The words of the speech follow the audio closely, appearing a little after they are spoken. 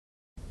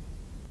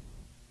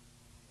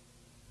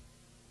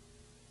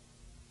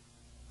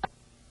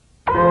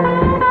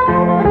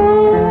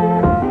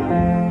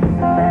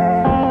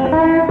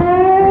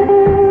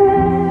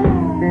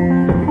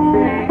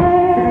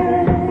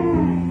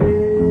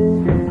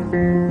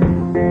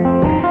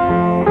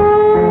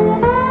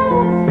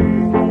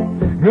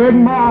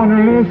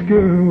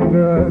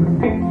schoolgirl.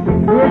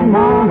 Good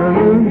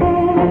morning.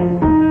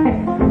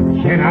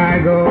 Can I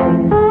go?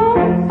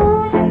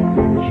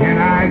 Can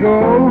I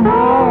go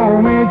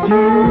home with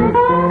you?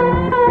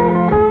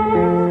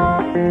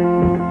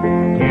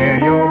 Tell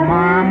your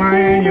mama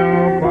and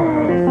your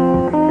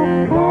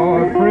papa,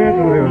 Lord, pray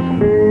the little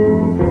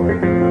schoolboy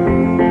girl.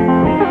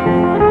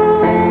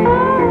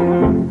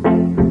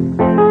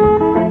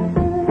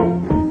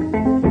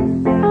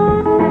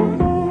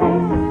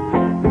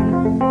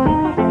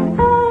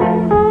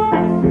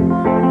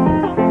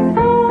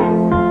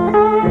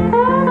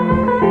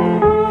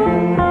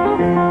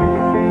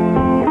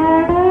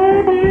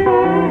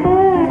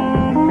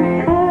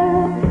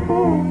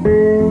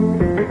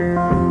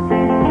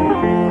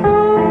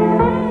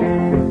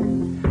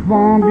 Come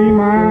on, be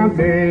my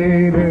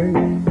baby.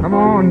 Come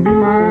on, be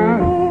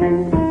mine.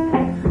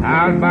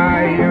 I'll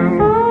buy you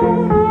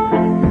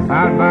a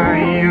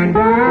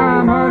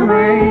diamond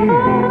ring.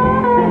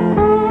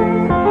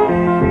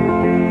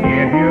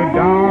 If you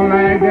don't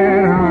like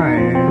that,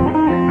 honey,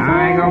 I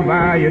ain't gonna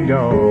buy you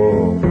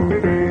dog.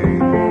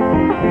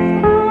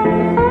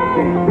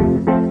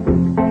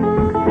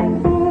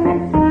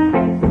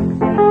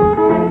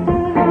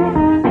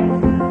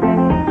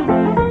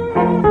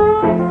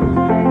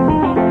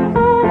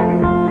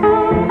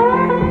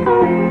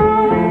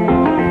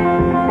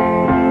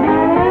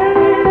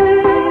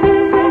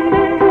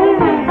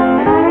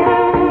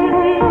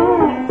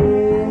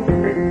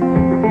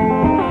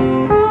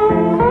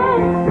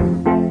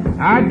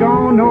 I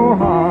don't know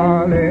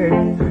Harley,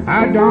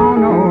 I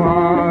don't know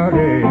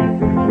Harley.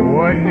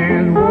 What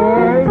in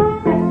words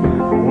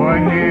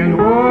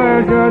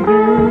to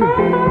do?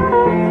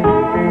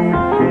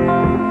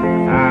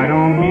 I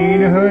don't mean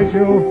to hurt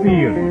your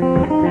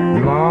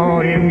feelings,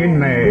 Lord, him get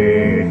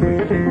mad.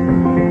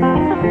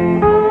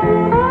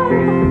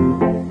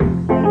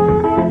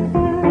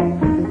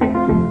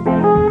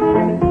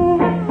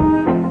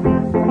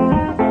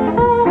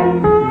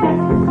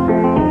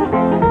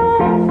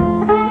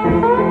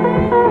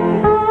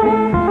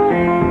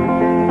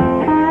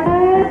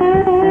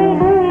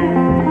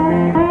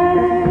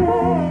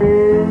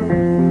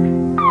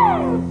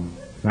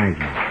 Thank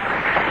you.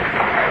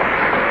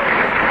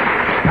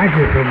 Thank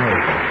you so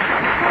much.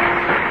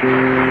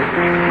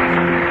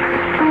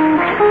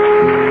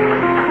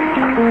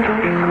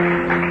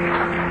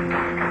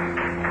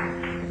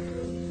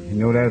 You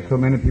know, there's so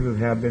many people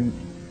have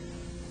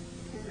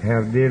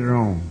did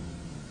wrong.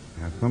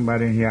 Now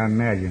somebody in here, I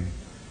imagine,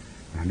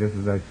 and this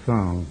is a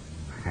song,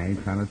 I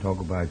ain't trying to talk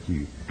about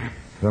you.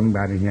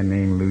 Somebody here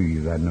named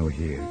Louise, I know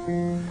she is.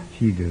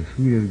 She's the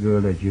sweetest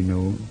girl that you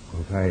know,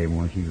 because I ain't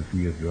one, she's the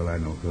sweetest girl I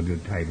know. So the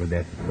type of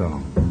that's the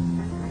song.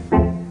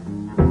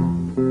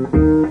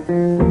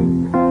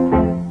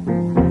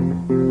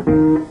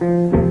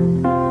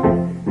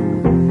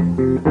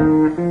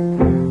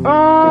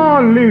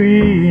 Oh,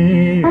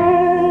 Louise,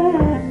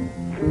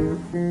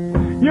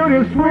 you're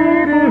the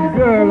sweetest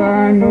girl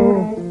I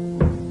know.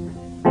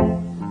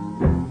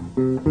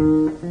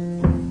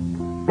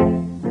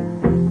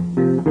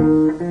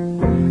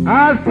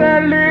 I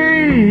said,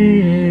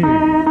 Louise,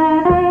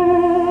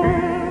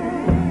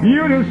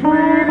 you're the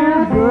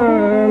sweetest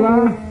girl I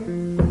know.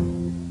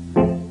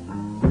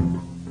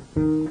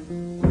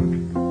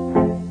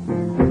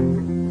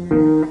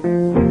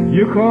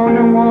 You call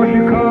them all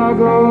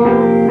Chicago,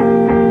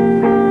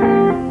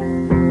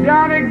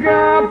 Johnny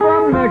girl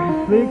from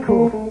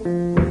Mexico.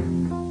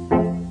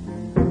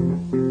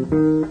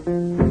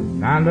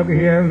 Now look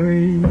here,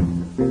 Louise,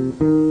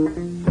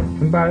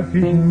 somebody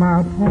fishing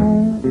my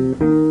pond,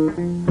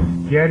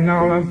 getting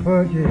all them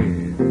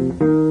punches,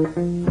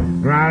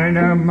 grinding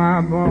up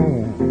my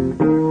bone.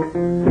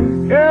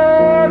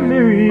 Yeah,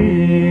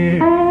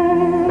 Louise,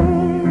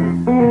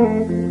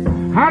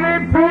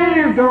 honey,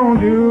 please don't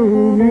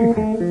do me.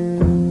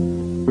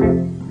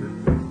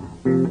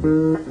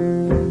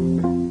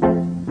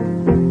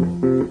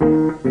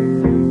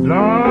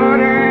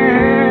 Lord,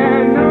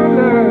 ain't no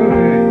love,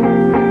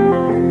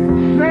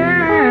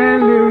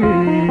 Saint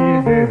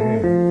Louise.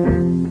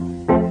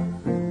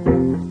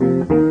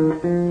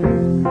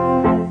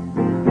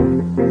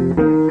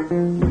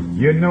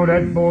 You know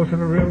that boss of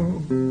the river,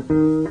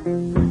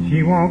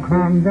 she won't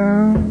come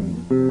down.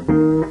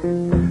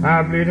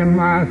 I bleed in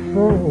my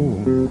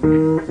soul,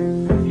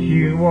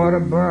 she's water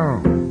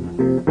bound.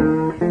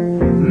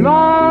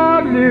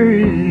 Lord,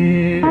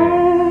 Louise,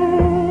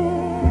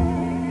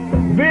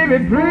 baby,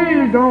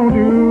 please don't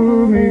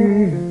do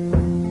me.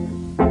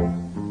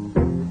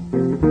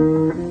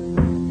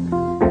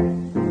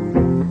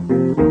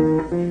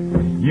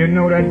 You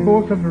know that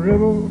boat of the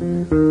river,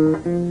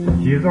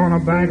 she's on a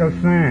bank of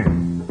sand.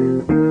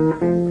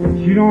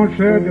 She don't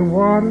tread the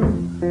water,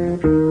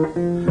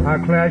 I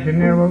clash in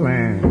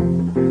Neverland.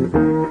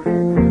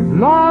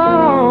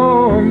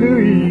 Lord,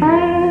 Louise,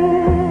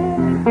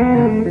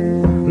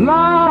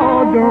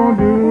 Lord, don't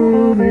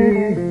do me.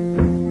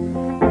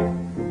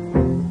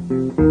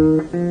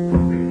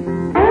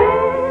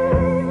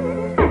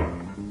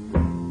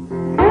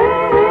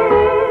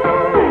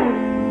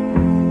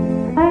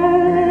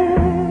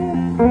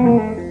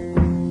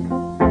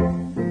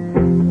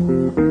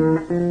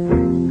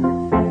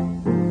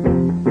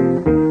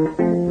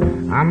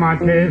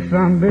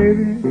 something,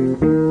 baby.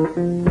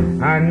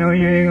 I know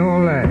you ain't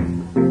gonna like.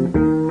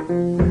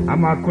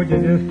 I'm gonna quit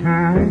you this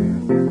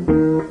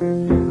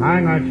time. I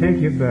ain't gonna take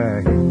you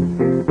back.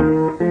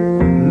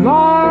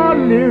 Lord,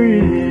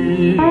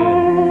 Louise,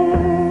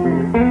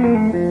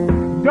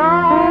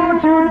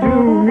 don't you do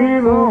me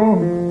wrong.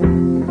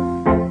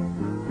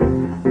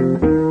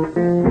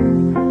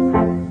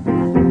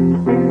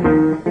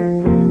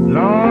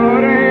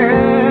 Lord, I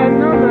had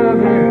no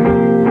loving.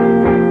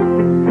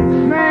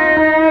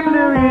 Sad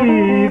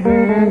Louise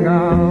been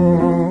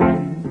gone.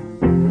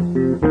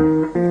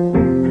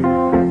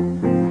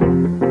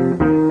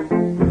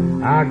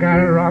 I got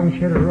a rock and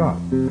shit a rock.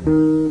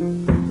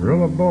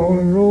 Rubber ball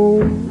and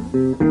roll.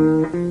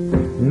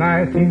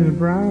 Nice things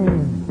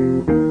brown.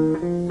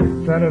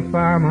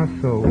 Satisfy my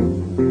soul.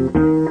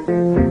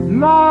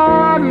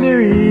 Lord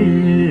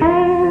Louise,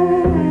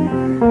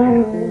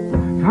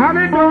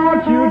 honey,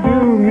 don't you do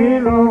me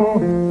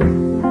wrong.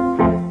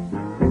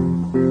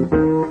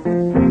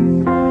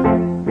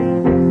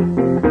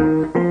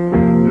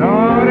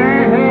 Lord, I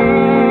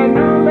had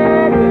no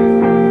lady.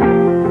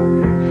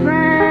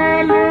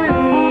 Sad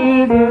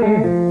Louise,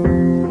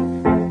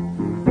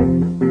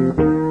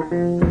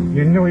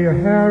 you know your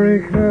hair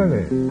is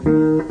curly.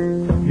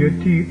 Your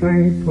teeth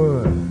ain't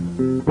poor.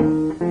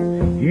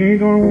 You ain't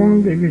gonna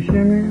want to take a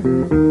shimmy.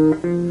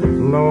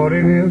 Lord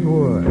in his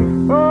word.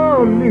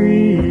 Oh,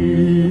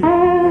 Louise.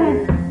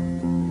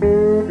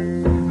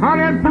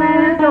 Honey,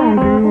 please don't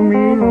do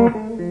me wrong.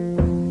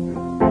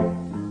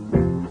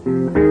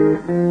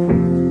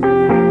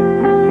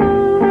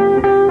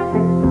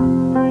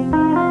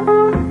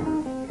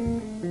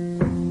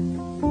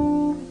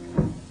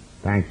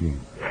 Thank you.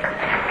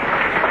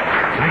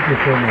 Thank you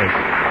so much.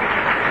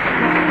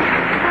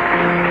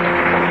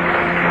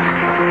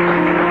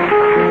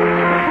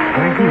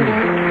 Thank you.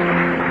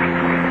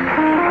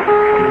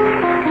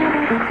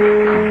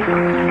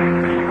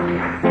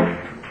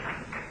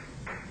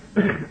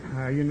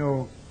 You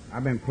know,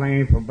 I've been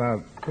playing for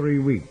about 3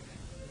 weeks,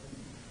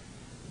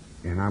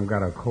 and I've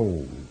got a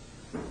cold.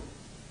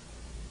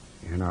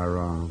 And I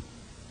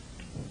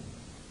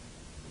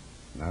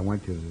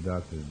went to the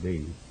doctor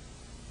today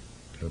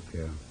up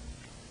there.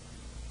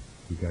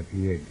 He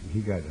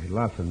got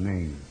lots of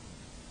names.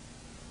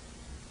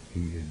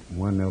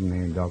 One of them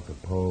named Dr.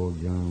 Paul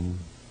Jones.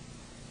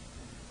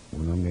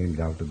 One of them named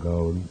Dr.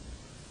 Golden.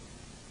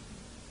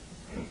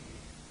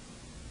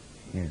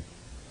 Yeah.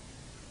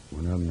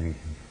 One of them named...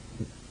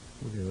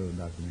 What's the other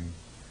doctor name?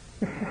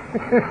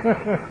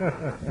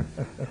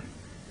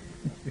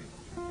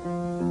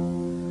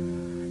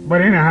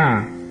 But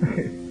anyhow,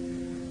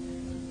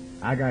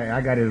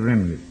 I got his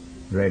remedy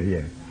right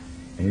here.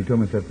 And he told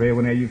me, said, Fred,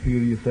 whenever you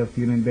feel yourself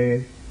feeling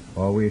bad,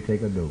 always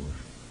take a dose.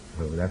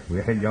 So that's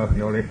where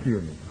y'all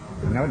excuse me.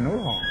 No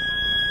harm.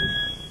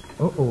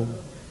 Uh-oh.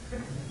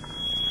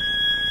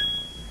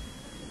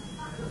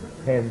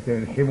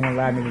 Hesitant. She won't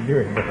allow me to do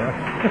it.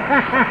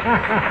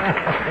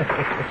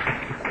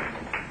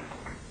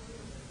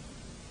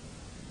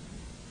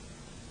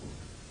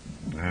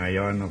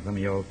 Y'all know some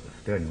of y'all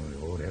studying,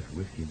 oh, that's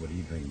whiskey, what do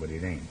you drink? But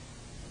it ain't.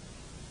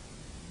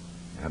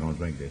 I don't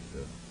drink that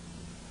stuff.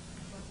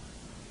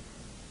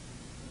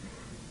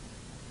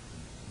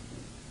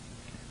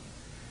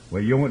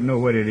 Well, you won't know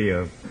what it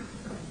is.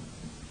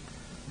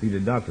 See,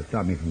 the doctor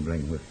stopped me from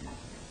drinking whiskey.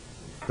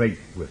 Straight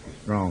whiskey,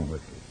 strong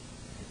whiskey.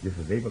 This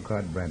is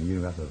apricot brandy. You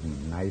know, that's a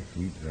nice,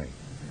 sweet drink.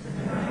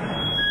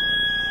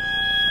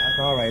 That's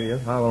all right.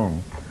 Just hold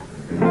on.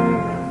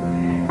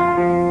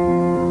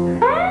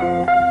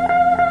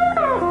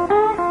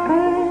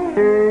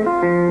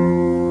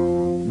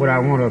 What I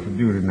want us to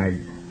do tonight,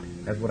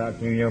 that's what I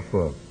came here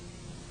for.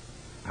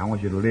 I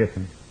want you to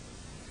listen.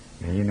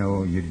 And you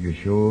know, you're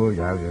sure,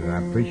 I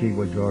appreciate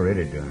what you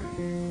already done.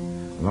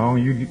 As long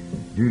as you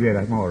do that,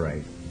 I'm all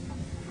right.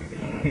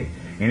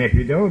 And if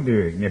you don't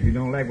do it, and if you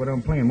don't like what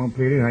I'm playing, I'm going to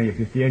play it anyhow. If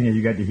you're still here,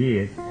 you got to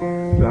hear it. So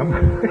I'm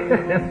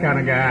that's the kind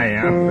of guy I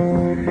am.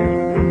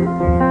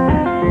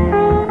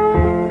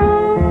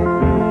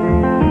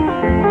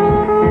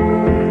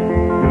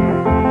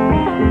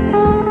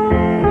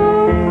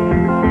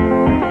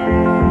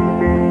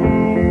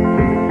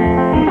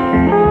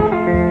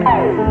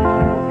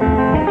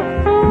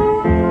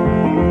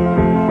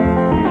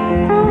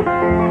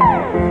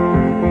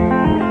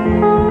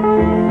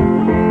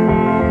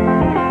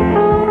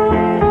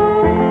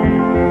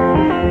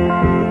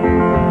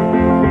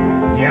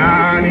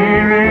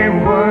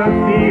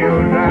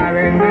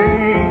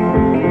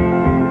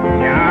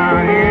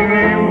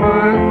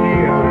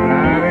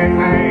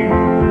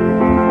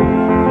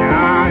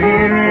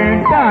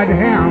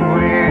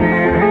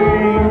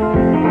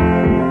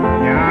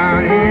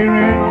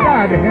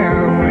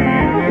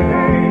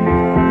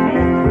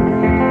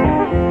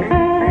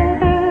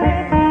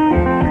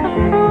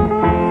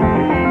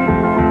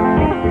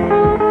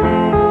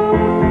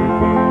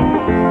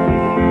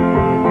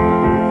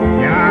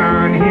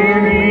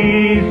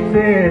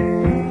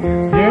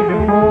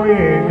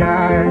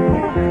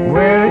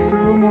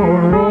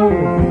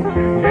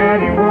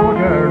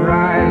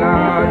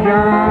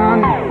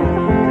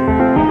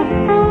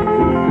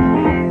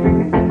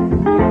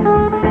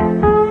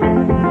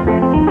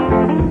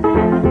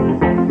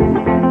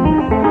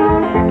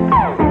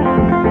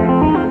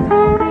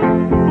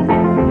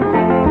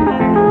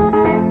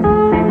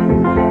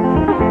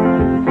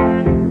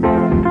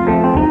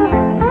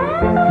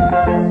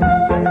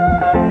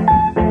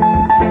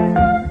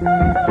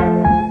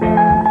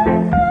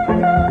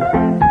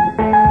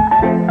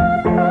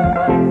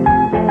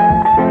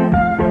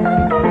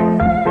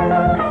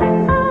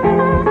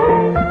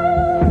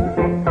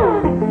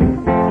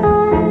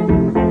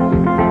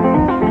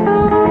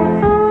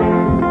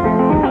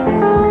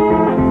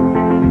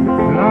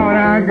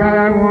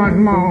 there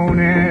one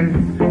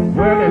morning,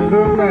 well, it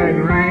looked like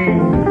rain.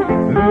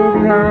 Look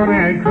around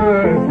and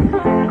could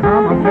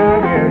come a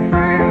baby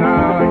train,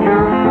 Lord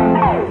John.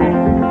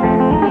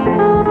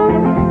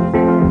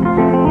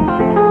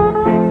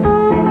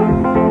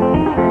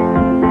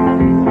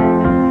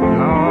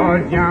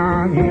 Lord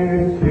John in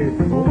his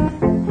city.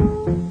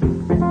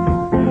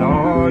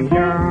 Lord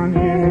John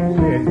in his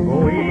city.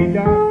 Oh, he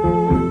died.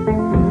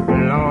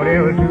 Lord,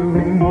 it was two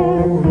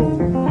more.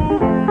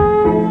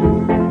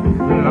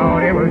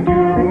 Lord, it was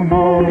two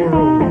more.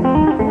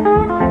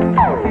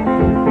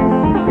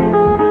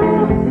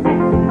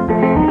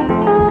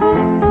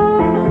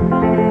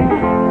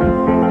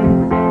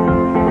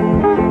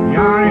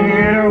 Johnny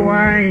hit a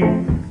wine,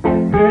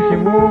 this she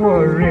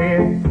wore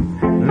red.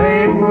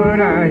 Late wood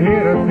I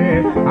hit a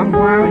bit. I'm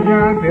going with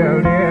John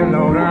Bill there,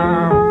 Lord,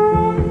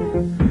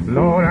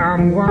 Lord,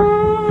 I'm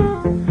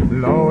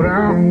one. Lord,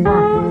 I'm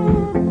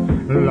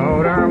one.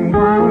 Lord, I'm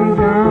one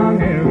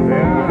down in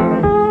Bell.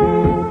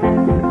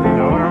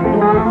 Lord, I'm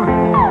one.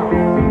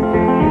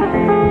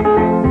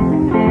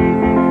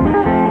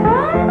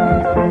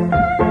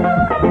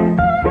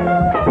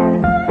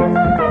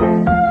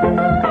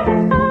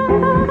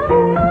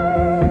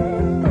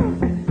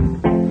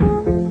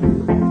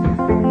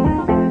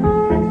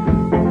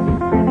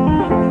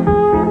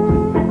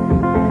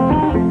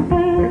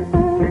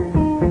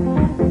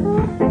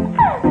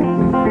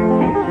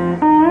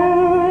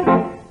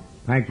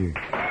 Thank you.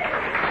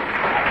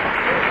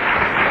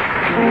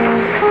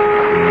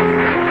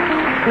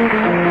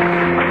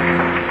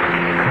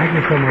 Thank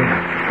you so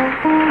much.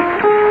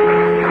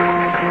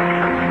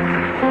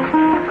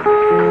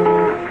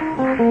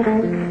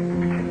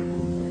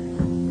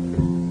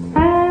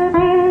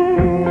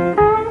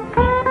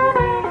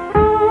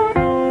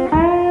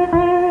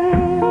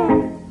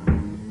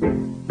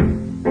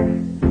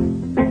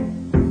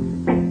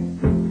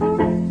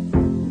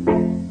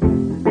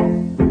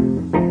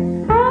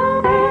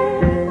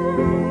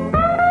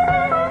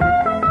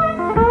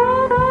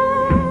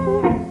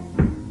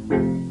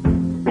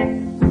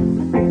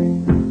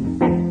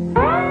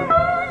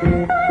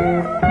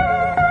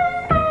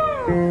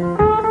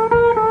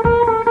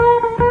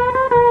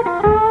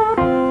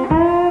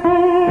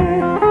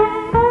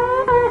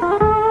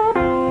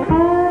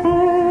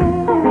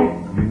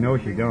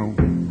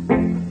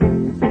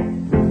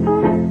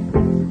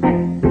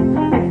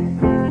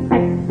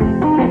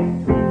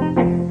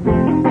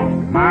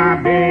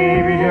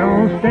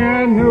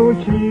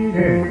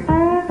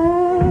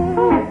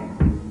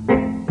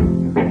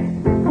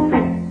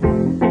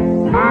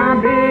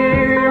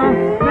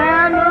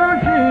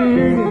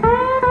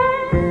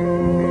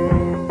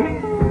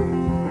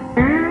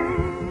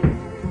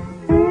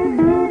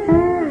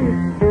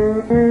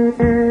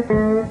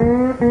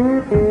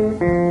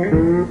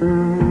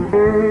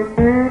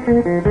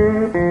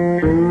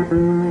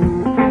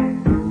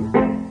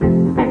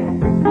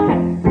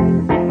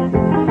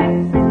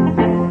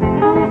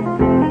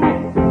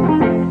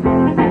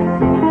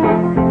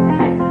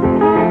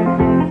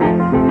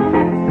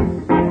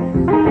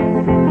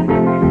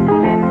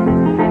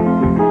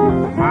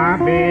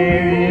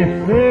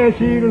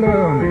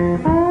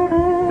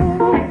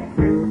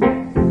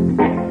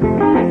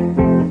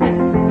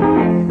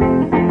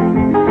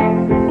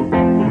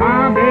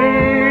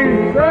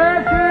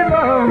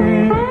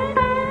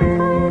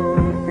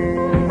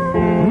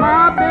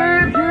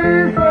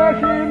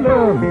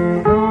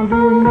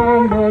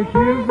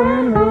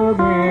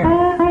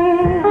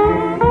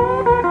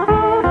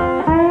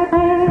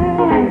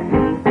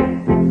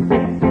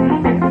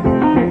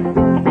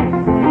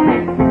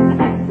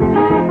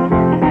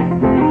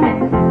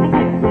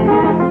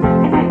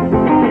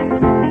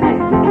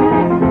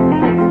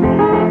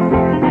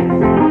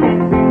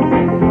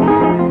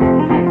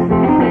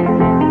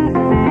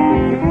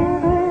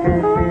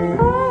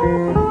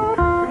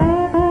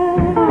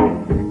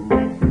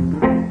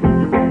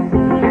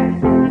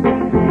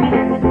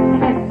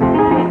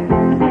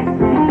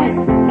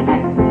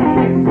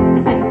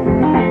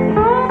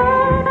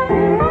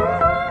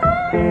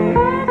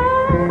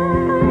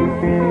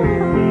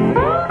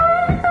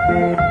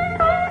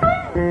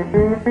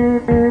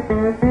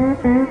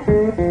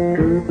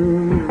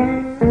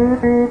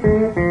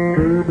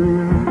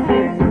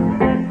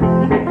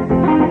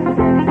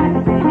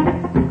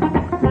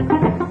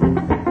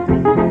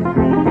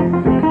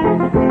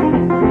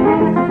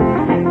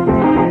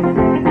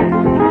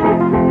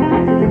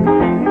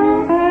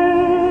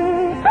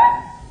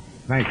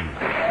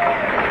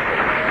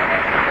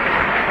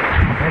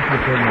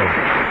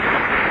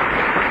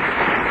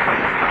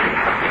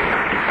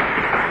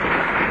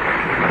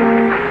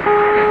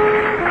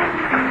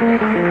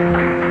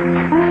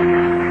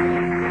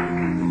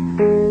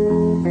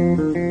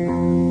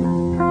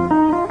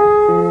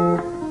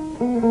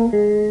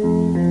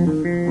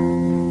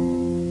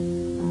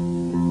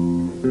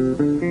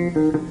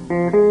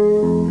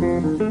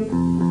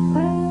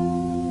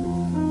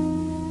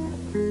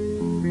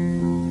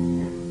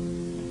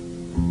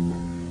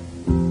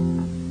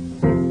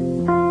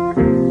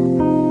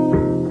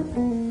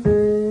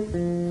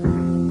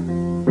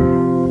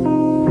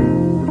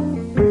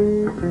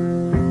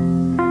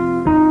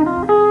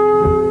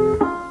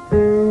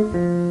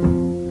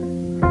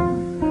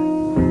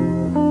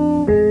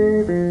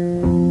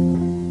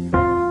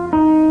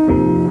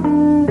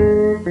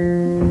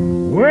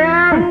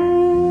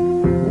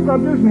 up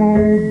this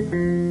morning,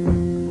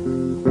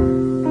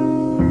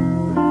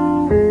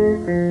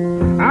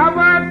 I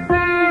was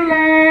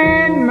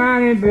feeling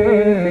mighty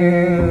bad.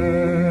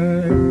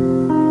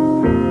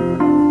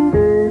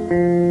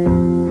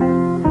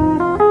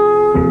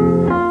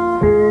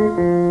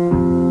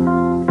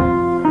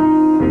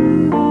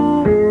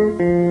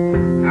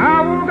 I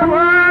woke up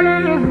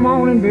early this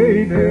morning,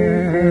 baby.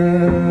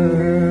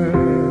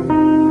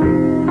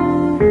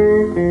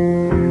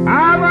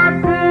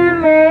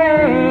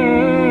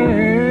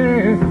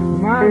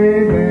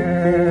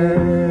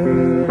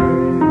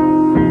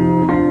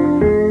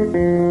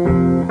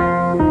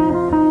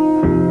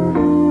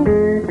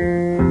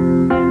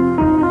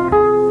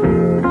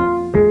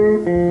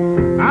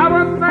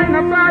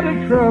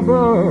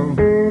 Trouble,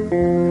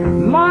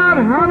 Lord,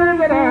 honey,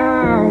 that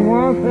I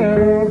once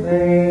held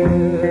there.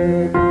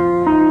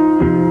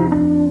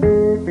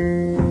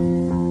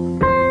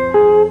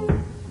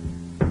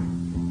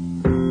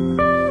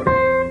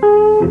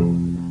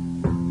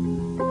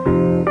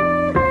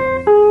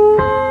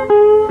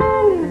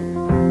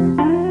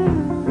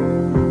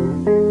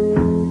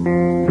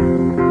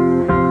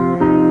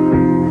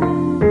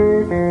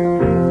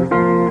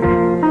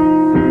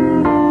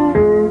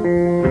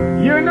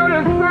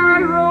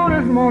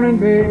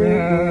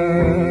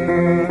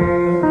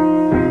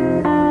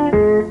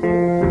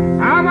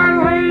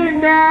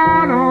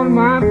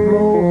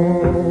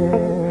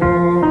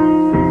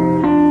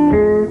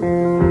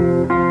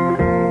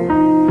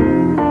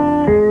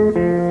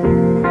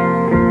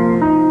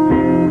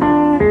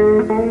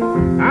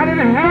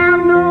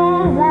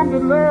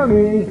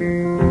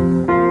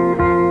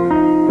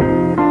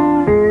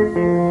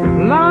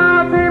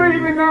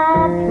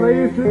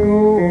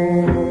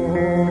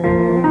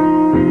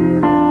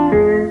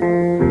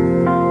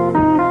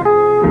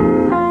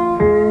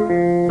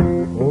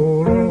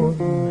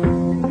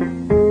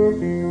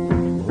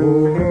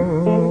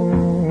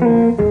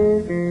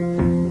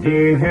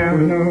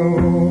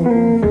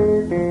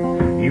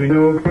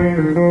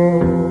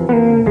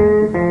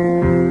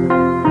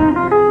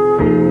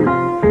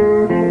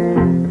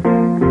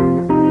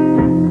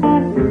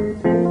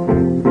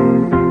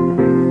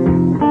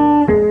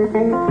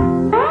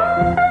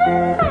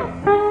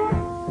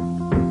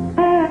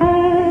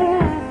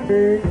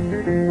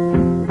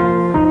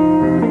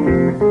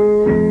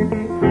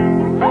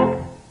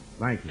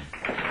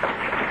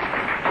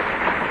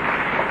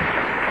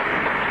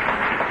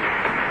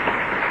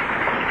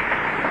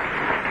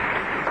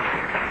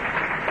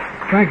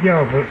 Thank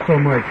y'all so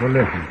much for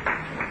listening.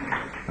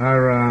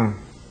 I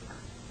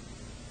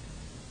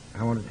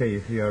want to tell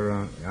you, see,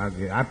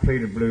 I play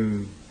the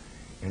blues,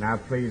 and I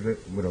play it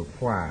with a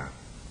choir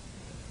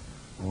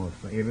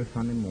every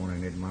Sunday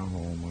morning at my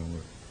home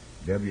on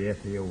the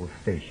WSAO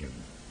station.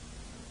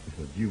 It's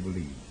a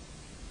Jubilee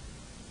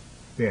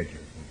special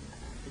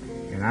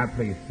thing. And I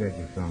play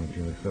special songs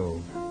too,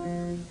 so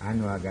I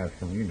know I got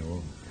some,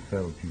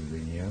 several people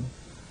in here.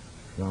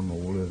 Some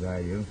older as I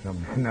am,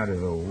 some not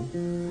as old.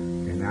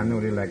 And I know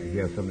they like to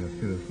hear something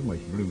instead of so much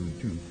blues,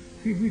 too.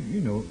 See,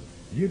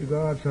 give to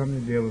God some,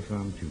 the devil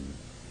some, too.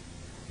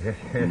 So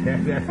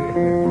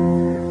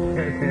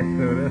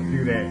let's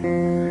do that.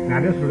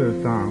 Now, this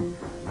little song,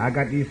 I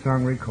got these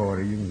songs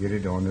recorded. You can get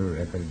it on the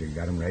record. They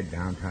got them right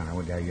downtown. I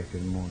went down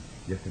yesterday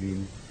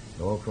evening,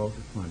 all across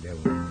the front. There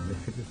was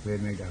Mississippi Sled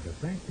and I said,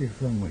 thank you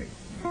so much.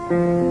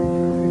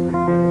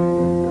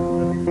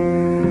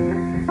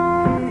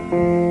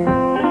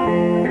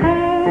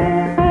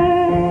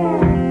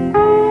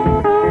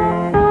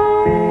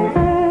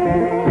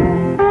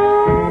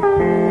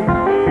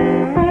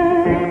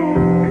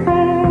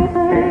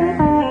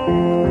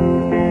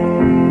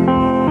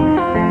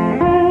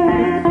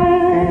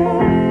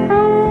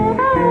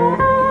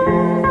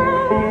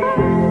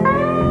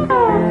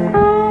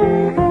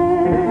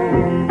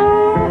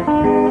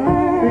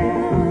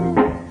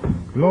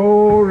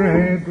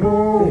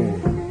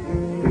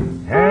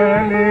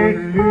 Hallelujah.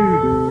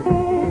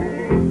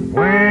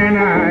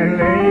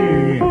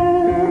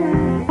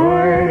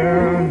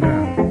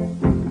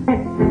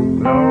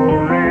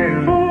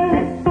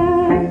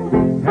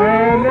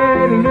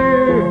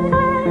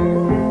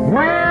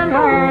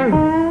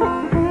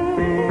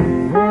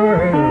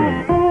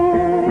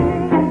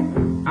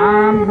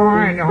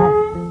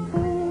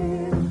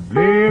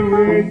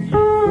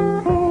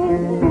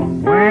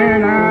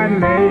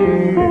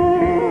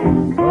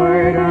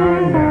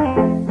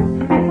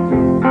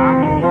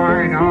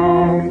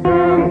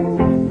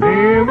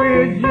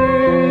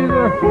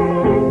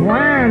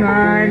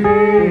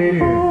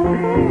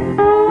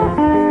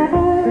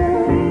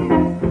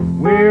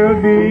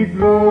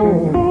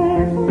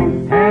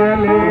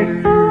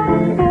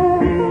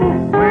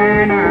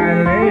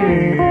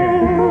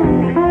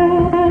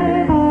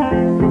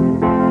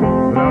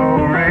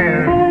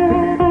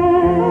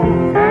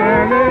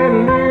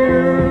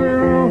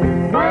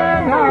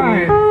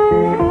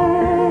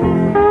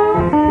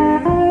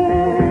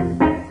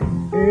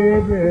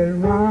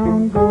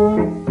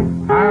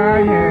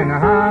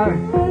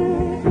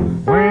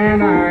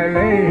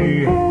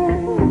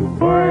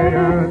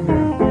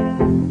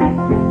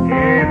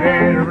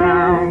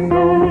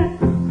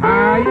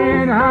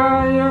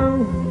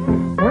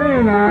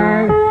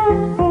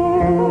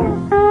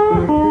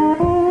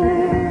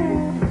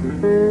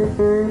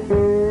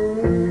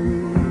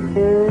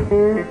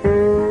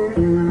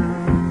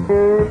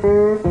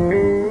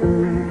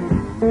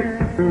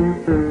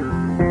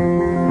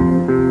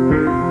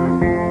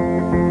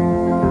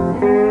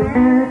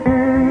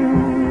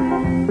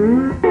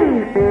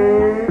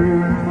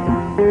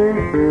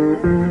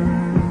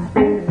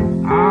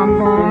 I'm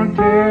gonna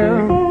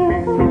tell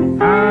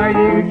how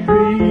you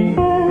treat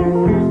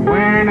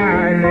when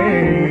I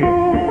lay.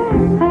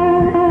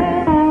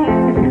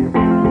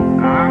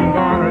 I'm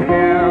gonna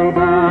tell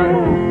God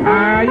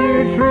how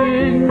you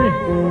treat me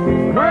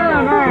when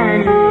I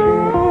lay.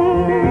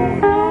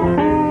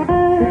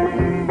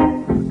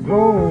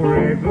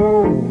 Glory,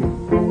 glory,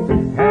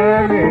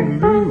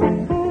 hallelujah,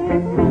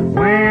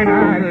 when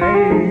I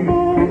lay.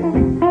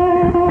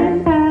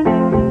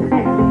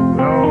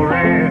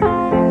 Glory.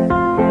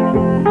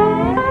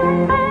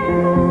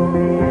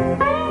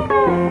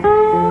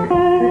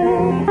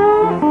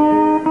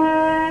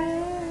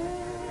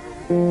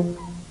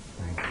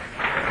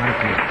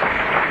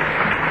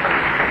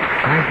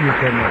 Thank you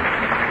so much.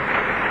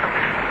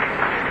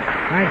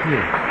 Thank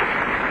you.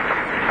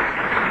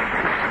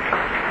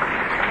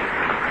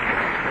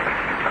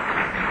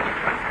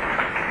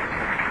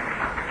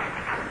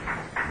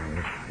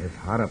 It's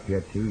hot up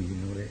here too, you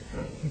know that.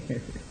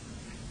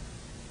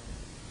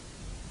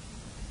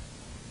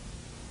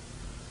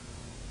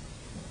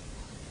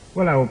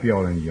 Well, I hope you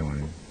all enjoy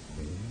it.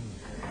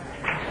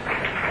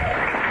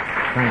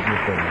 Thank you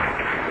so much.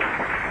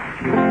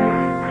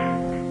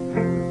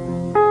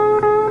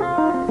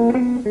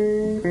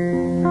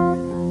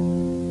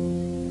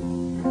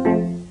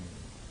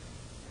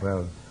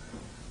 Well,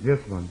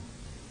 this one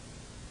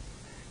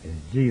is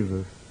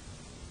Jesus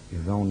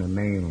is on the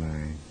main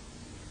line.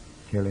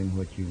 Tell him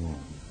what you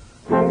want.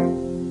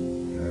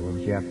 That's what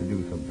you have to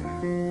do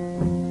sometimes.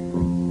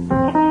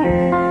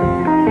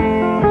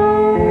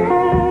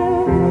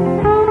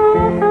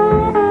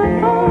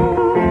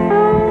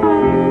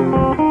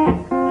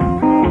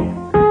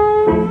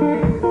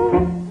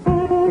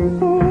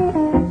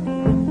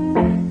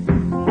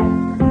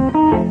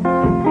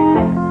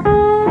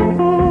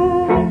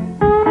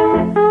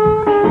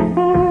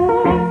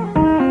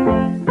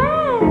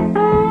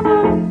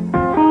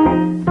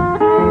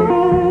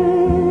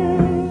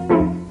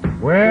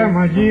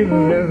 Jesus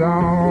is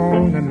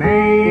on the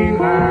main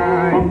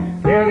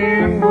line. Tell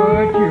him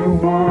what you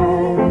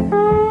want.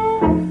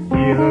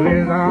 Jesus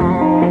is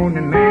on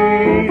the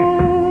main.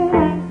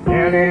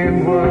 Tell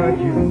him what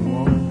you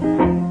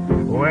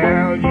want.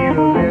 Well,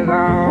 Jesus is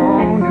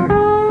on the.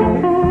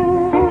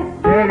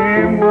 Tell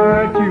him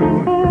what you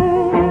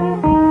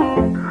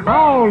want.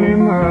 Call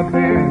him up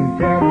and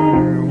tell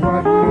him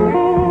what you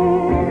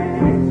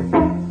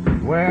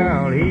want.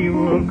 Well, he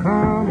will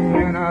come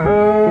in a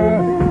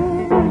hurry.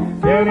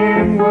 Tell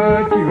him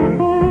what you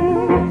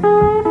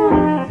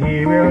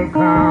he will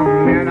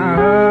come in a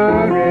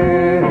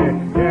hurry.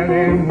 Tell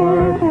him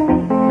what you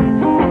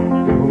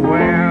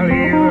well,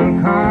 he will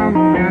come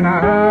in a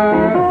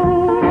hurry.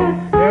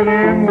 Tell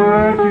him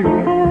what you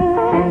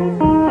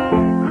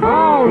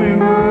call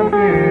him up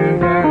and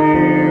tell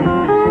him.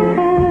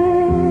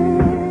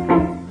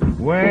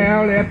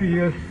 Well, if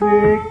you're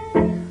sick,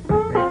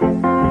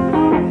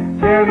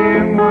 tell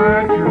him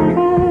what you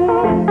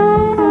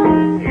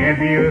if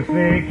you're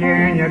sick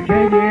and you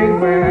can't get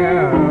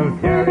well,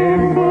 tell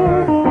him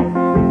what.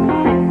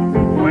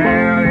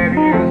 Well, if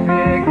you're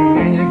sick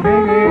and you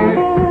can't get,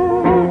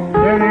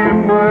 tell him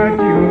what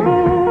you.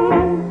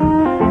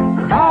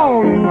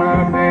 Call him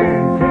up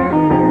and tell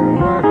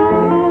him what.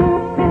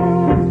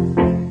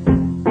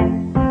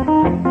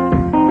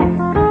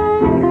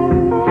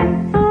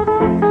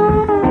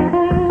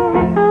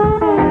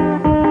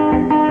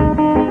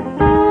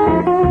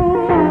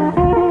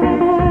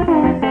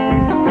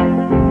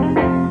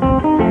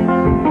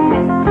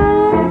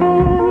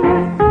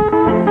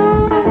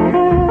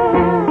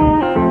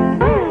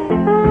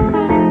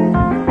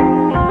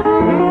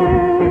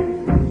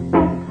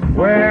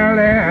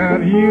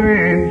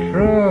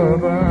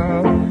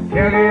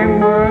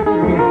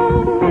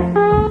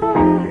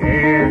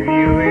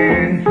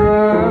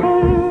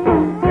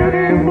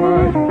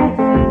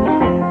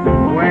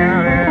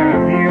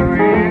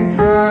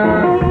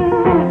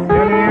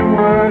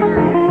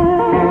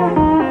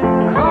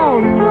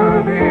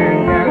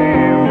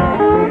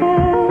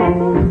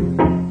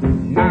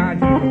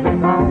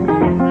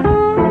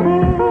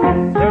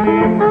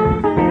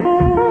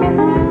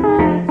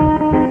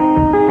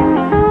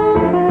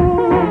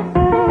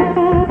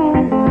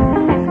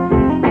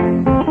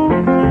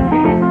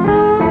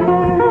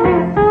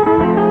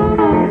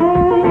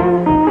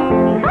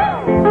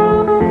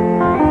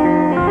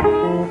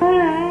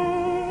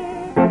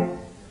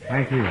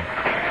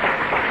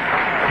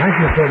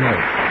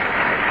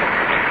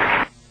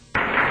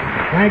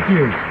 Thank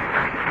you.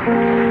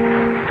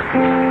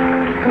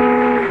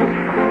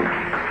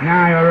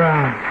 Now you're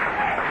around.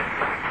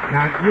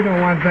 Now, you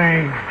know one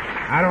thing,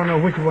 I don't know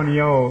which one of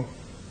y'all, of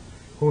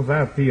course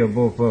I feel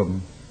both of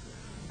them,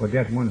 but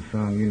that's one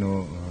song, you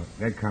know,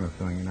 that kind of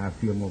song, and I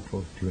feel more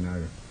close to, and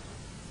I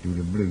do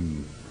the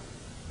blues,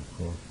 of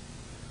course.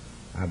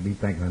 I'll be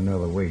thinking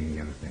another way, you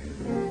understand,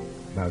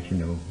 about, you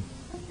know,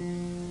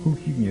 who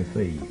keeping you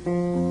safe.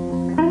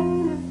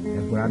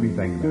 That's what I'll be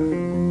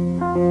thinking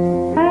about.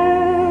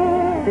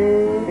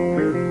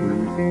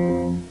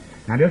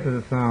 Now this is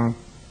a song,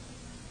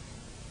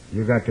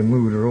 You Got to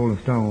Move the Rolling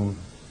Stones,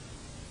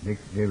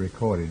 they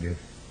recorded this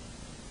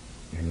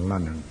in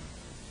London.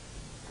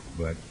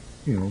 But,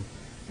 you know,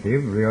 they were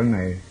real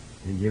nice.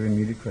 They're giving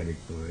me the credit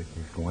for it.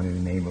 It's going in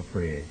the name of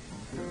Fred.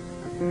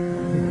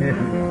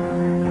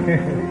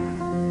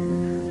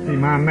 See,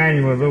 my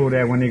manual was over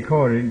there when they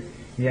called it.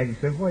 He actually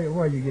said,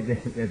 where you get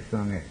that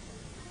song at?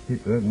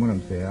 One of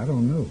them said, I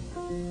don't know.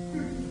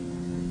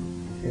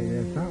 He said,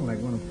 that sounds like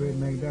one of Fred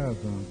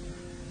McDowell's songs.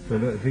 So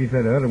he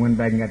said the other went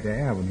back and got the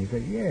album. He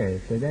said, yeah. He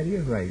said, that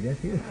is right. That's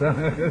his song.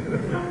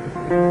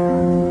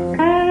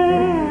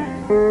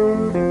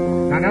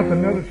 Now, that's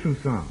another true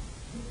song.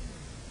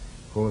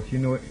 Of course, you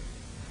know, it's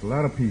a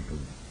lot of people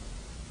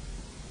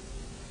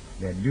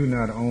that do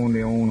not own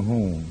their own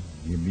home.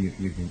 You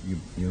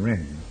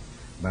rent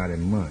by the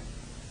month.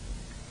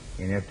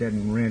 And if that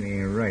rent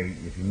ain't right,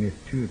 if you miss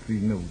 2 or 3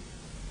 notes,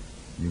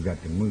 you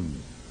got to move.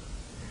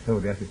 So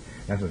that's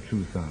a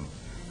true song.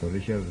 So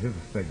this is a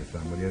special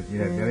song, but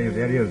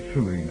that is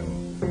true, you know.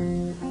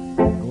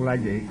 Go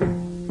like that.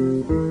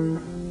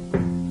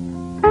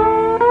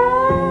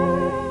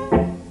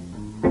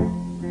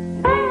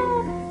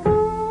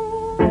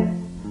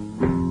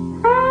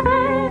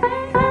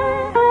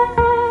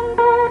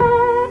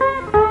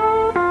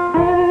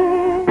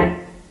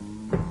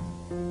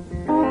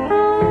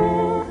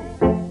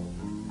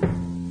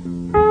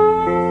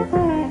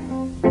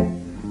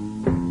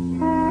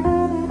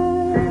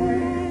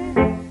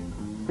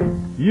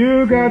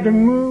 You got to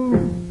move.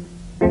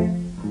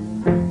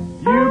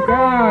 You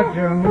got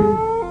to move.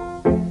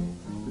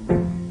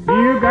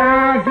 You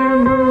got to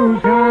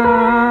move,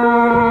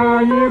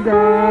 son. You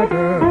got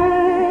to.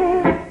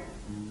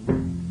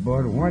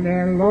 But when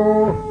that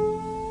Lord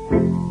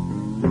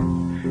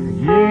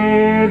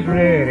gets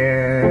ready,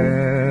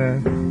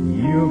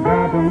 you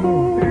got to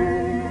move.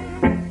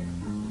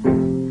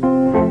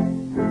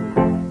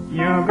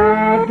 You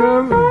got to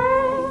move.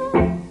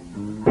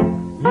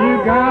 You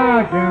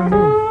got to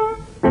move.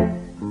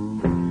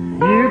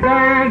 You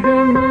got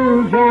to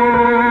move,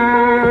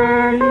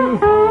 child.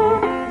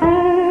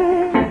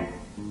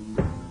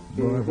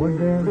 But what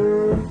the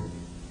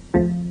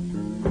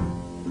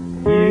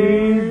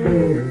is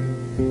there?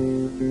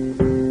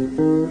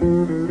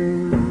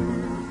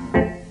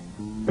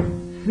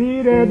 See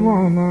that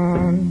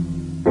woman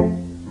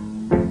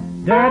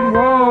that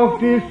walks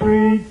the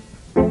street.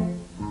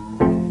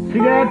 See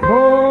that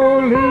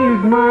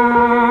policeman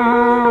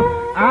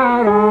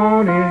out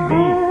on his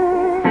beat.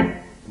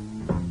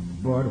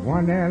 But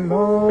when that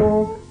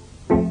Lord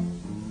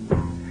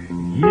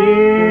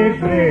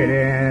gets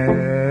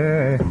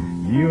ready,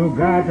 you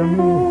got to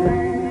move.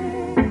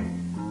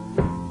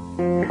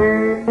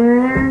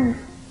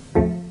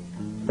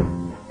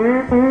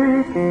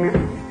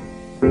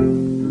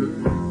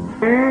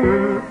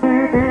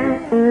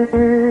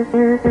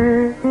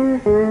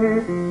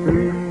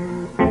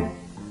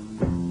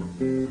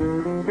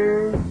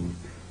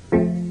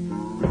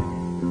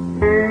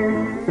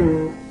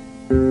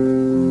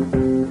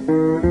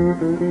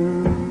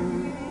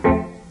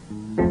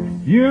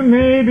 You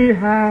may be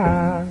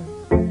high,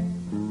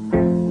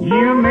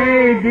 you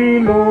may be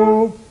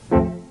low,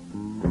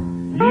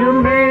 you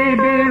may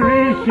be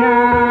rich,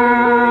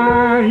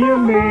 you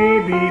may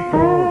be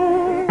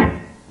poor,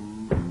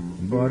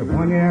 but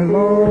when that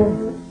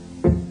Lord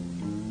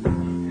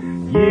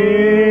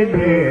gets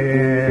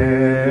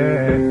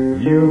ready,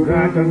 you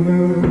got to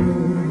move.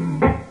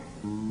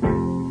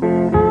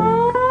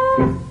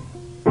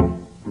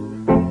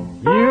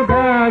 You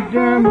got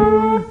to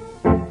move.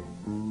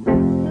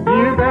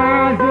 You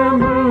got to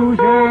move,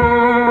 child.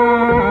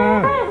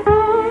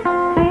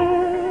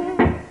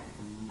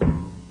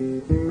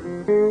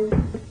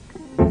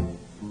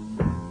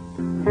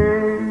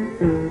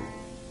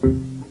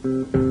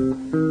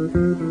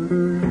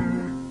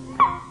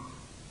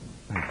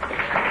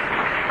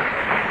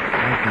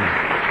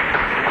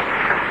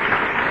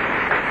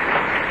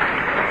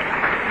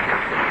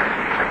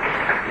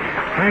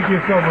 Thank you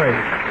so much.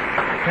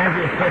 Thank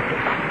you.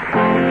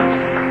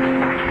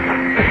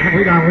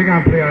 We're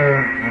gonna play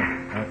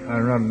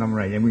another number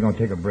right, and we're gonna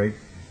take a break.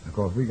 Of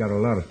course, we got a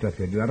lot of stuff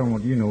to do. I don't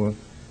want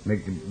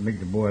make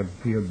the boy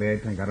feel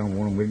bad. Think I don't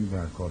want them with me,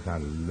 but of course I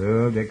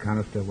love that kind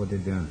of stuff. What they're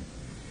doing.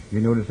 You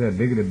notice that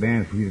bigger the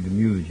band, sweeter the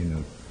music, you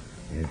know.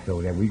 And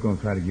so that we're gonna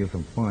try to give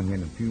some fun here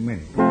in a few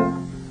minutes.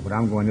 But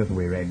I'm going this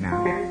way right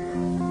now.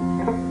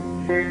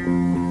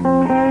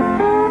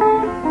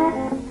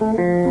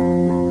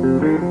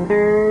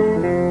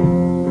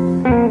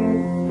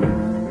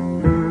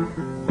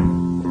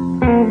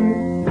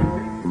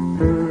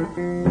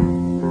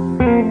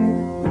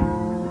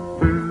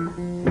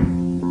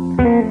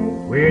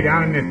 Way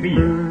down in the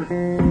field,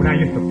 when I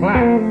used to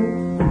fly.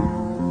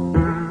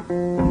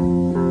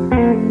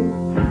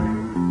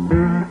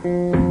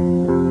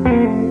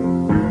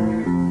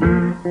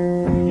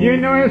 You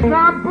know,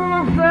 some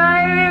folks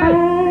say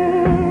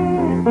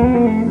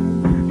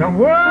the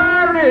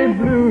worry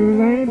blues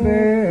ain't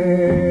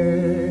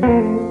bad.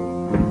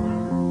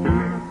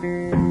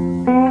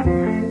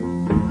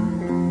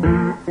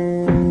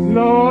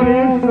 Lord,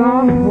 if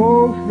some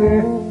folks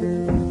say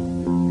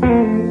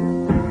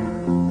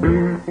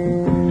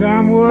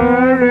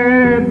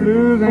worried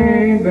blues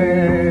ain't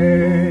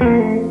bad.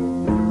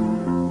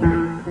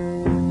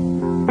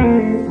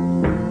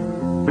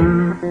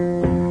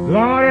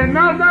 Lord, it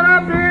knows that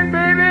I've been,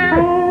 baby.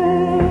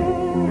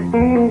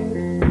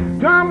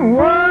 Some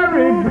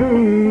worried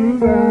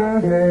blues I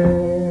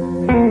had.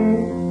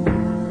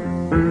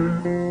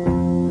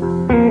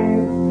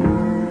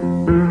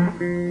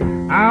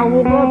 I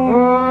woke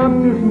up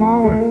this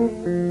morning,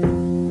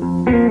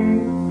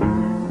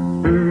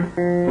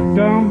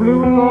 dumb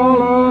blues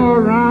all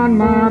around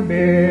my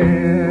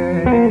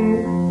bed.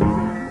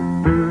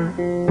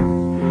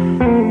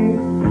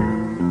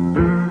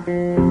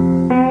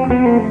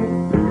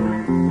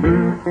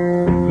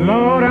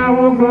 Lord, I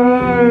woke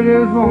up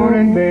this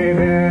morning,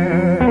 baby,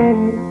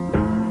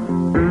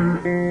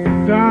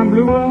 dumb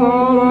blues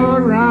all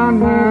around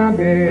my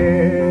bed.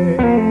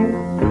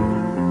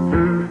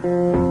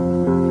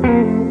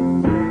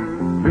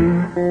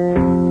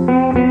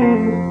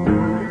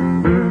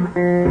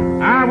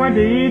 To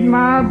eat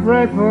my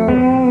breakfast,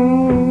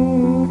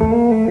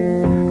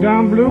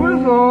 dumb blue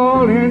is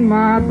all in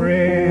my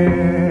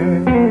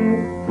bread.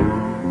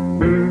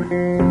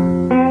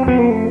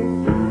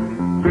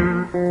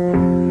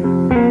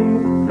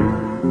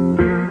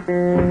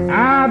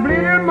 I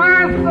bleed in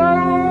my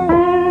soul,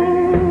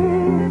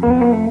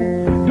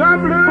 dumb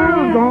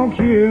blues gon'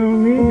 kill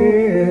me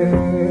dead.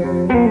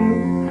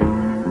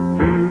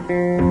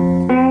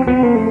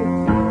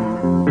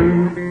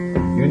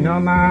 You know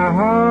my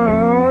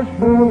heart's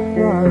full of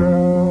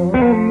sorrow,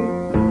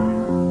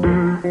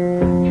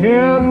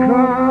 tears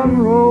come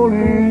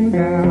rolling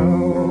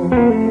down.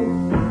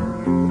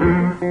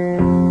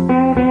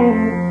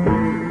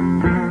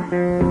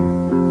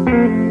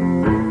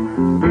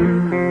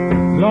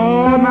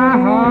 Lord, my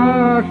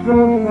heart's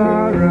full of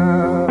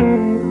sorrow,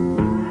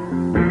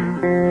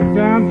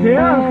 damn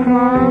tears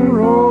come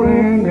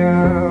rolling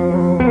down.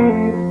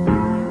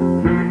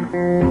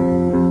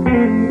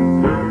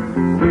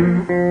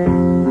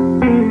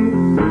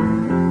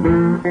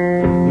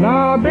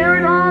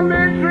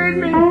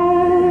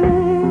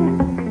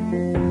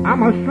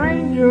 I'm a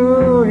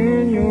stranger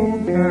in your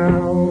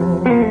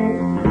town.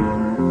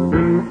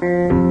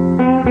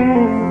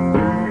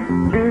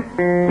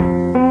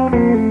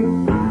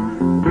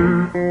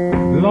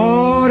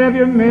 Lord, if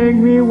you make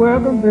me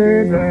welcome,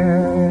 baby,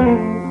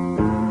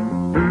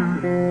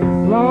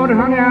 Lord,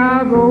 honey,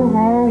 I'll go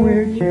home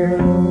with you.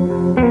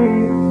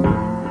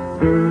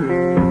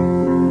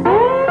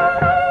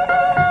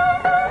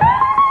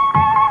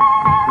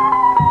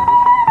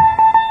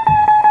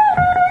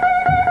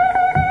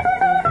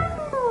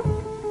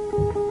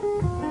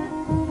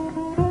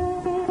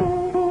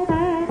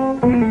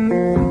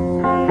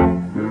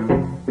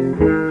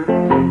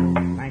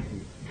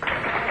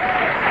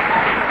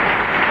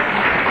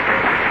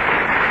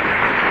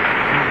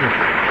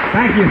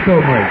 Thank you so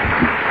much.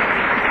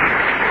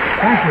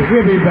 Thank you.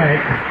 We'll be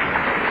back.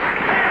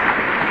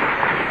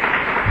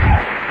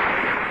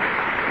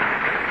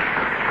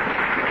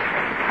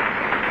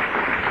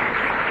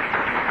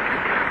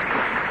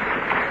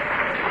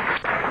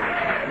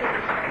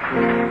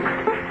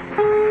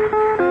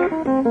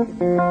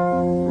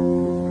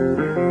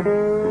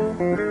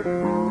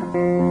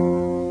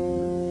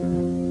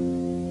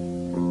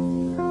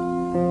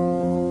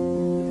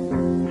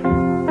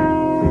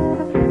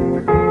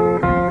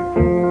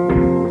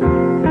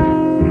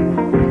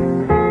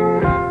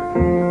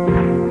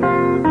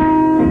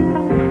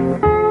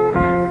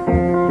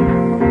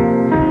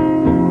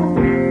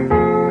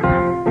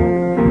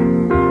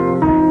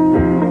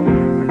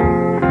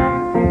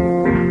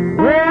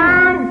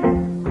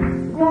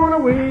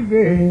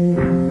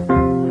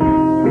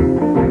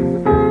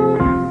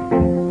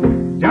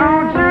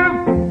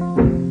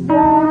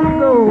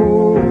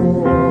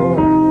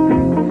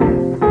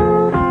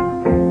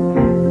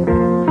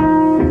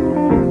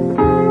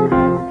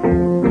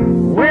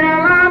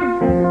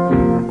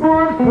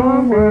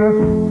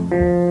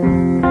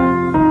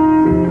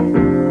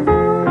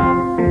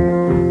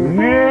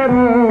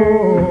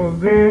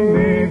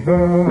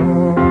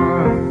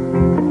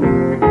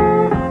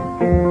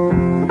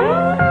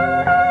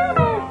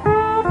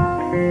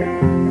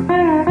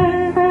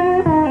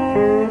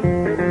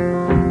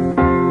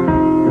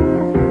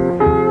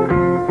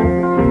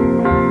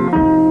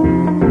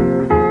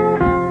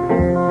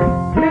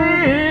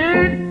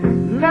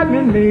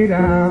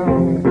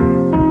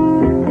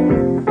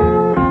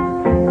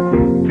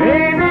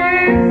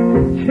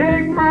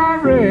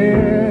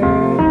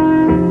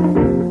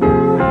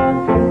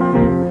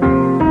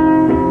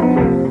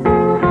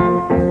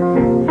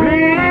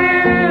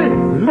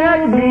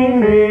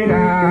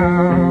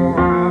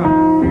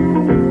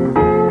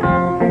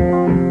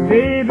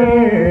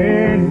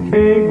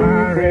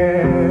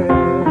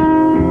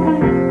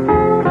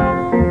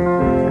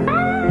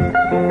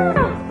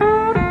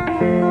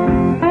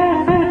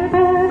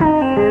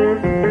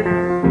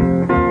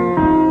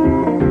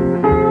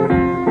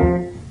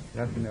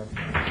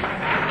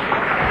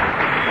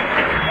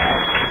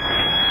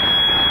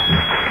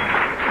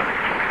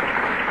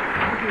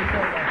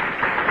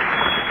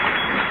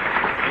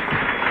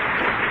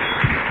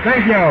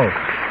 Thank y'all.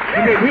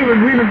 We were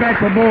back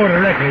for more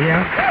directly,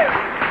 yeah?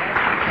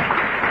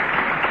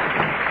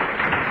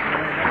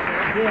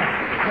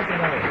 Yeah, look at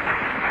that.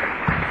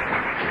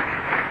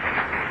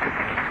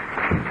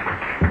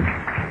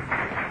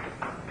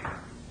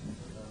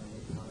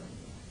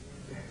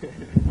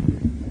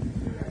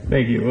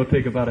 Thank you. We'll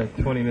take about a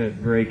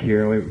 20-minute break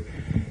here.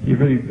 You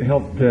really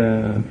helped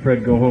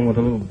Fred go home with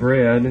a little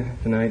bread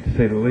tonight, to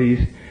say the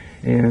least,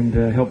 and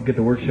helped get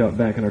the workshop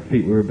back on our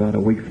feet. We were about a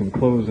week from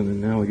closing,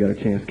 and now we got a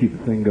chance to keep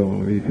the thing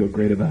going. We really feel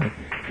great about it.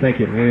 Thank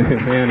you. Man,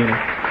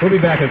 we'll be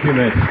back in a few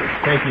minutes.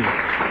 Thank you.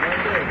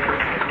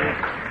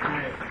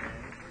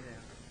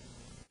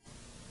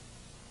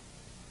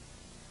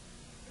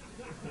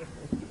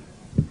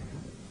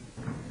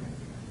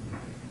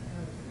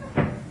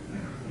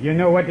 You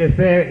know what they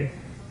say?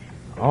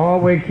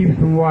 Always keep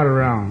some water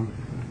around.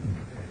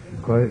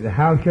 Because the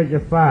house catch a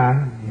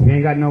fire, if you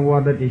ain't got no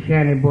water, let the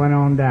shanty burn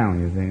on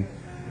down, you see.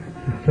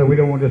 So we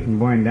don't want this one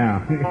burn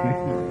down.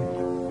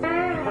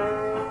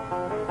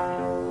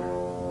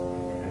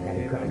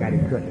 I got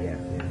it cut, yeah.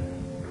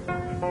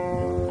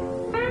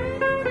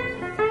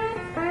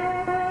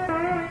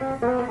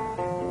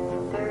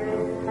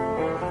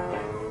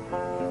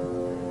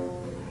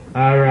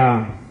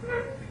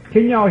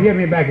 Can y'all hear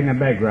me back in the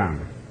background?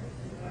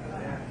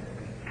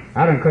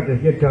 I done cut this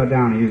guitar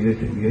down and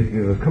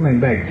it was coming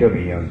back to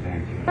me, you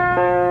understand?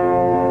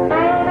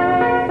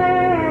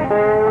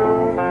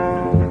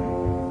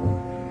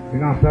 We're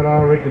gonna start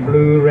all with the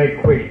blues right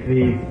quick,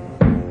 see.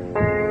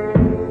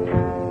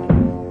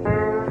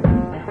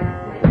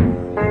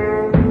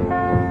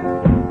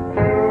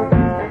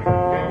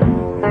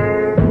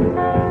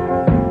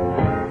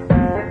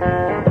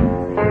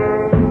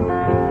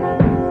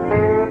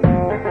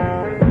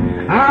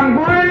 I'm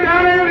going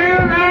down in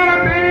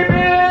Louisiana,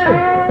 baby.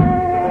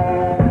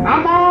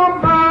 I'm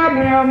on by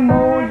me a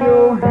Mojo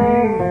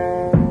Hand.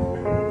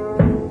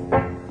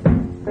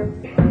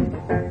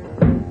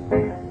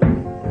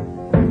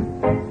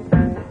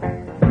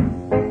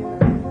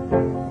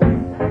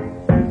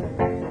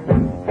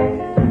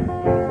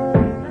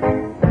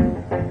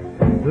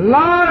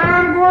 Lord,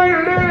 I'm going to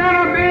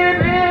Louisiana,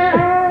 baby.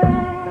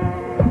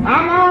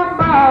 I'm on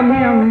by me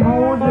a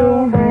Mojo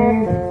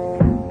Hand.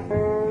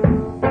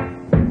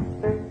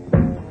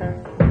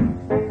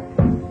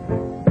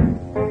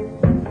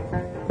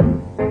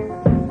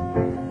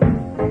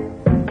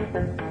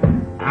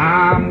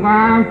 I'm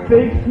gonna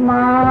fix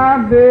my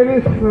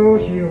baby so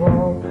she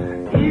won't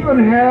even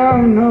have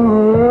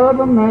no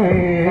other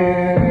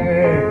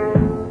man.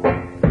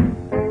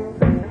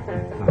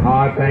 It's a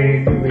hard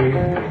thing to do, baby.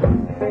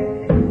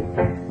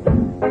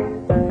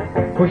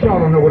 Of course, y'all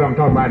don't know what I'm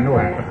talking about, no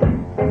how.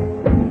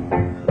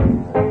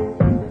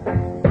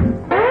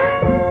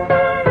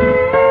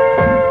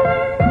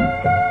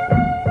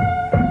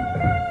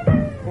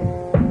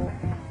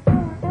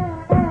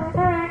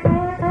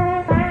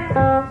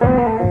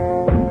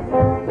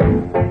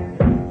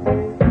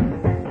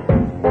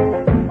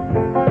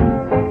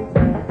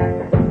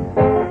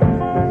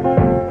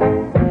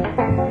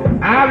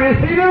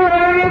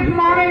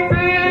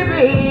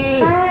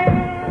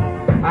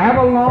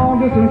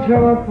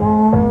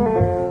 Telephone.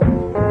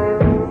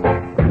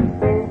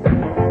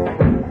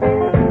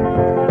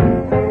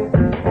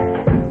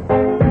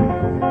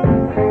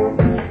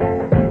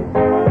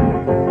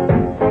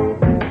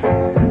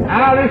 I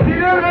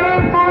received a letter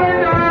this morning,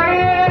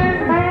 darling.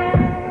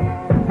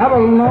 Have a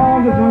long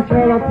distance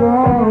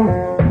telephone.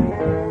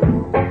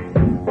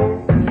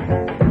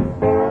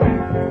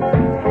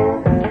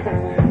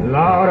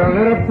 Lord, a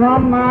letter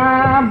from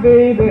my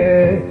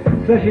baby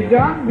says she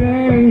done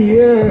been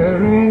here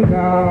and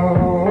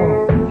gone.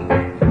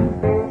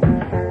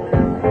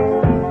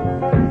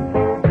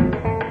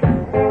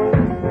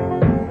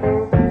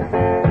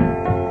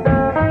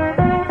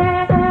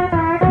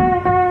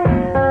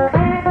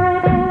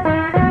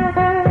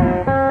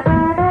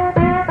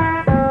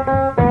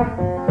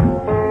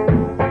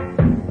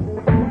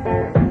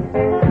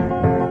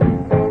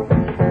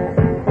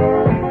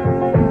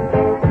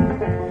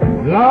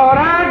 Lord,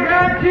 I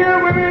got you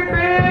with me,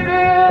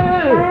 baby.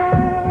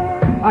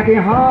 I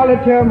can hardly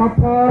tell my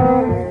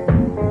part.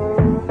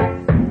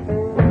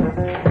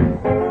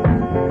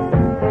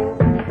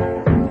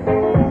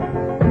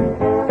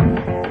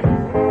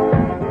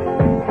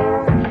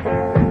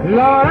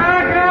 Lord, I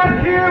got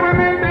you with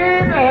me,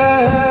 baby.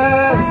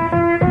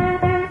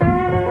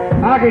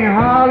 I can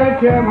hardly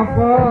tell my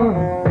part.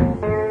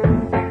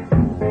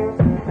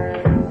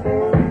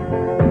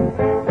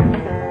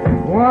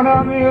 One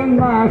of me is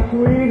my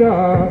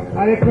sweetheart,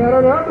 I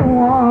declare the other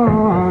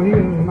one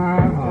is my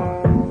heart.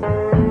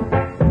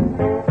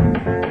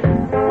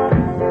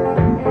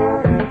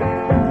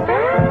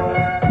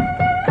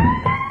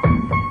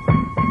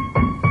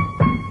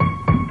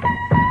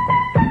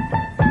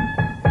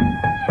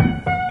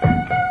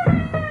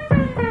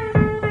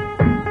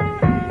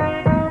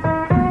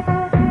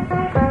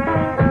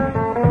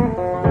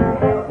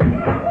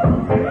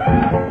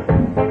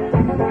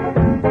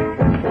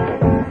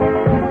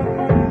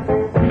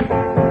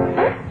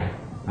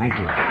 Thank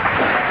you.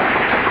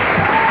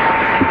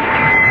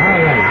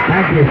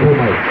 Thank you so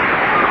much.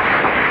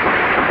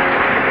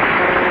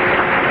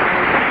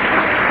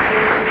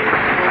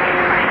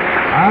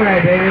 All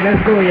right, baby,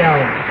 let's go,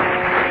 y'all.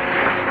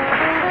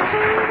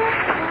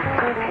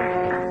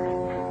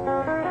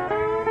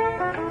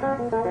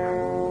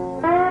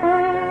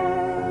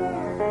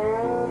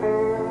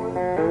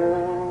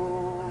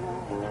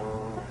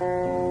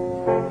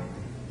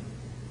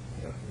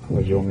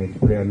 What, you want me to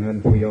play another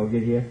before y'all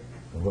get here?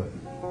 Or what?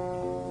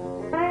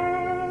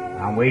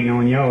 I'm waiting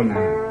on y'all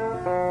now.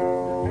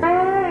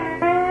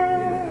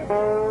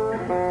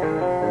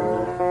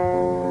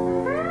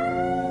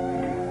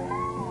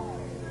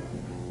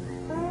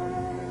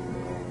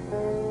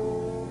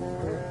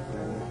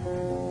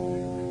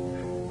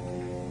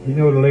 You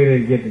know the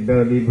lady that get the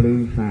Babym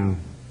blues sound.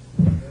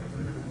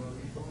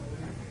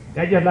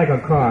 That's just like a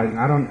car.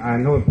 I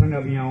know plenty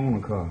of you own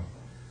a car.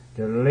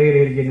 The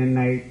later it get in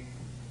the night,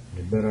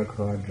 the better a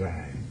car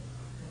drive.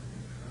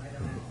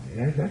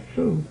 That's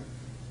true.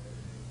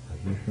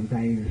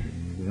 Sometimes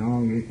you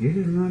know, this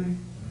is running.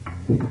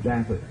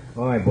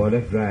 All right, boy,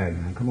 let's drive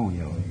now. Come on,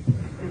 y'all.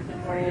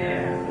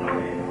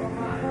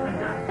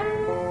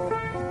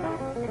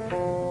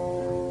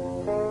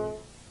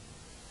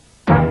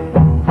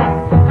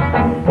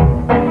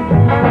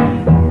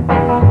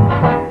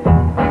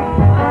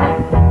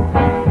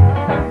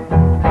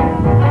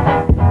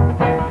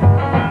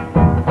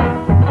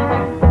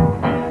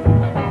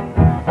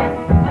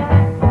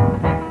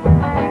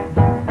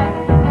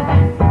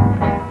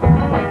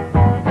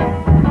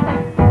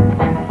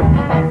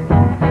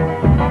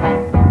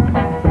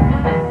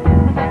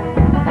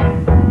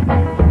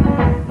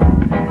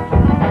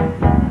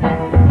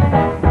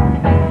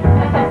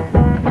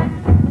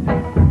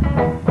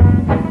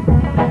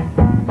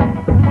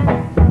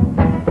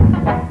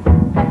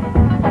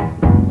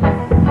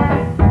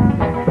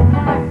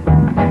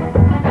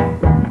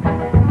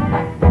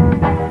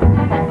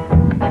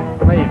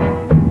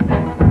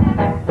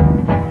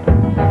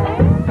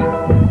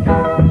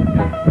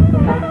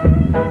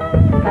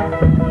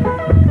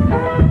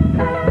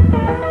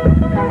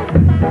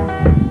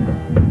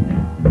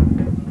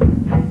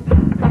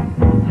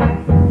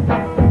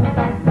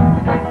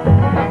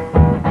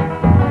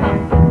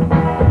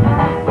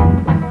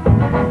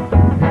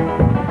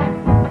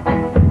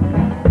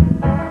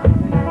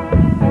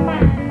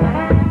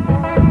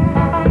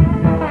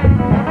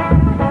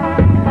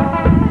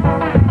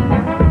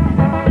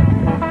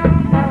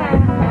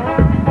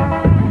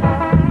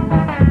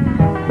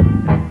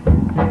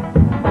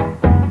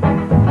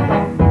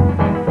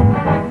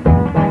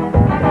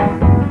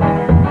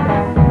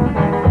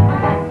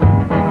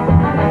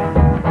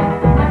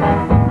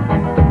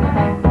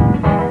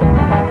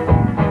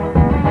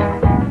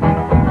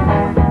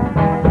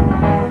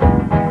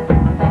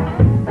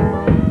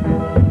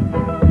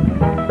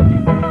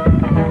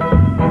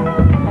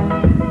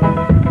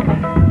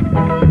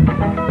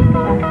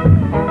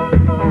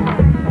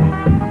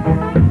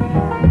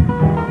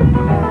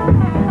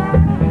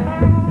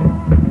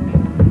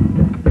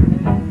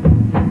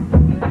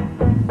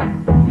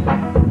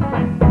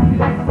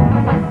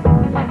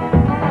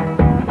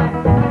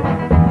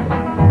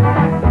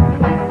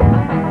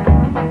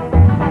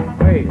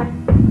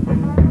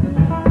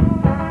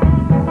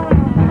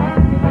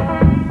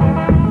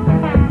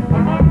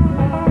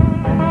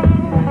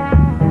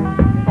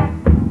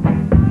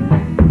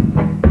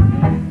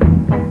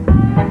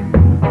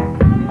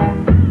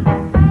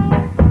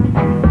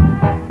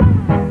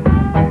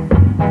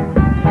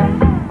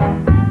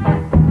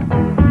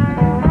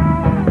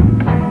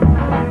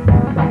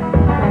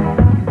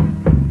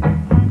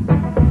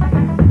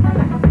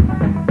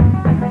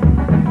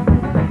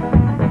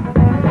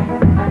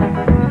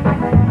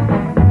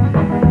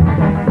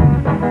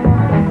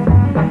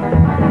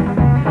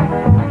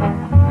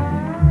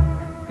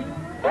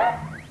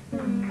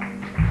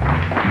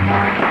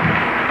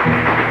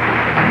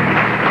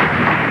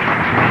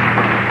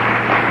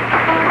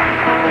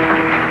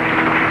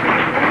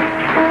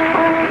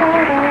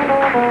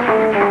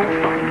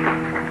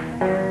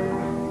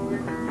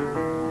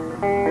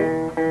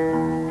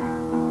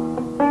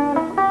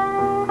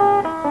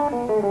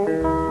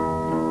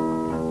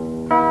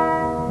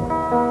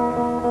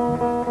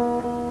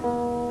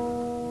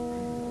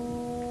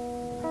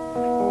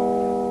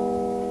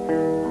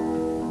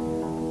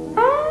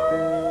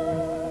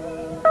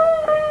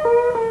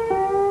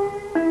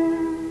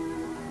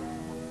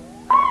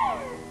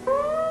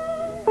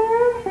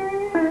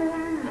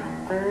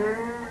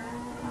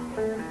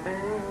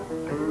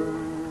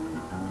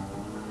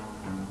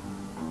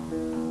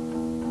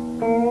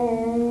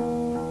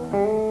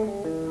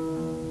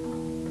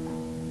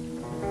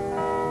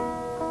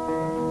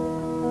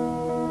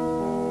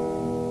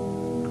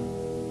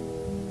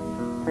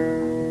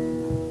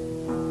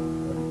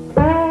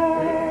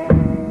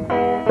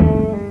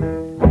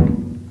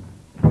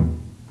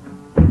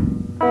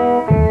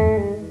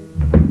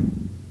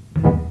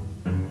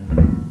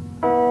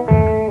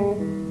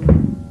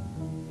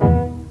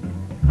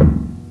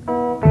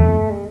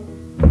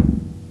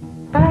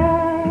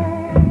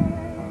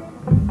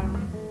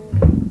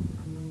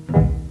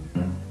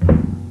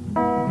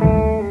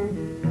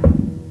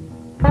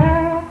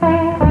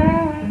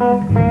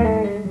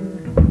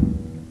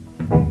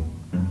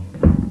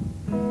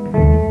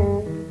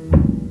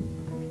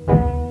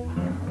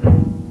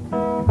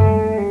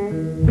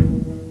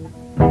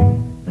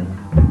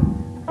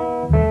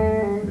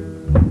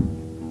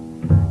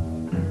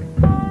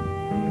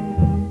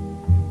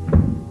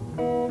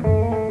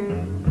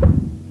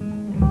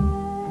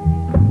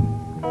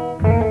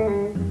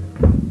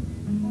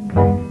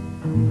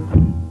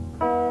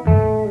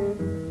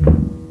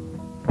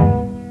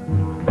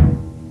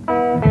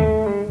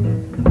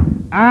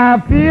 I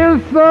feel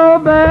so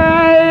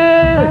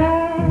bad.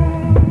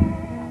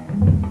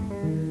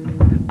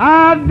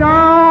 I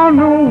don't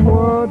know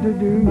what to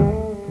do.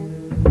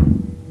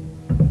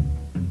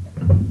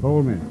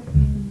 Hold a minute.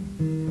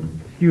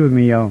 Excuse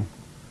me, y'all.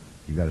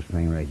 You got a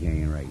thing right here,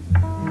 ain't right.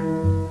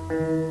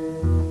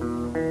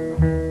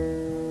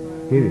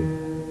 Hit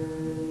it.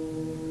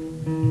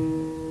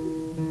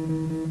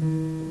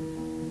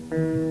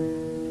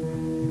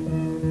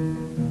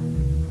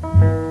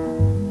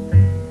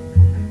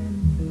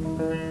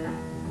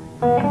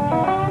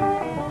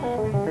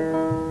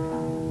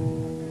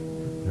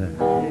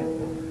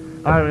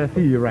 All right, let's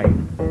see you right.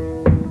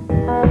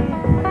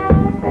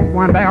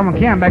 One back, I'm gonna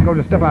count back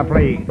over the stuff I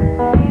played.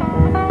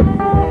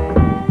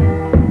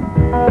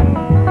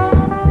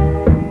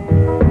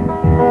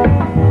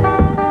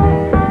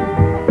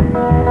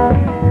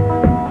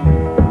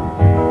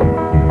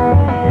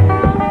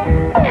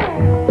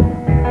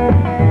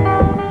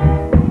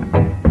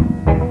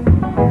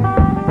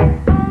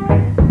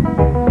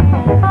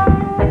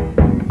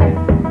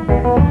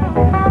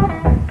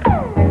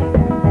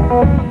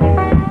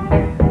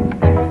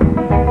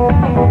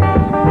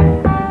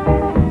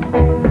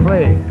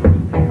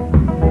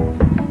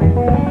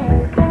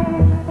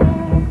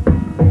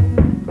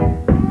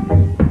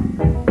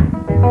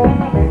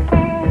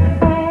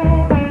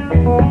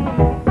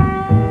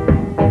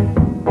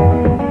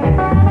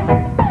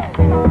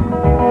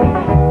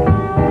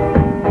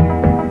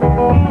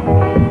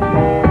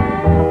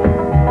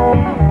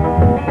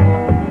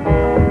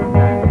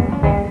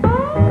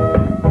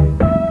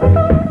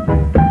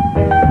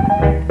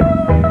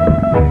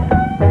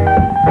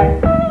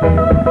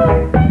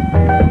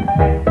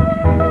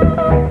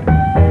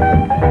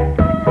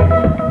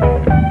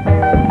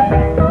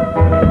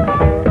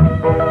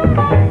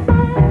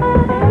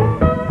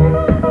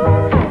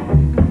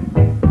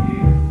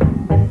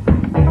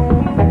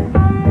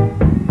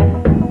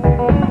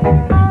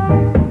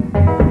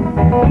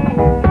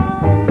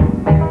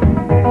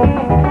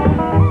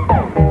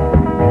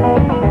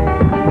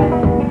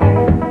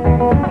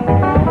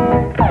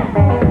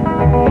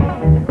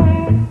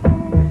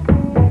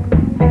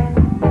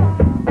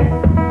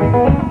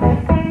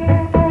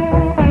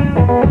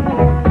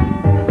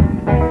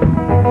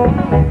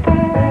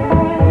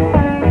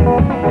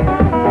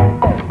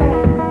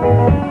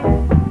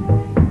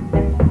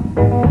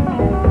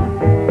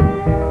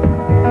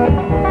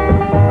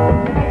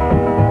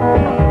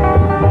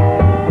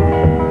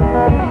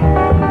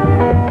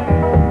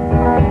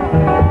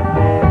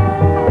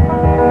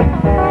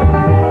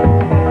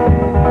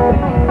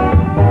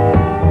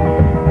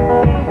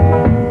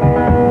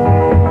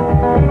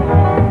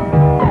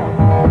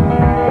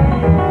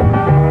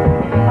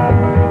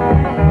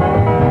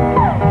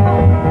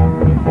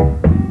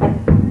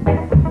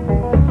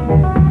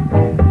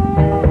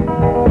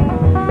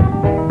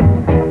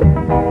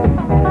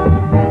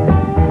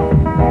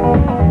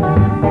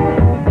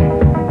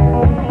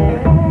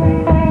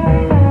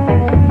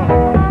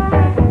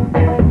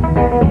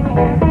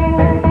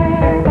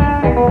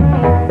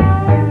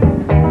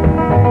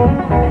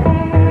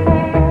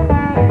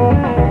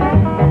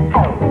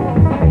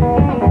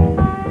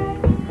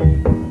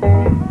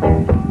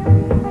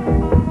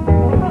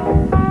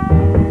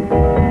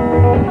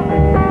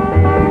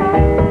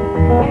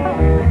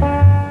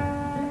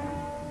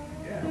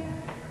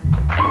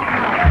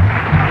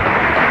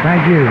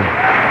 Thank you.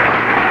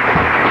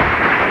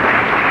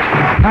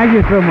 Thank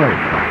you so much.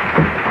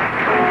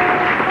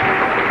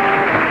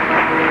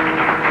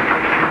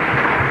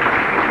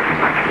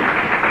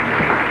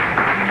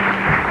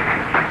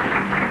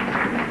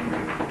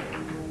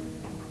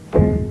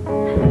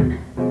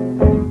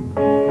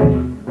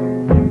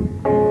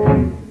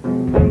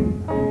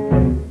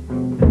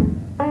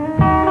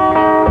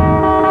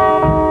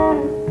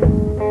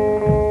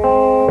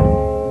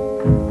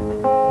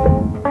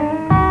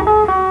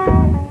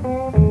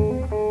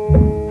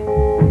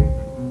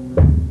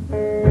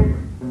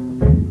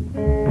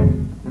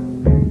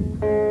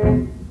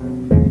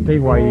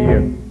 Why you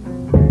here?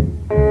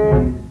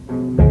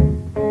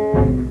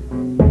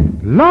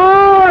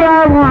 Lord,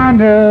 I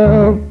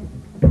wonder,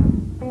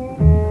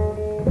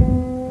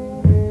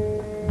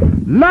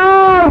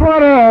 Lord,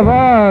 what have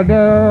I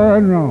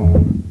done wrong?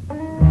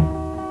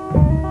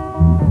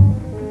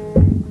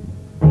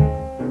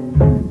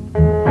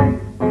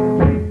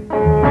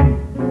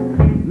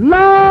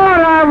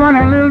 Lord, I want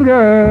a little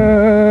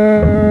girl.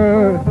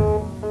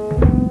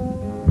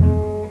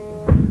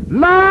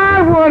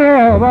 Lord, what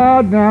have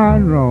I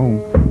done wrong?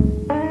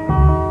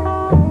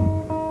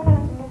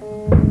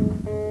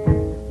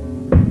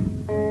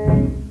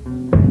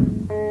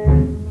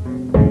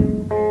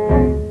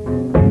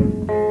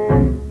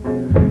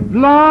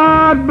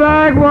 Lord,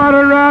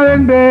 backwater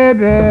riding,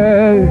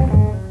 baby,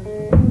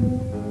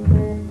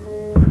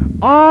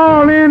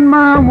 all in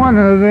my one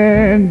of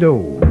them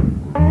doors.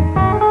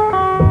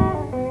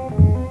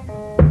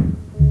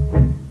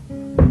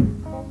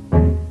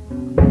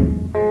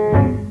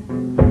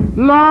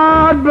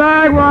 Lord,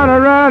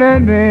 backwater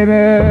riding, baby,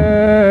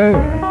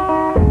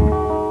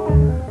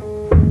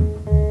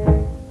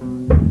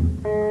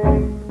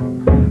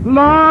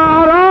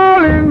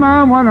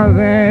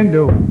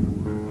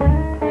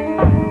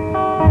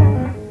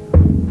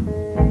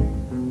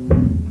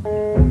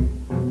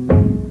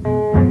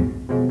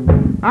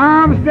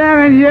 I'm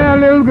standing here,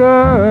 little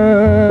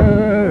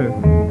girl.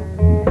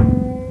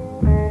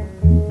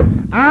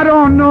 I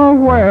don't know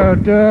where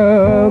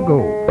to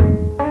go.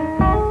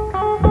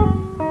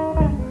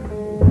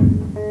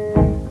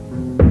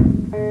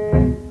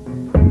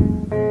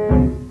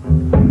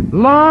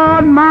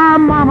 Lord, my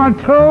mama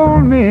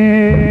told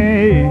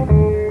me,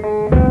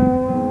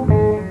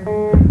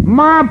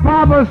 my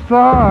papa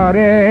saw it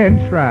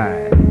and tried.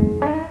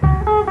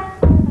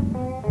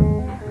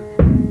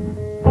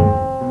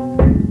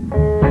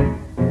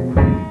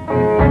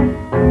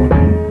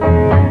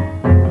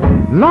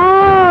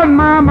 Lord,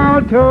 my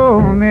mama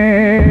told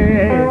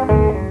me,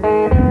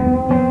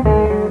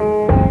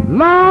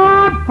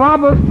 Lord,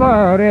 papa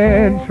saw it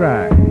and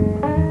tried.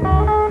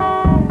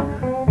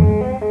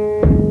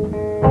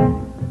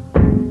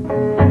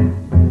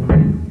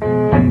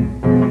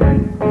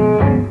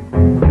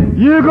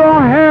 You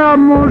gonna have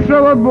most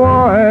of a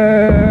boy,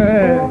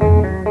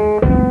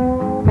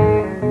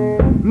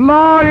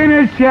 Lord, in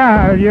a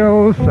child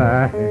your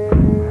side.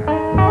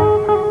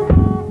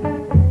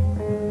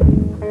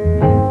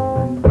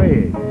 Play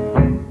it.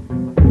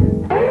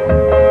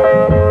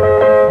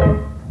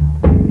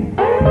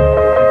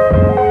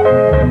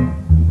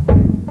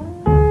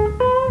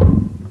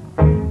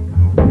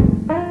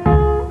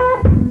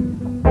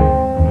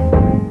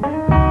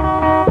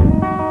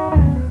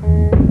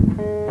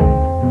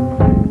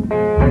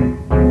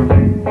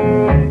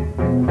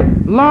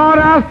 Lord,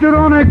 I stood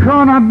on the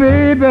corner,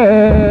 baby,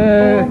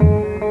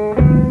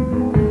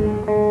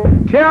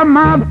 till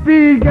my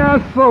feet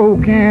got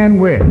soaking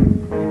wet.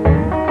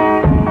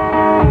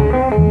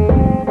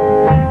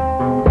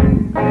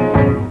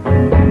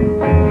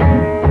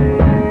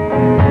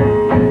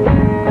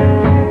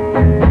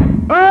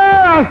 Oh,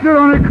 I stood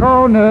on the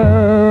corner,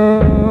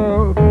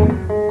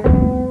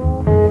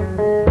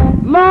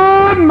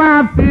 Lord,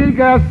 my feet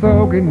got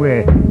soaking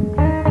wet.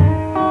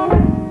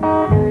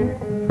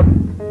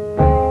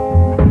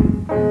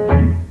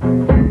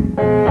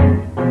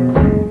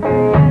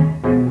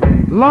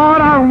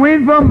 Lord, I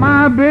wait for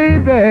my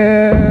baby.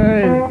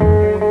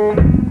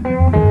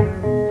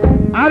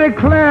 I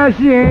declare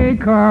she ain't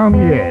come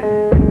yet.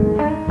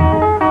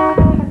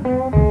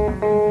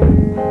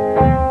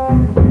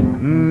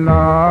 Lord,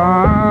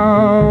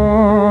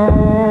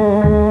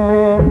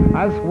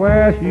 I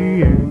swear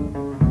she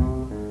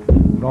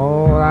ain't.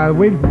 Lord, I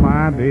wait for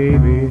my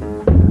baby.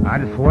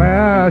 I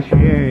swear she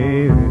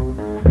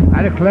ain't.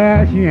 I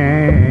declare she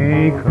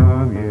ain't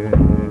come yet.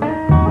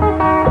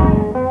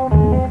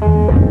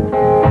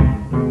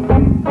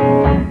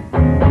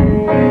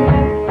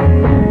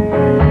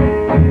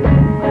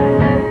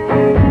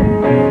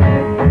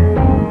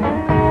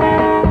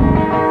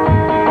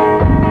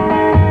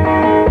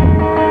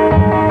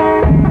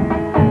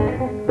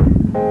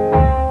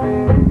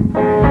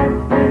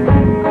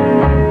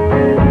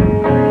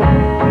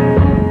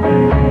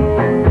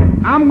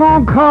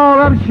 Call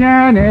up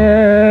Shani.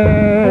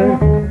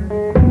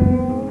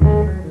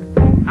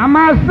 Am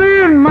I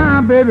seeing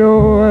my baby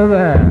over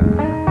there?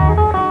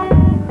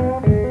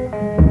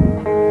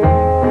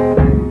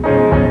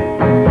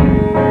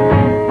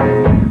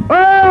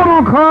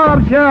 Oh, call up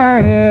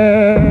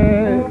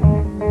Shani.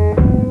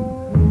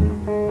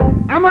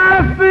 Am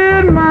I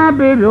seeing my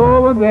baby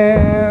over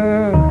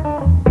there?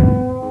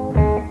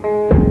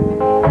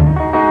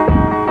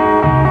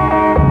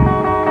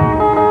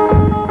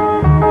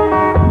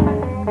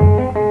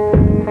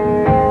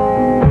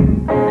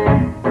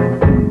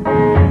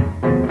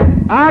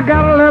 I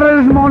got a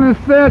letter this morning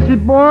that says she,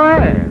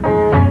 boy,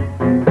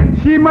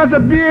 she must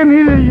have been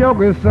in the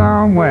yoga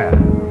somewhere.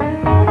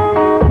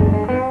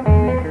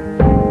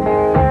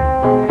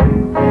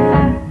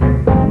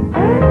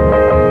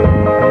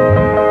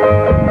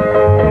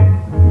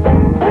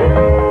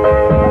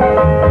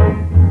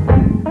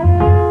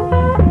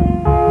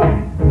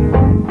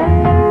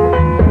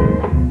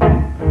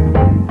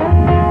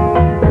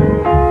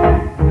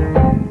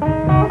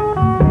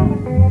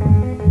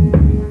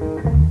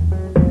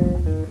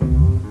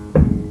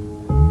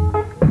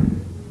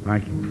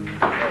 Thank you.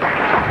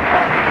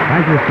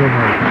 Thank you so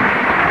much.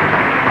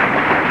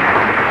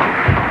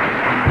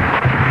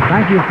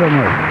 Thank you so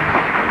much.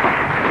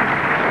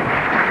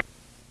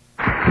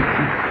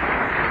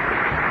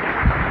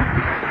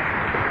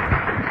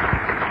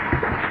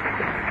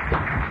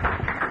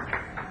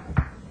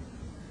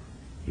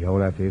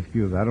 You'll have to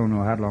excuse. I don't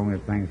know how long this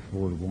thing's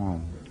supposed to go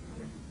on.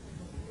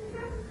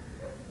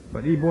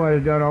 But these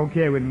boys done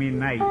okay with me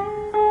tonight.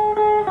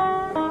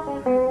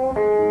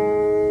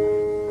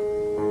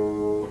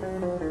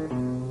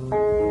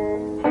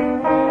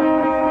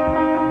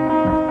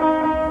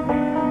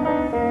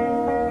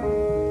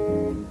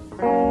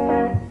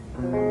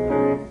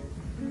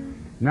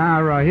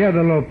 Now, here's a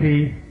little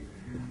piece.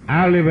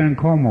 I live in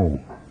Como.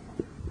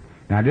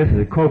 Now, this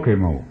is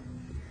Cocomo.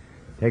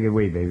 Take it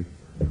away, baby.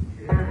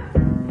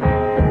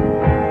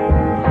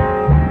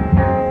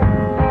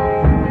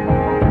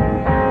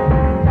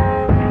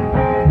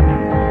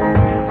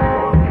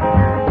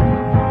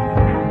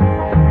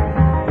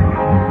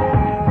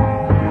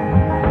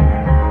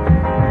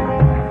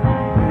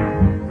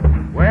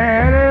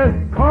 Well,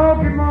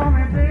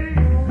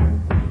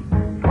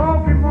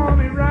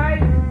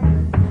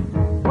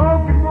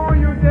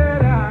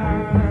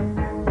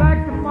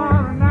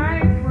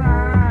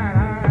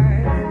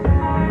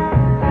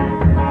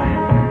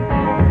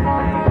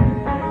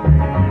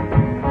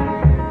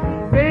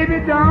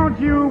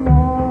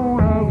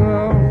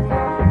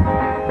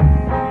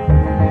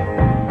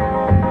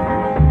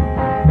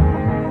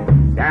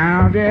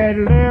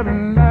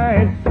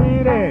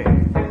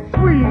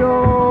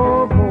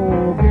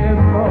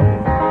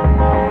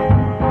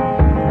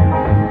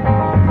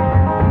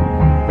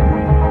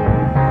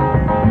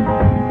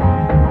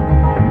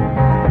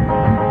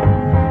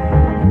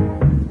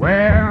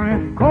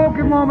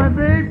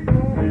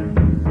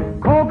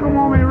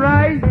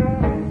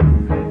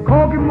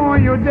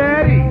 on your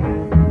daddy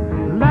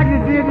like you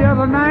did the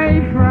other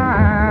night,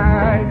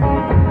 right?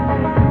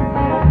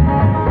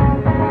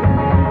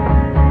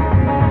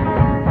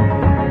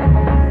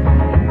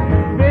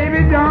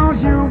 Baby,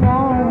 don't you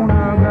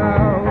wanna go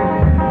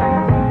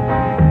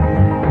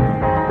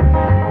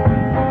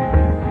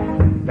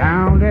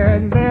down there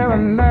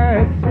in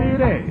Light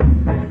City,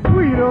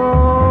 sweet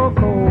old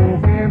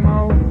Cocomo?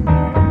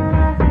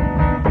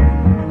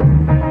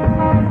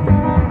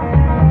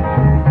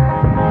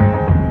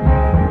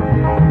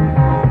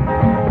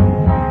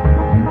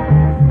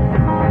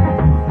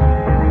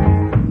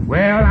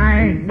 Well,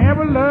 I ain't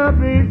never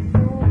loved it,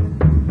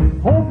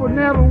 hope I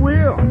never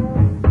will.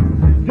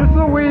 Just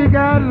the way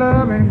God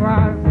love and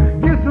God,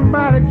 get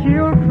somebody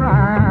killed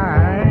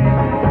crying.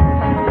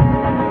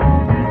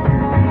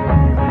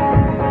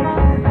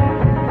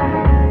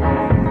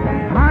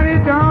 Honey,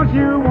 don't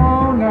you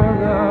wanna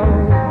go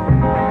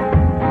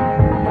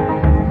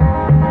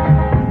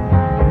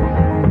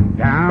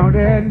down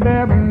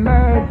that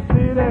Light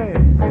City,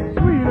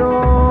 sweet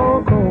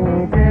old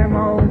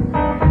Cocomo?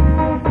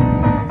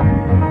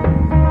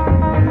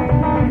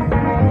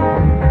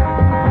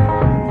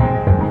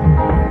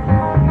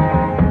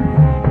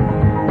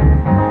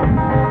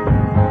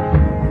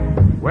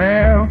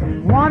 Well,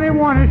 1 and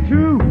 1 is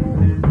 2,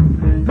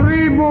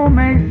 3 more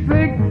makes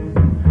 6.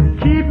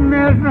 Keep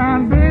messing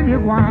around, baby,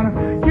 wanna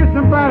get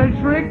somebody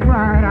trick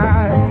crying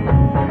eyes.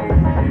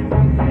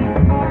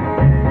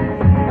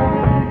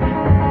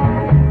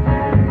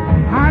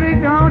 Honey,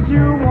 don't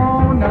you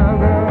wanna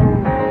go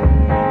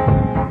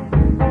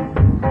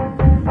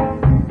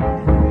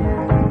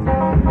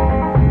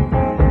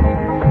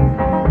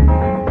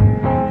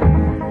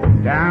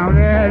down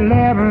there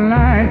 11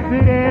 Light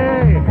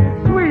City,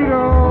 sweet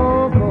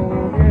old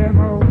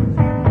Cocomo?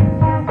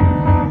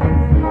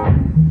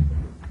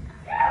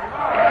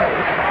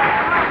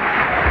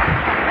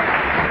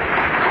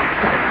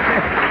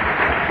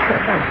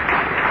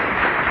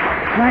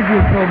 Thank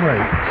you so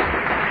much.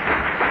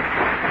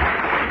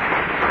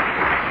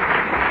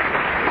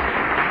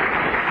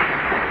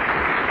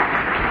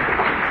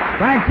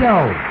 Thank you.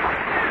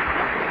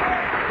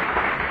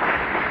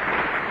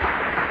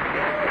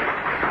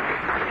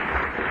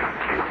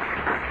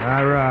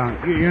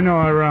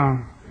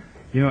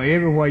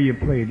 Everywhere you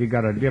play, they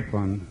got a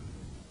different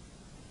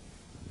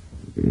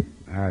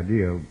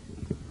idea.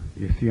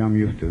 You see, I'm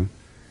used to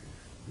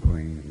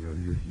playing.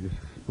 Just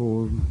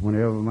suppose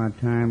whenever my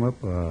time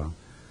up,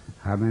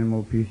 how many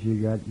more pieces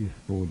you got, you're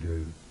supposed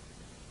to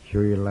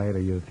show your light, or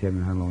you'll tell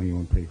me how long you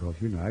want to play, because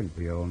I can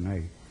play all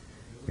night.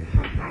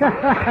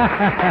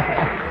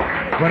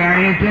 But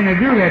I ain't intend to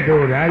do that,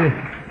 though.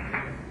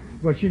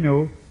 But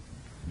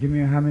give me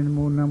how many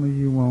more numbers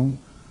you want.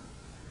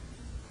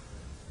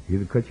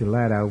 Either cut your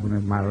light out when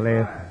it's my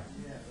last.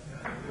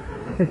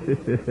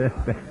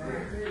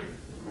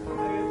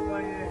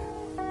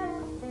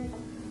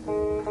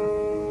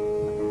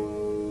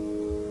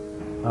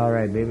 All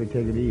right, baby,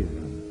 take it easy.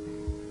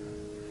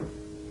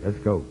 Let's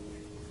go.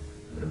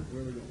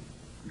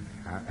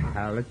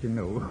 I'll let you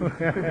know.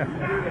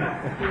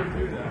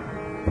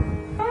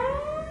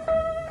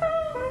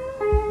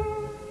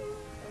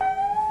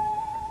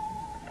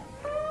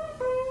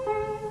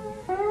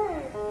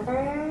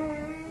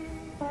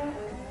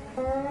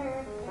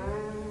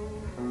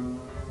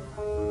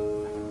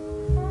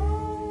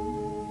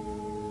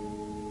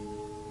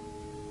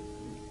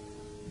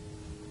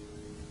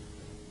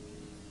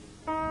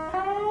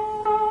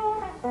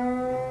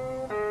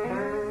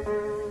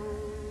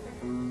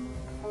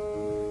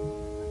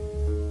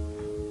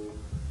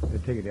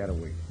 Take it that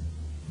away.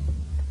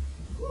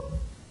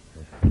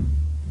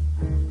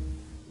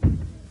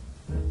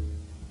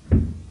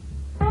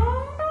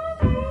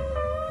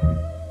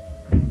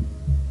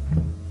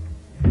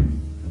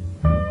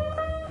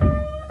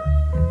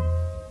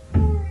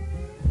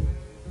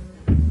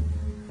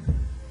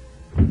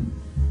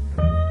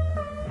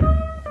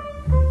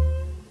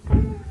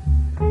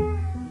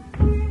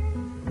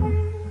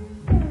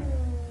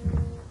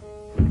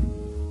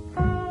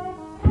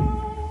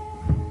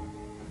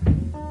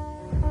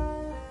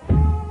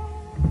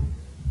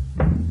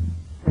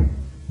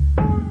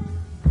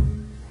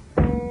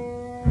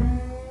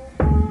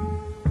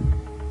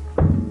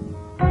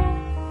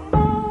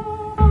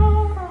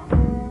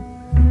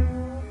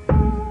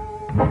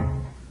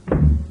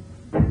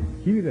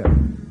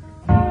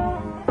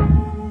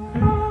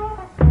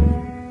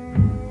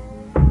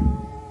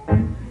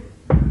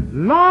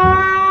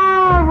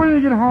 Lord, when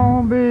you get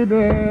home,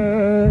 baby,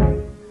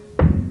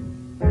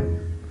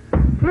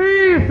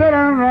 please sit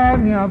down and write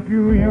me a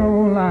few of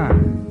your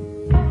lines.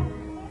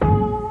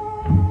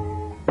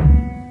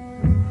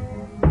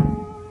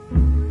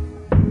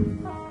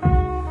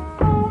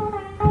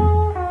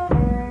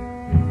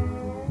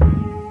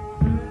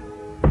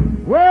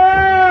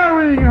 Well,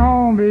 when you get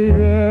home,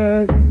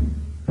 baby,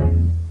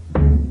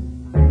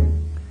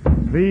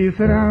 please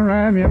sit down and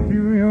write me a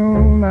few of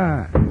your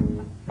lines.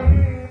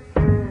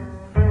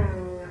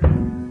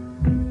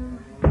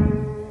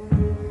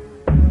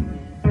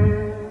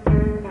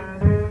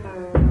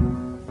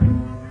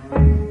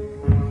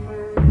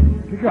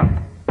 go.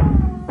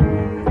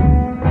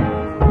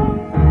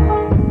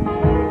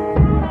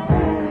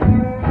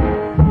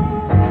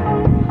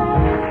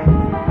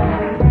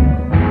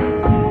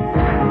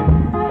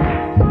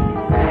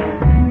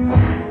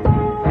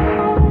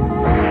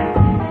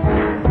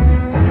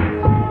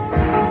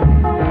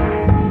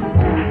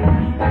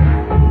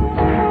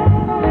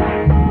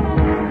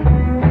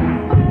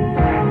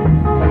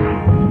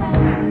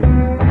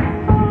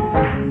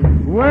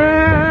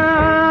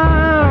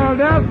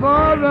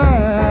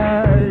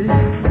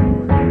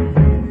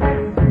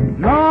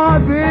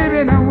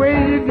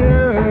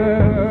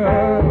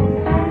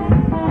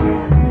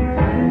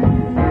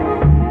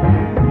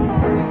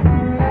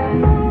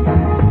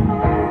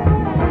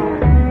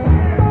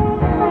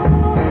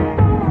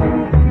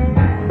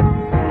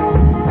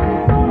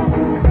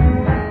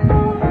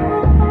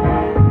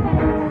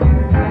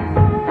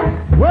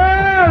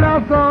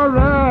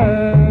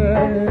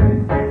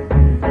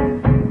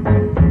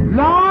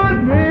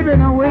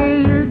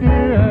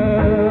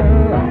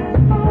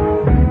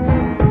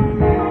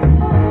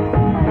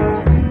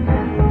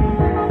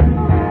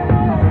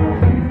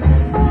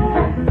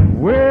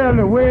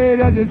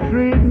 You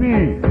treat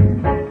me,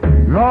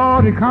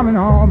 Lord, you're coming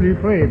home, you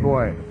play,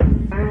 boy.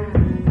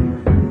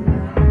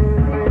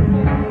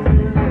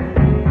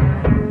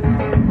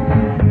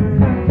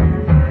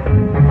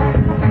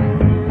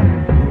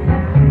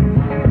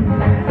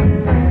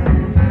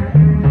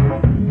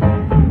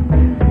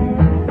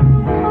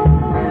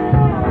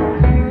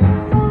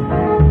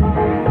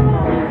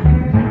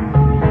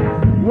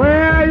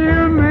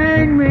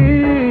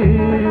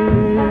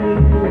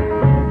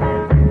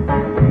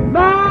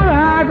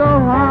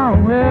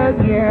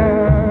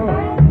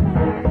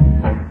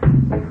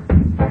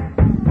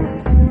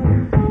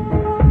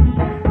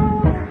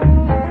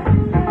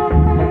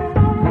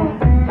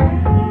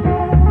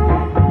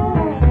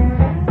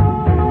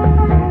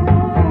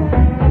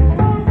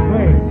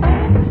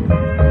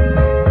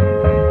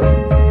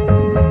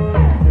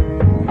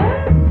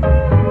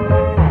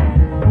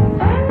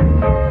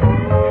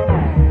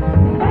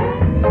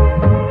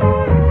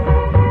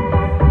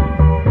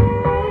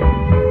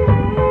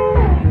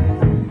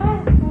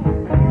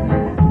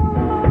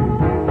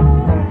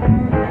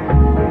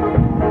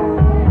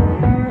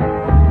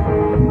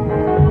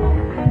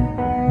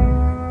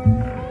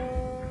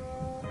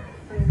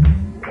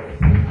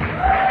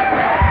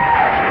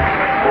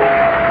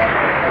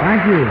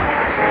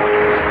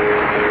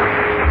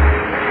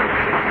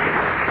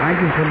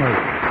 Thank you so much.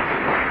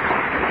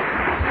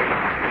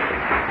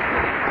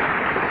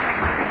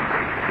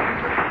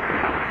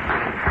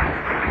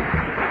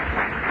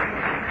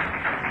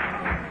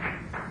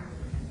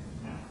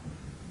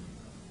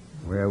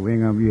 Well, we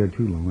ain't gonna be here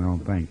too long, I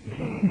don't think.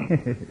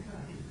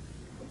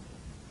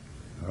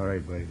 All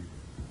right, buddy.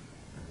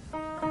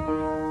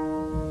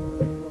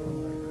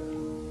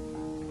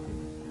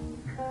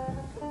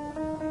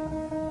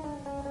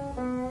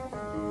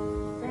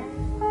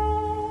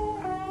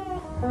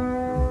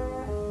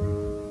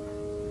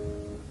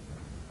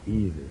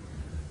 Easy.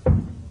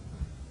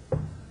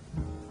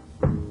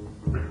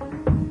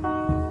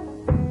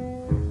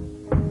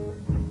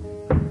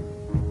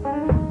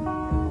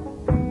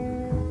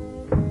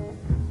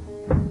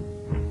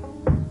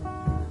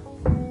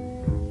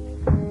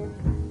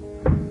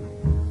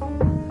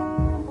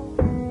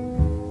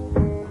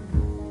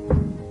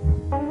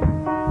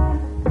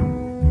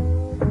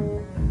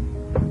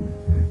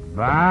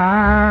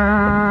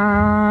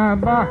 Bye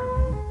bye,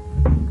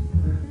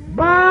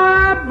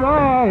 bye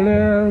bye,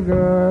 little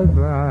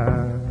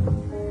goodbye.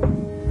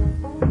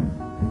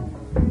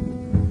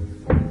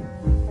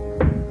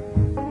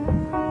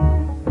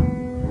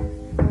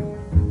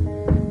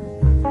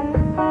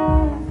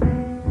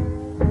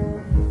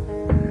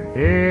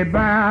 Hey,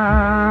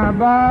 bye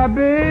bye,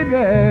 baby,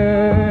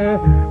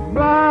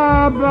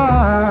 bye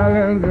bye,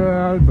 little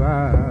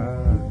goodbye.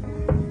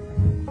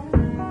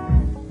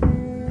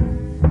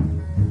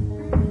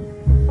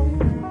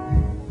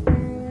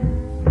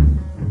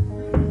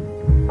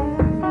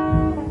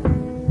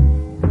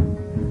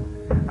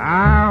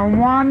 I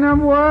wonder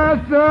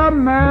what's the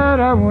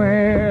matter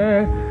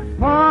with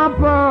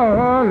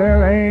Papa,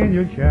 little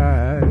angel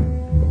child.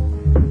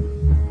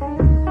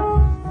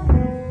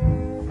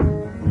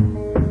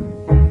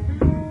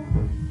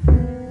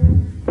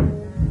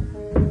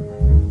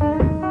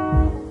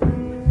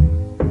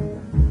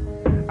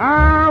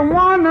 I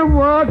wonder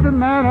what's the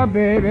matter,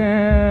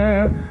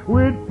 baby,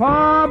 with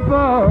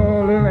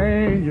Papa, little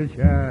angel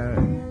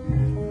child.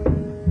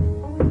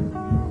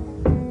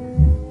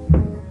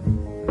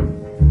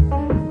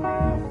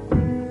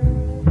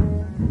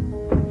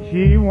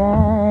 She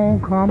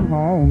won't come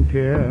home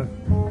till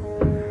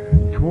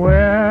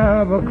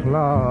 12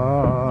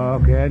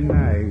 o'clock at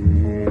night.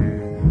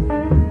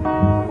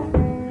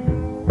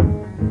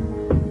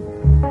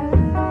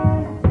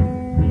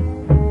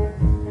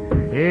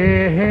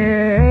 Hey,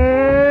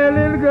 hey,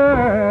 little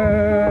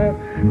girl,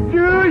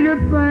 do you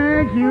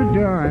think you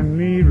done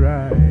me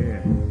right?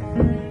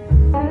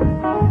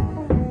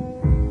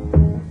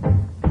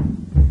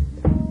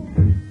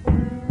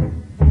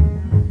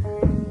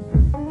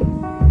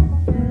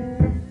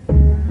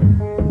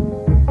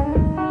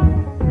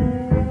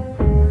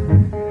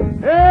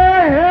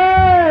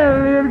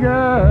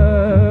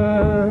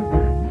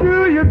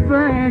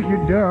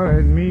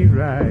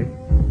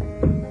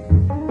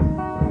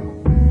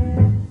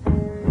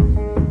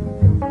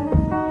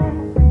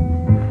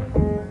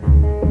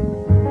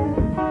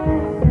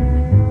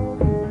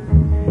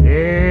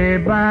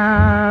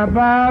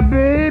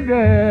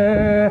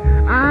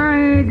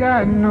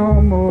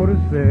 more to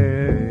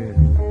say.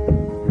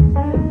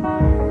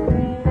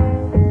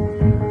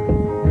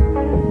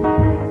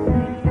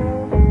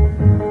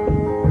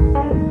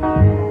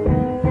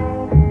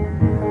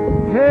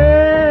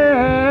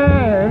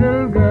 Hey,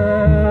 little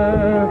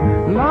girl,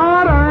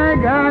 Lord, I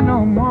ain't got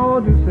no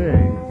more to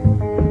say.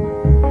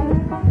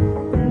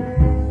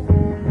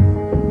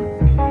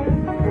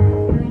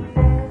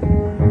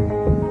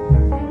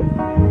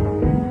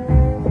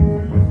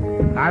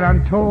 I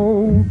done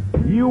told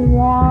you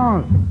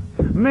once,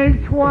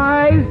 make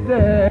twice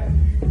that.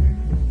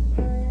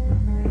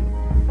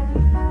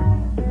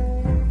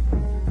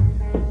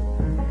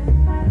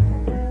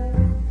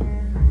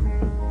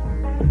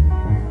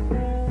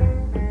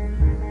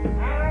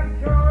 I done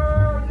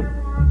told you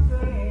once,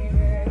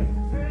 baby,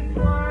 make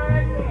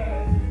twice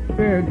that.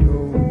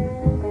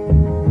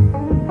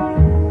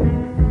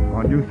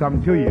 Gonna do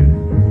something to you.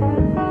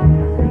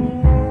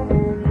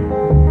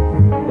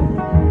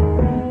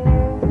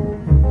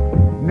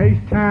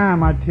 Next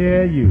time I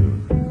tell you,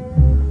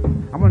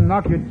 I'm gonna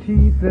knock your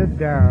teeth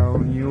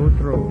down your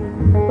throat.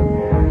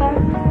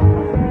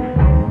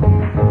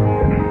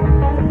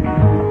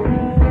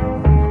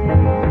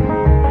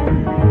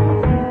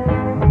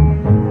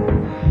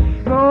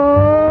 So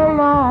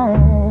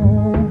long,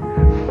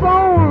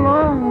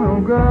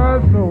 little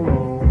girl, so long.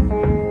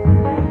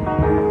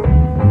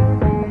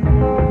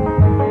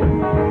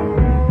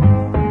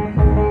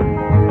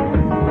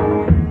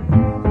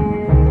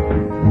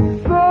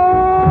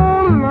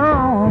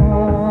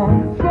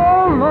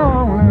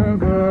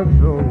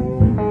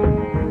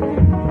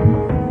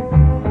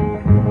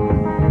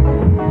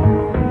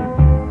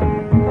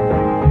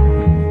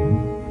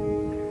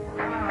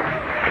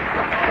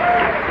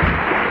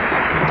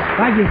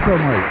 Thank you so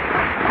much.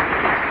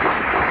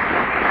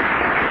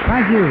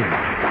 Thank you.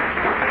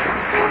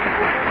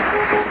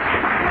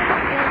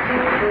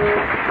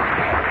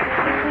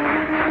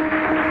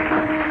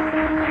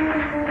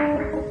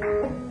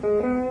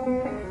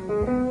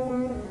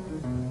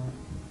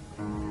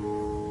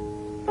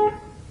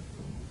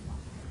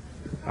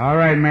 All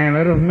right, man,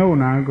 let us know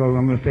now, because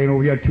I'm going to stay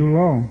over here too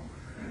long.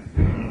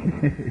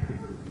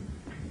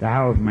 The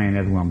house man,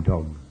 that's what I'm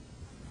talking.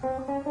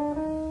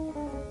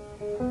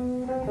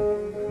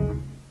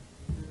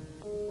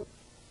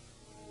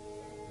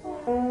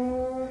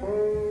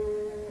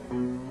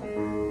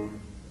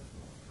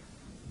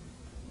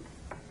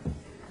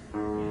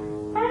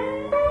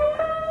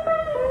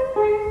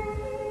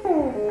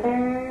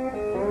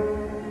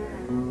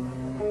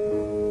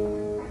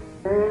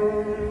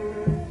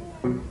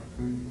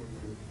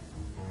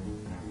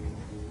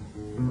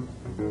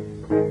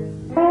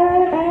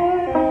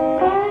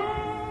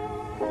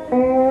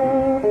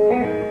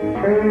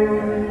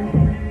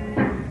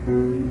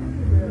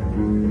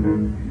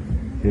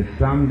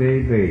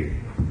 Someday, babe.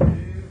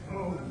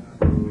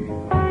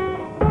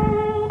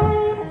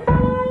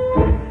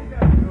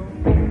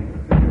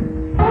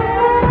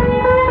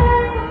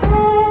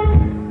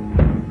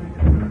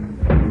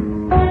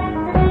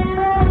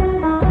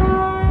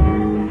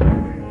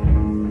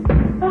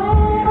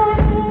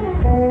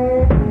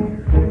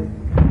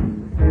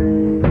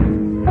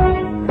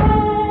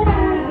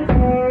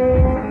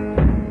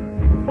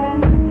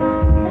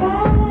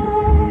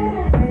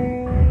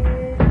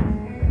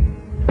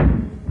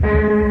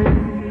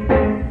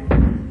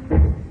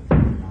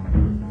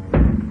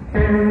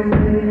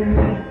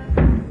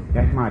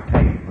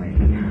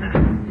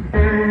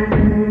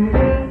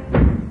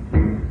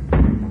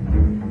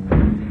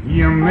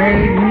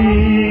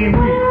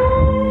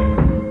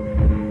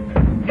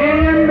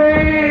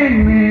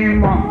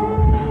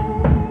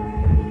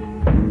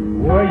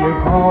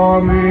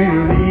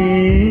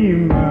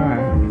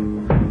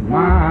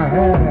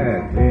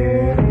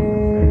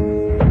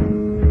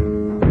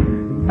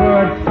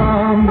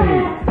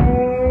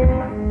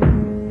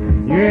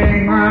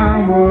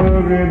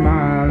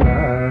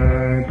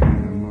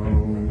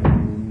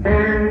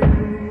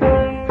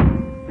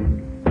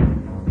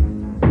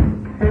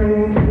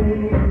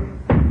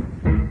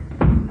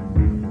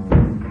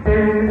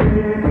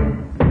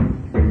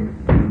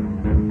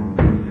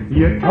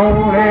 You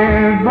told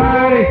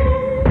everybody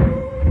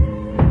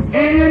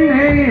in your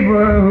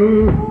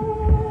neighborhood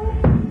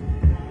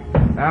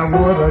I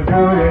would have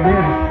done it in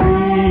the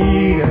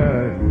street,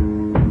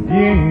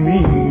 didn't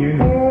mean you.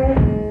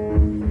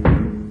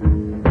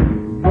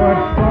 But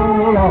so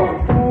long,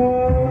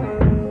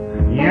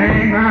 you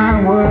ain't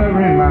gonna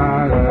worry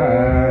my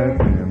life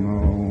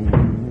anymore.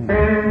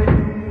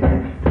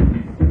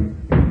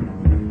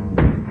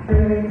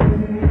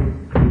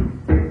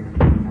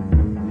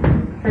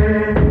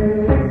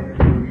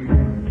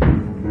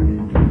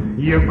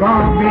 You're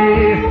gonna be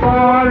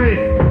sorry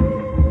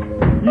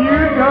you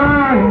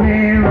done me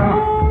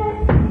wrong.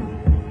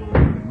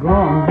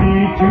 Gonna be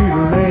too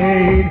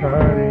late,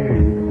 honey,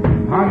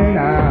 honey,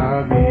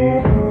 I'll be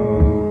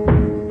gone.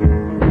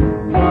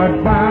 But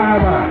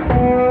bye-bye,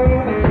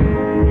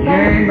 you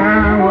ain't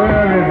gonna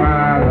worry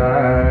my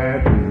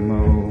life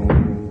anymore.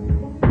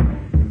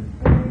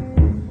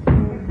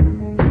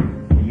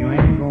 You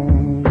ain't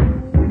gonna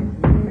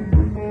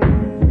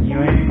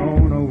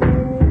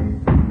worry.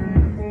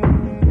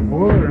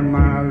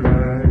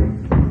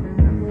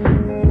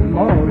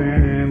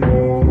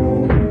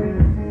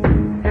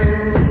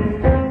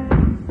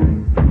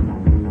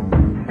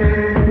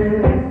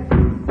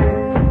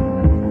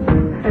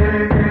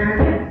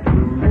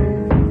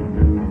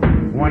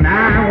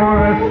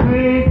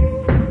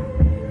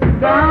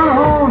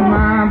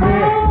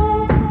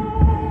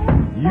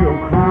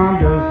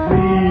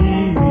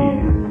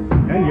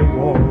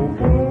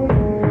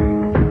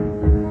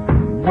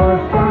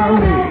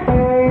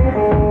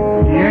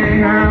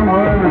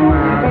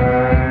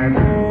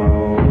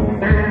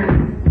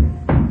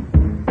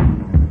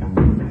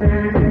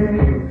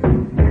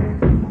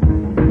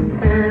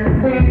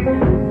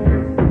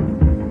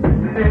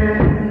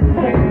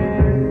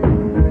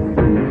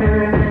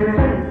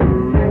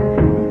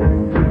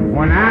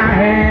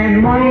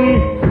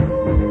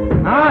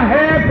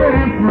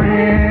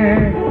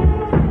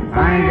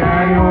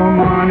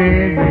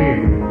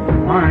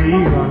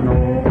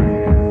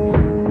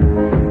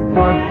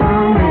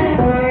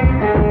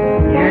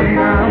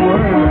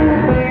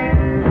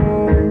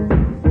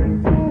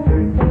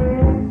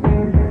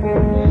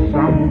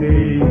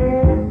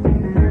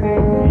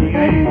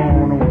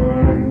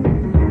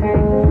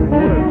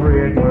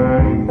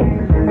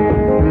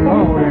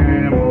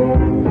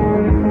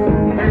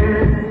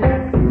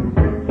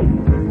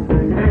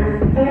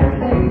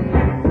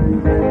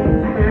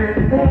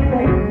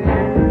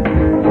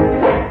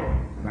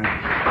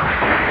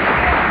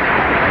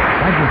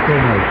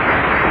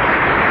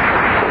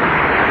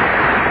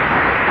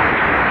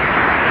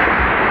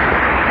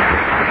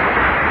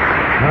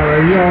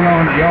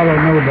 y'all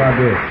don't know about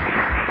this.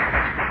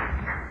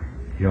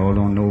 Y'all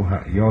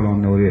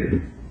don't know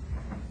this.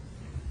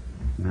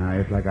 Now,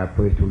 it's like I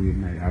first told you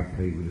tonight, I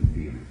played with a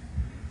feeling.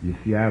 You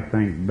see, I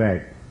think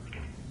back,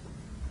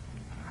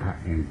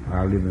 and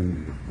I live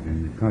in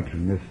the country of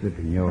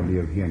Mississippi, and y'all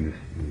live here in the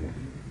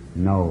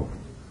north.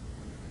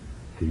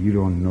 So you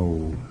don't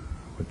know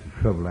what the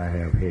trouble I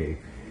have had.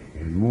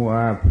 And the more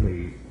I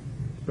play,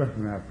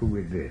 especially when I play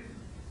with this,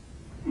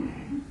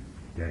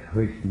 that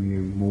hurts me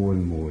more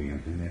and more, you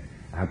understand?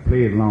 I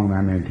play as long as I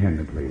intend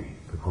to play,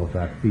 because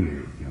I feel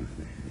it, you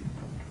understand?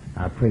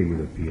 I play with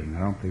a feeling.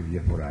 I don't play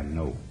just what I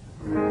know.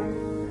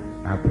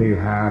 I play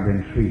how I've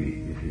been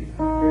treated, you see.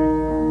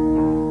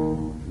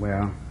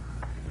 Well,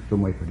 so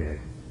much for that.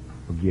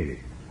 Forget it.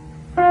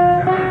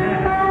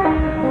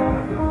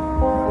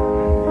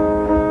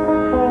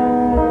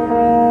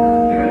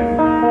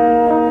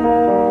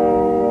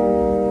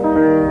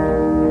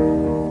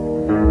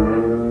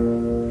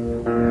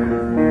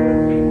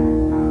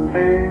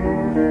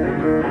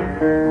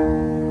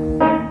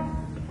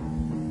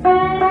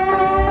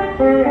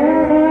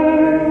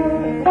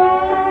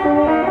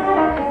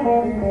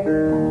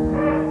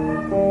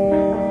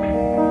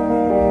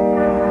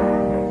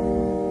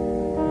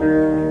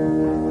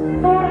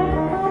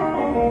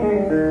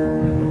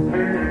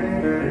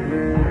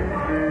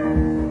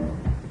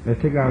 Let's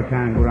take our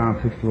time and go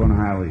down 61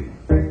 Highway.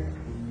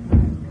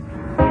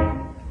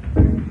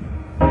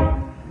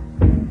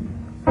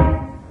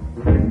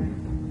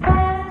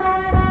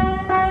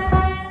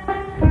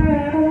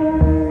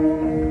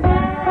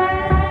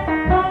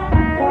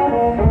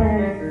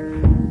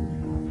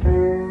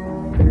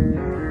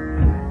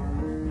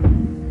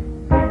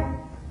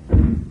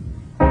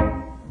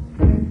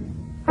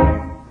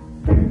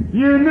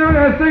 You know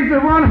that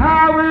 61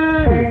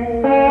 Highway,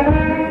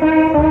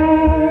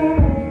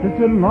 it's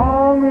the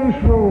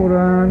longest road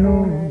I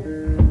know.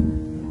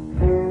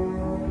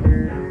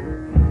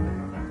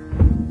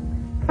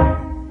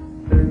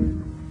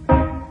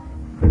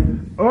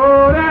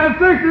 Oh, that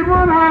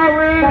 61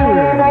 Highway,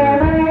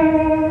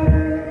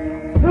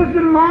 it's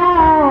the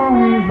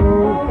longest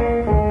road.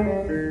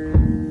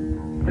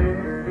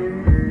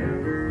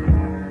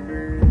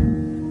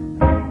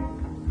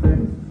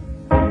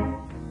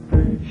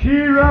 She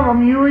ran from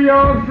New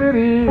York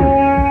City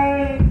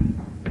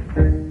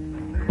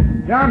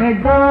down the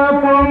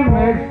Gulf of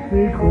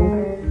Mexico.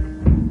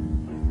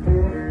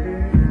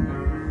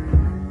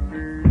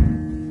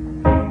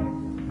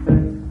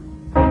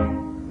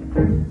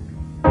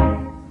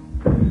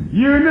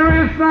 You know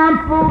it's some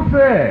folks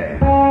say,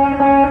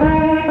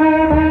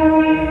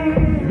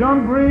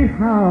 don't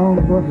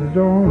greyhound buses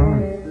don't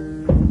run.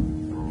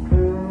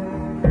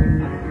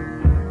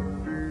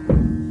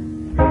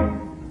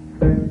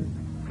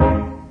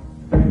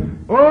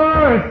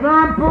 Oh,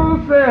 some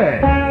folks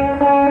say,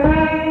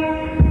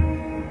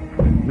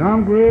 some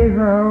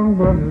greyhound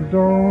buses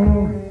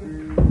don't.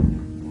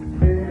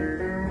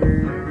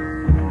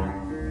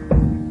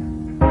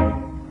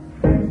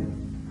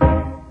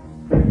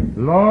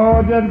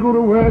 Lord, just go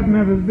to West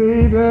Memphis,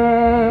 baby.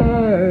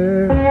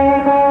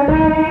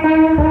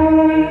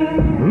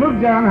 Look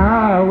down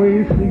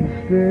Highway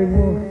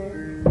 61.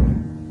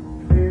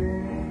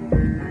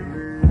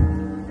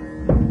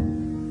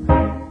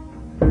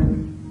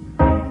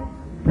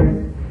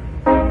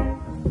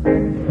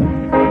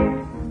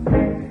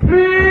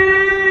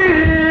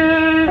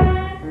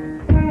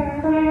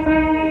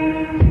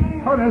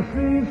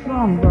 See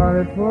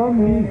somebody for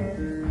me.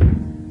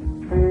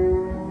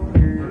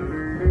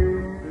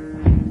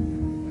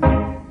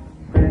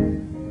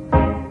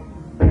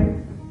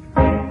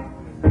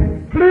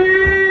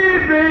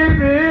 Please,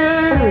 baby,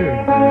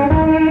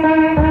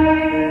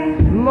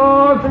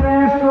 Lord,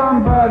 see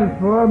somebody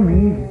for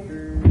me.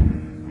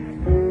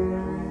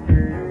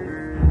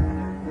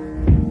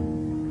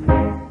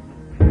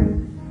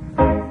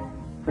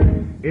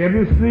 If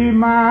you see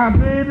my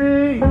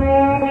baby,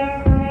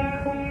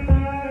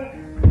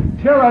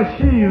 tell her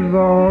she's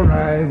all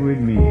right with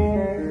me.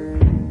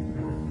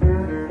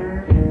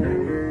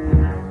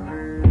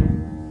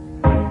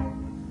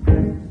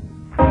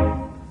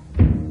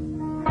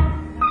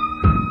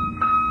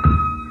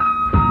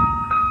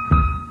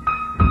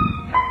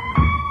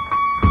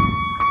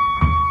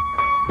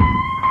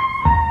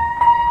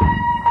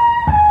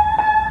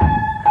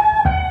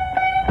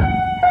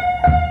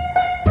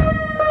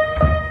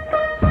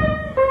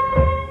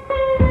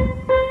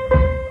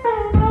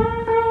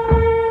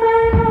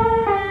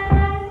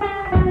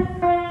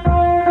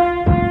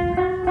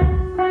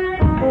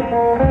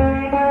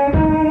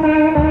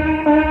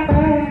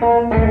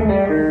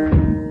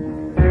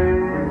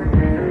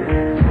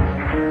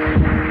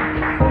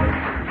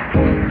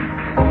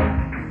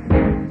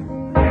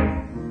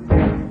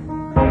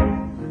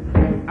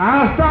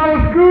 I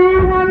started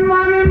school one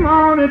Monday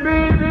morning,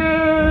 baby.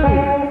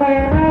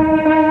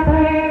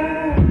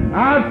 I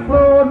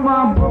throwed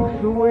my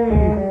books away.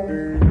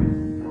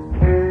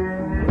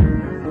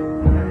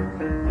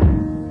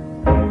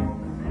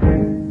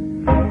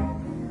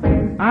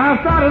 I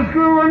started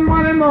school one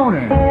Monday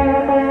morning.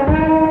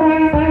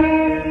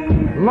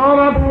 Lord,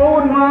 I throwed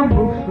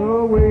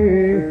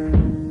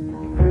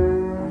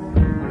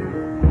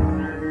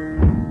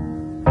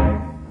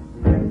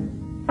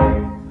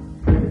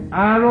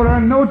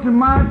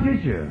my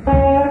teacher.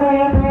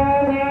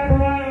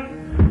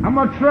 I'm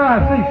gonna try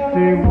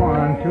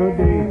 61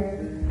 today.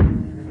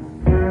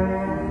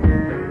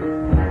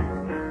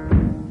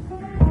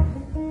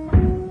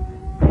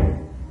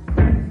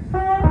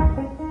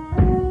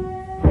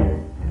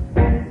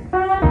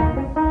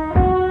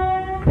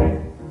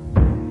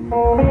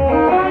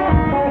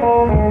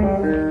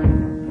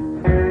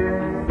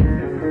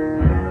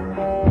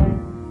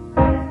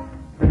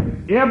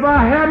 If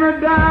I haven't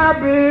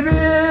died, baby,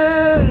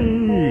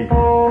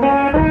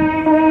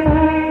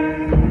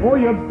 oh,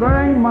 you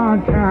think my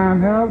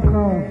time have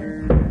come?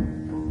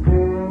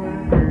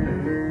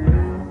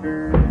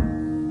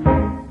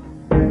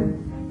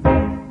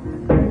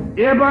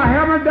 If I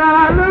haven't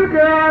died, little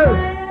girl,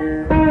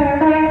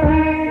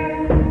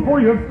 oh,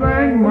 you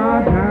think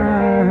my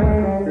time?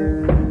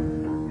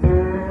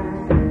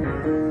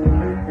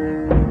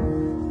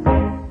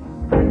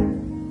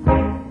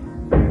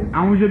 I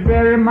want you to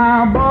bury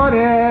my body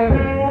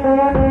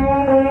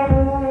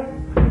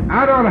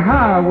out on the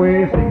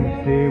highway 61.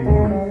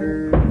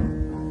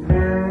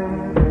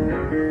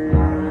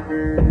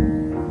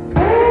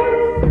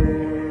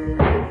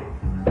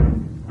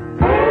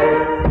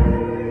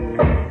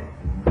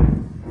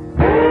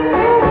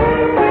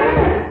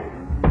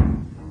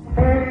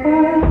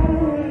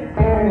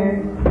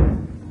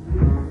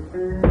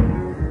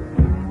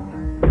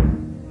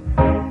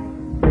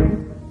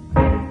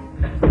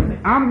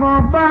 I'm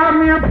gonna buy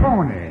me a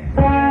pony,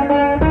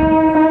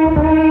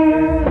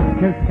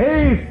 can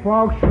pace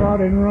foxtrot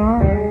and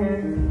run.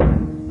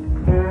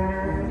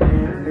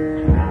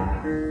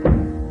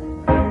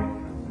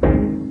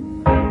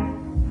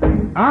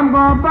 I'm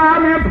gonna buy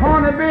me a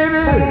pony,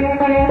 baby,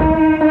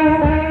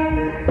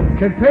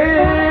 can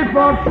pace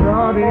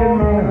foxtrot and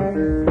run.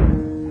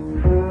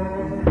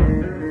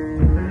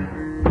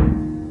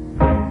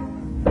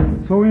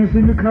 So when you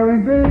see me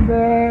coming,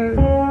 baby,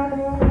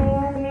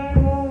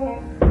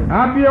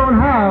 I'll be on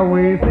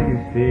highway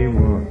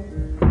 61.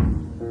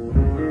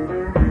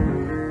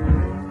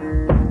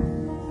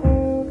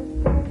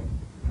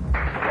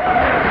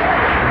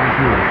 Thank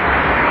you.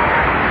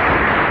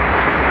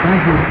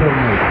 Thank you so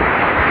much.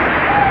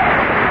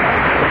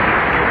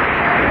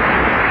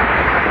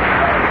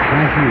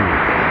 Thank you.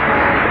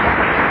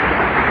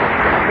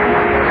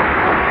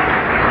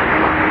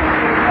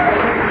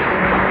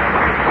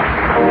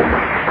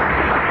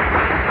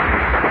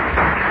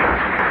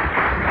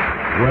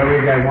 Well, we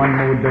got one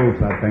more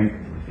dose, I think, to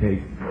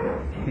take.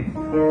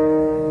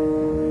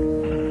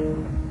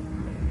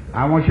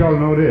 I want y'all to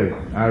know this.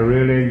 I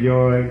really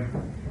enjoy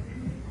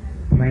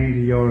playing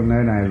to y'all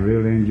tonight. I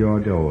really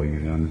enjoyed the all,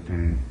 you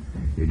understand?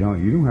 You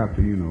don't have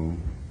to,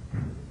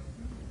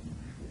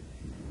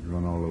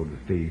 run all over the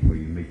stage where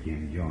you make your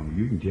enjoyment.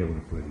 You can tell when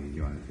to put an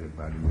enjoyment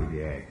by the way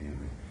they act,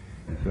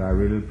 And so I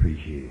really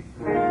appreciate it.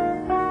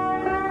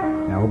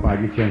 And I hope I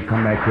get a chance to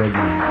come back here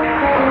again.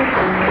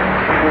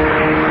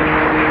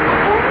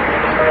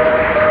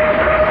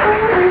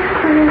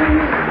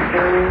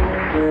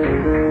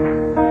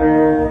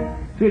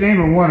 See, there ain't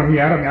but one of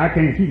me. I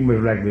can't keep him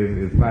with like this.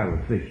 It's 5 or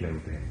 6, let me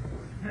say.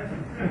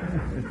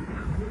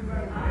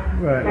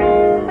 But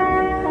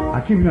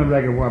I keep him up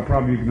like a one.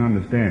 Probably you can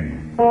understand me.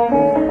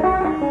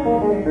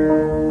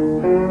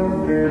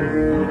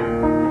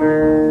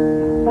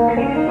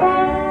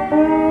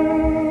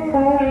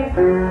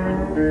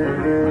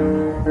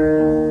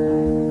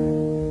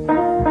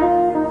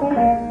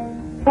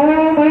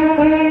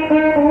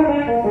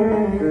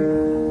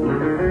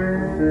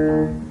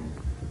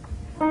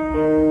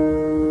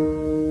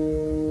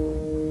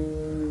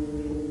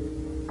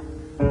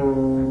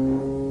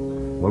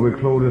 Well, we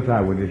close this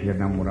out with this here.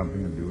 Now what I'm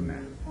going to do now.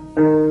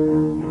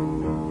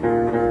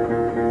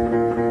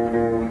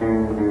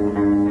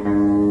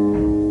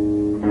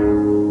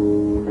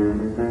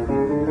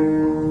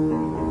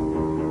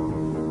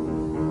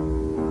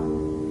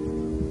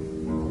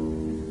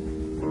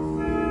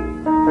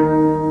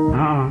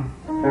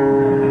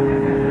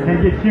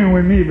 Can't get tuned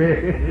with me,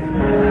 baby.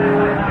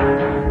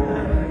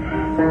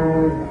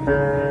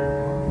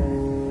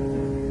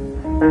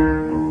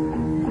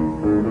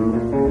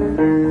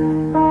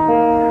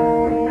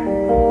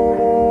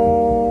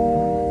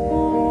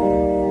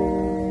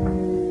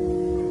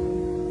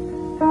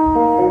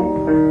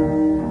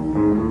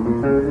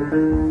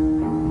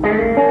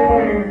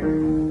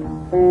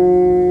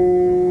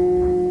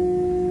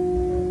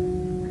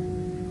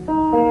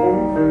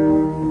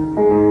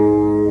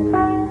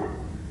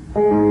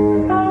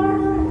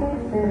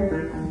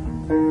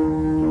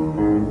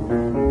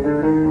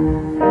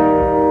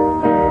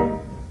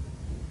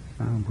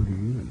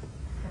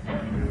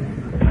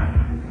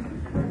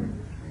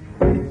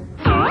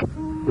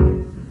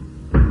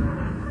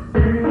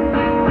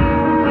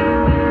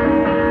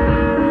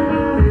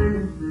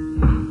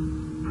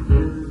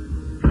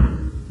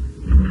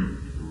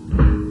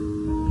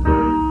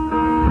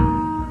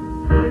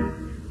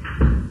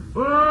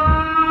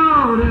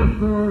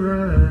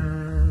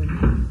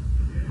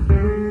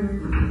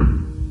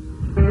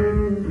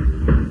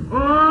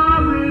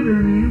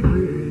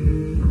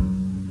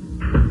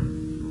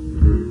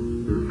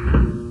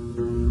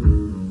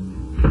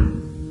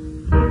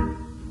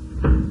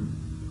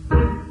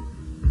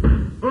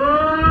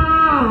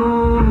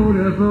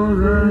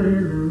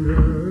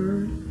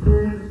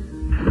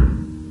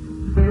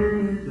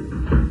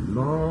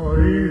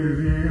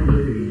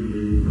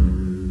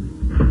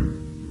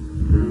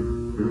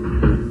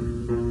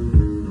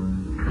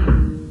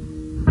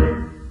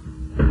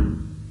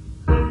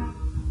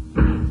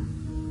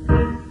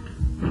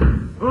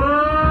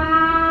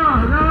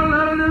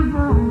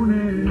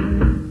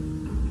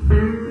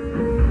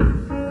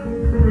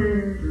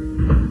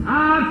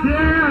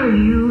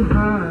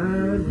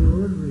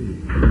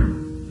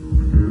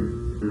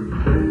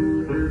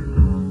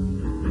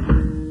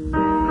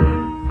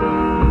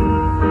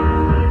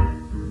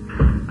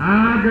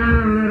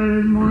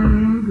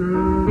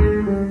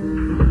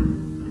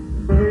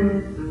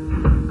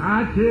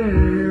 I tell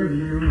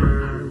you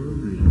I will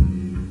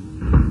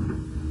be.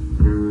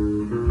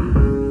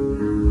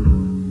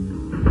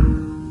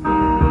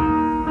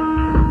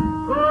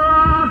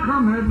 Oh,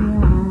 come at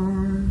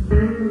morn,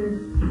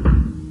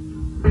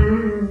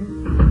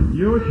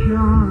 your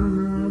shine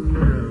of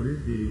very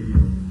deep.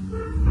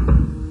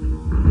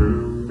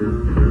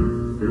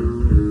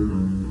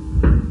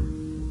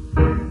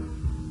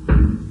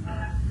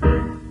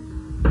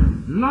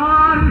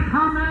 Lord,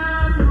 come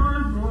at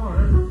one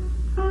boy,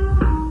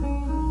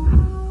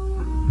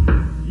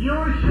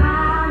 your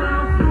shine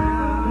of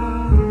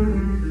very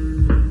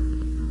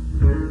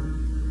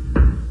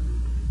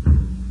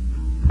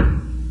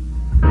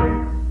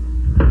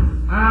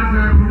I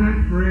got that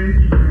freight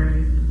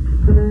train.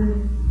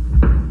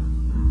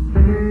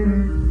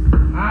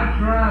 I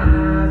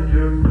tried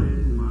to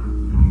make my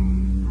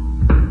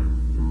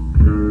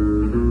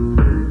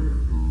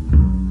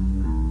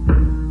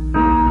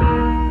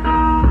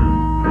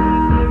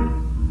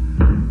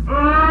oh,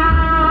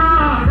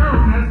 I got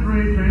that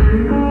freight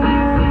train.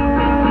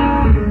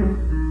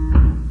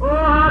 Oh,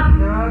 I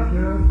tried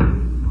to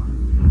make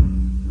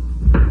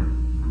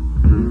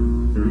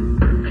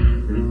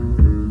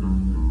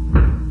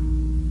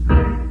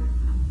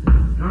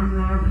Done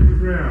rock to the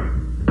ground.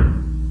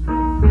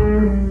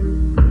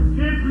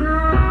 It blew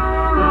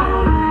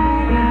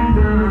in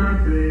my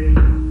face.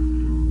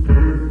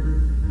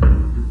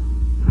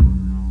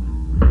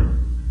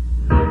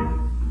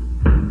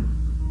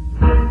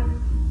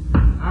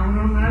 I went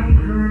on that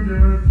current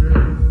up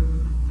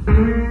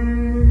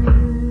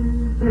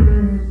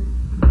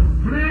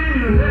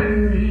please let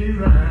me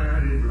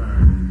ride it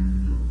blind.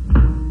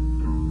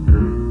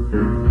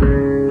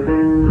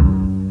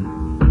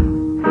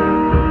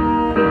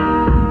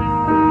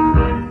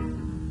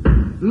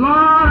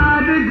 Lord, I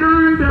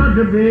declined up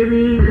the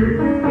baby.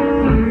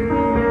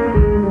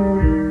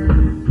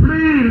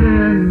 Please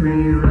let me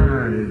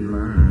ride it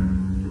blind.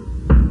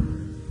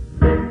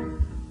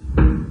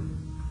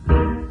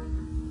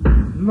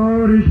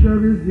 Lord, he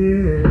shook his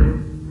head.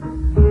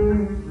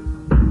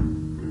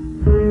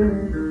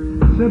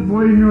 Said,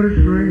 boy, you know the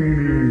train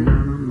ain't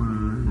none of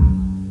mine.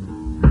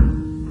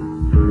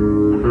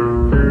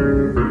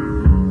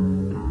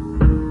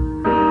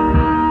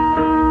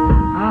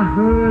 I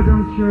heard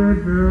them church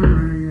bells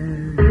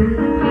ringing.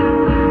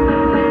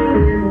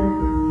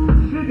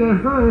 Said the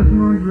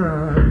husband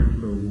drive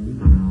slow.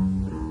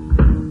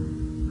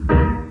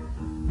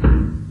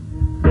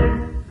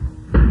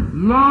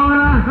 Lord,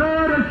 I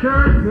heard a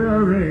church bell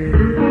ring.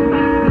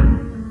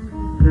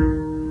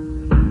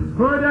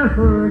 Heard that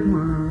husband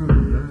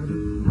drive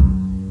slow.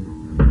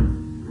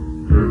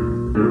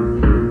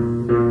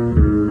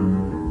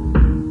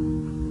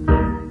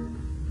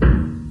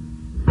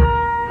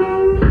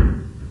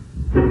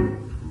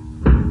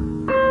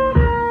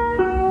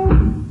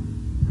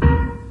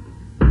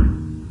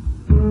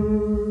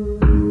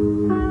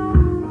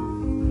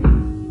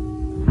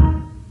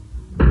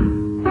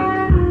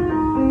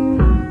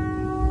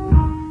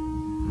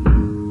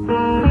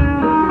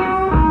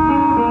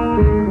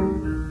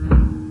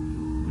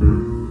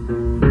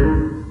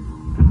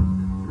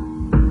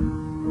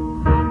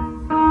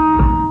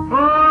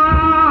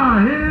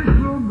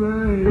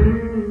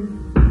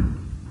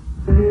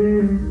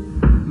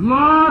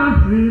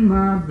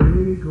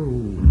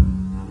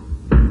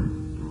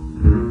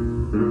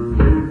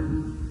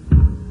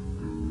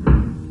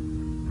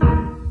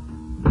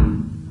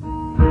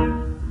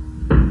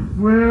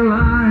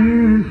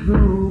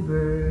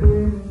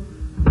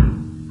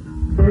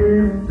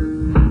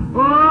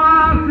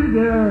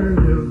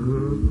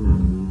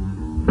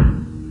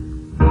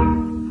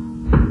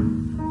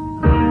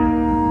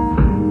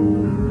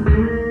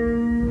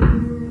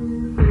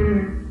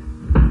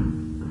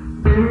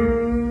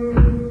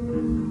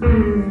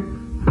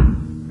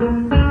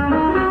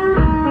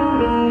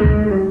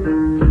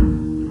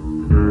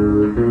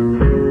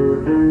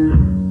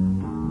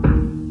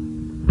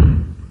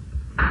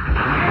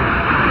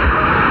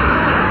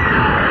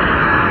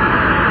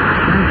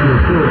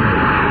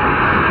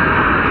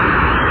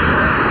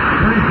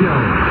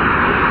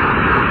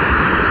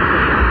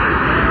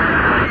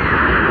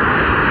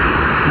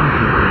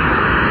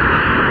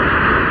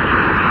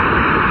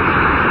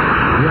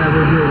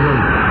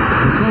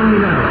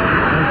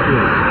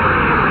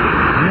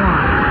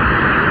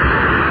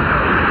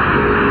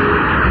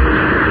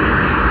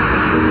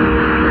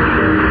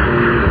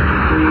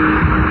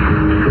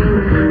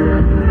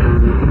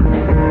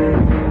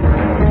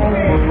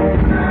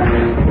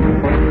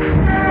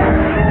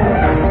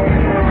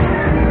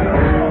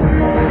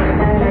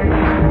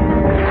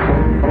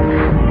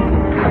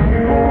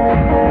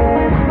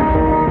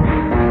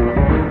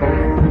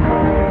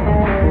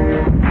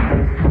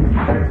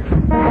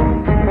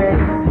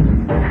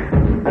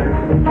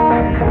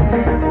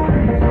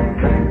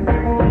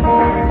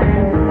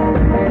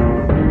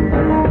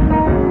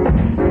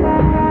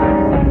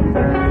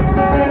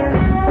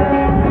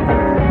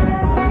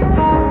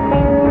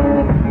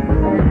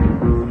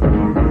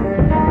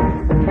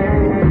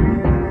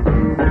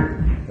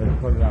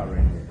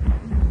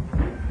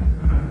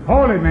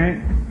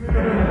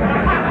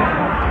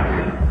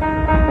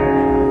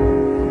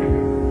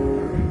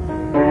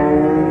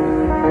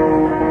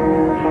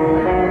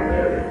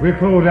 me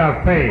close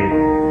out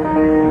fast.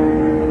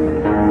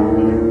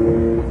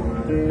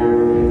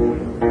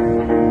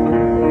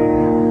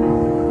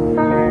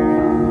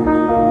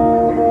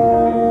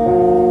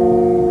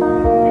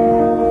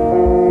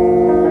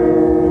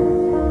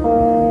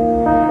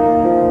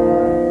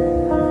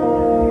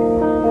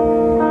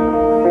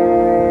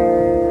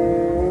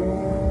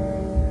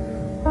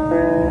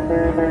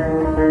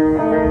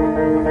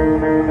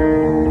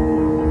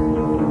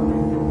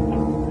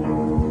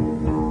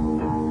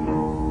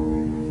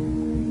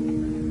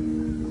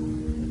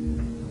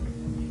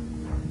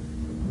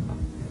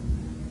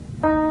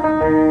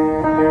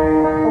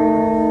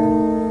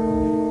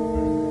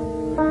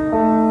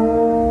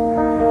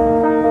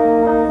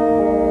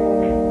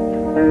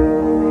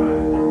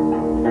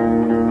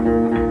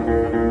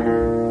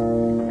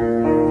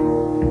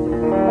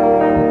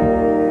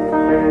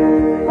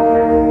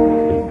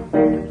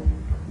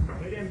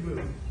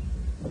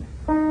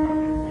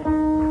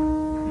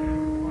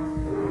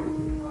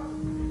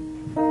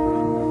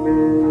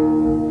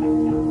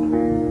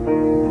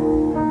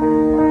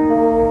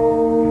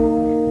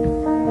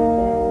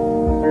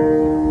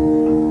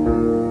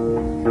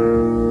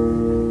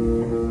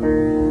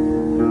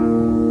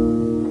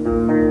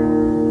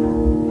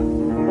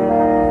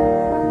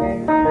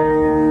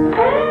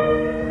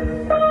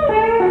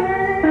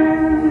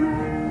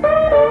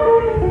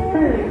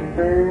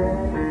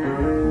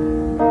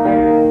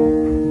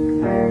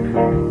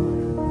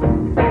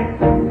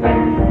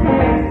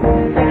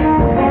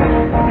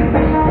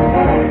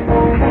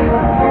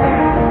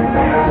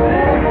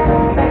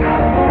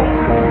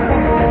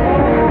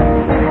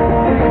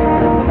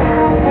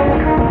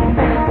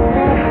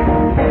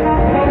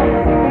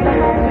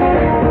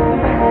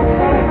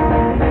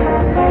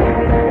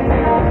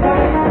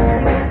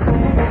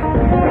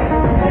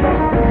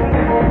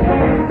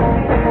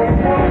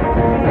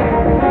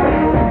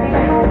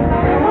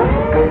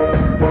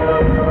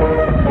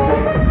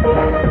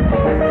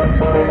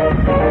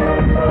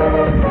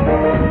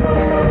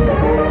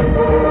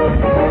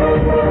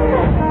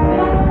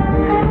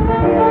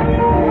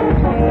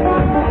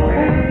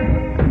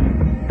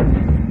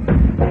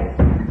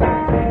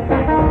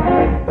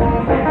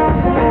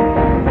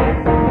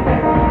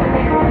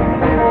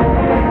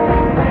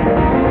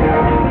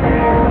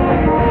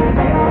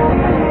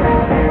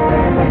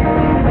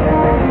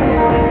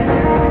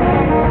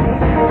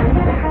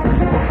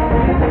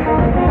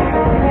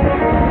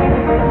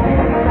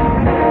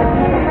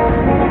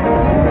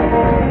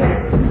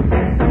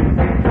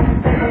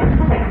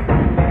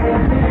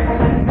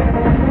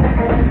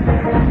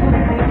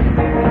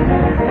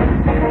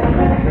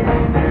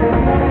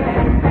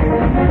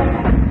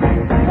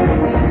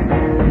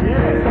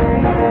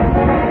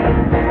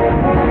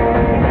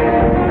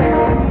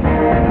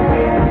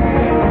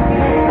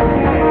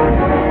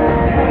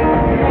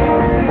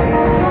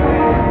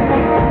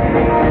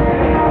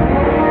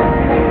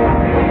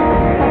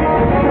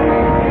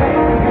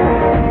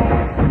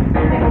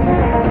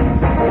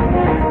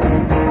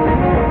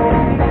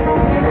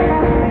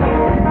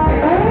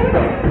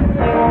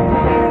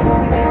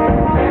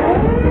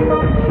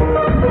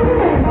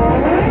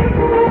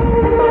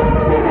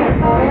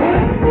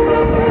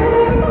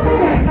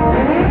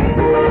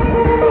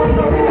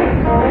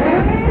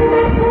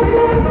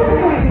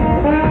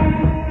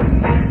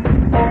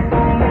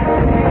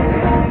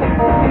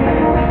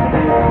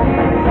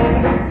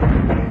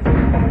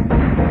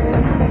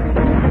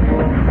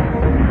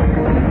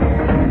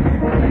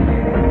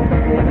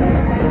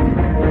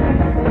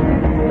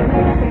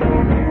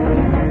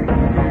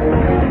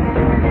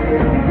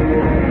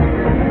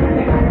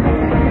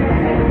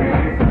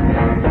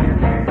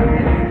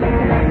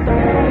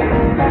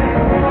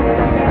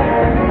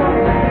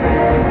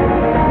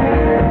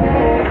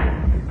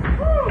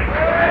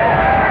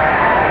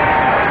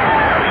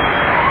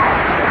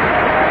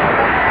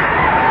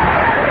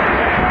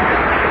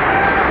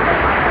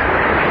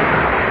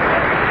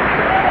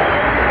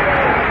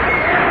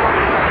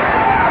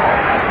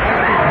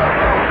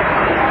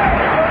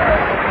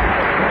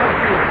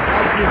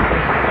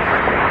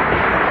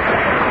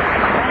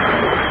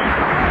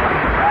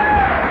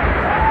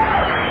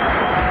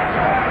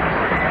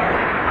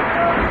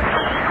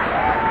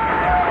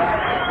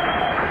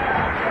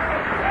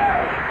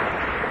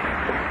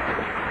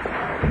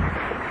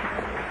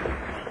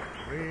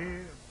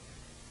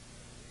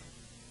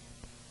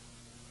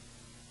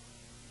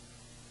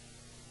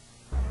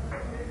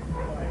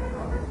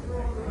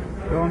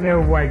 Don't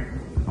never wait.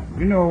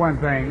 You know one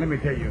thing, let me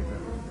tell you something.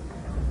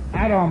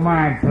 I don't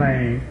mind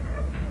playing.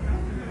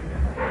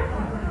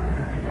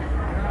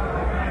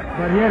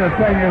 But here the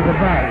thing is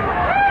about it.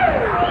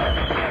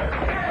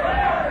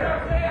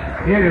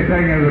 Here the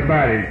thing is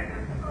about it.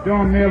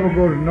 Don't never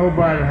go to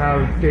nobody's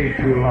house and stay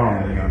too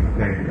long, you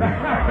understand?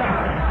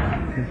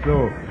 And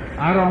so,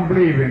 I don't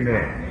believe in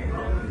that.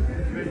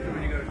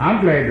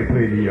 I'm glad to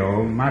play to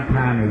y'all. My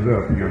time is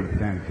up, you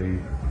understand, see?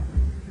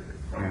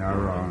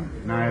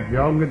 And now, if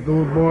y'all get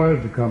those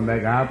boys to come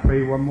back, I'll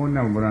play one more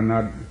number, but I'm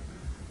not,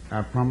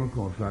 I promise,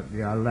 because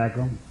I like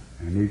them,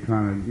 and they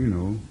trying to, you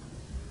know,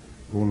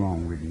 go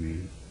along with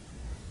me.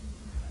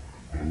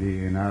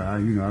 And I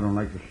you know, I don't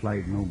like to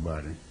slight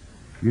nobody.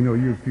 You know,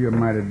 you feel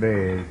mighty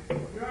bad.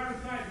 You're on the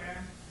site, man.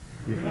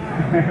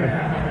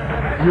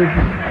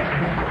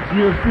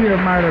 You feel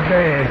mighty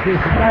bad.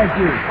 Thank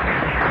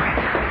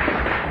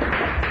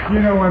you.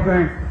 You know one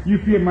thing? You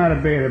feel mighty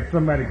bad if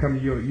somebody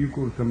comes to you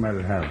go to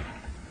somebody's house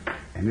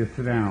and they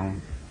sit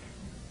down,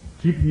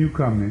 keeping you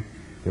company.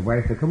 The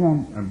wife said, "Come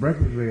on,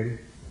 breakfast ready."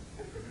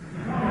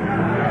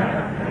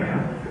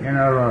 And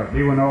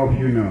they went off,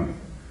 you know.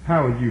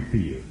 How would you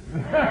feel?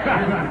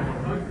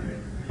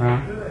 Huh?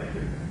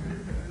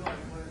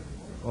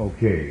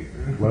 Okay.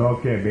 Well,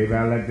 okay, baby,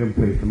 I'll let them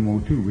play some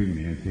more too with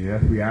me and see.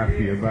 That's the way I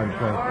feel about it.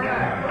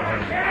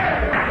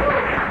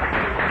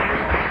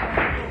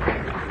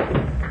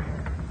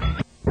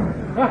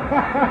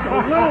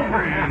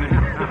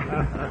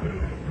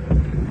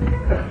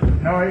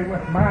 No,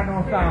 mine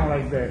don't sound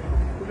like that.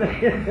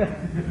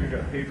 You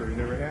got paper, it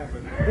never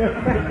happened.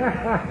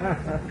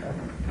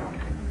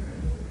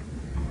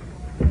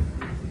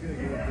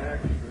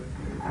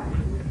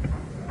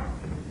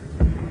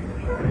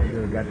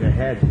 You got the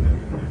head.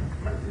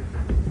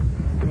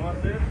 You want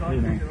this? I'll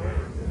take it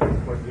over.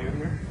 Plug it in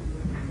here.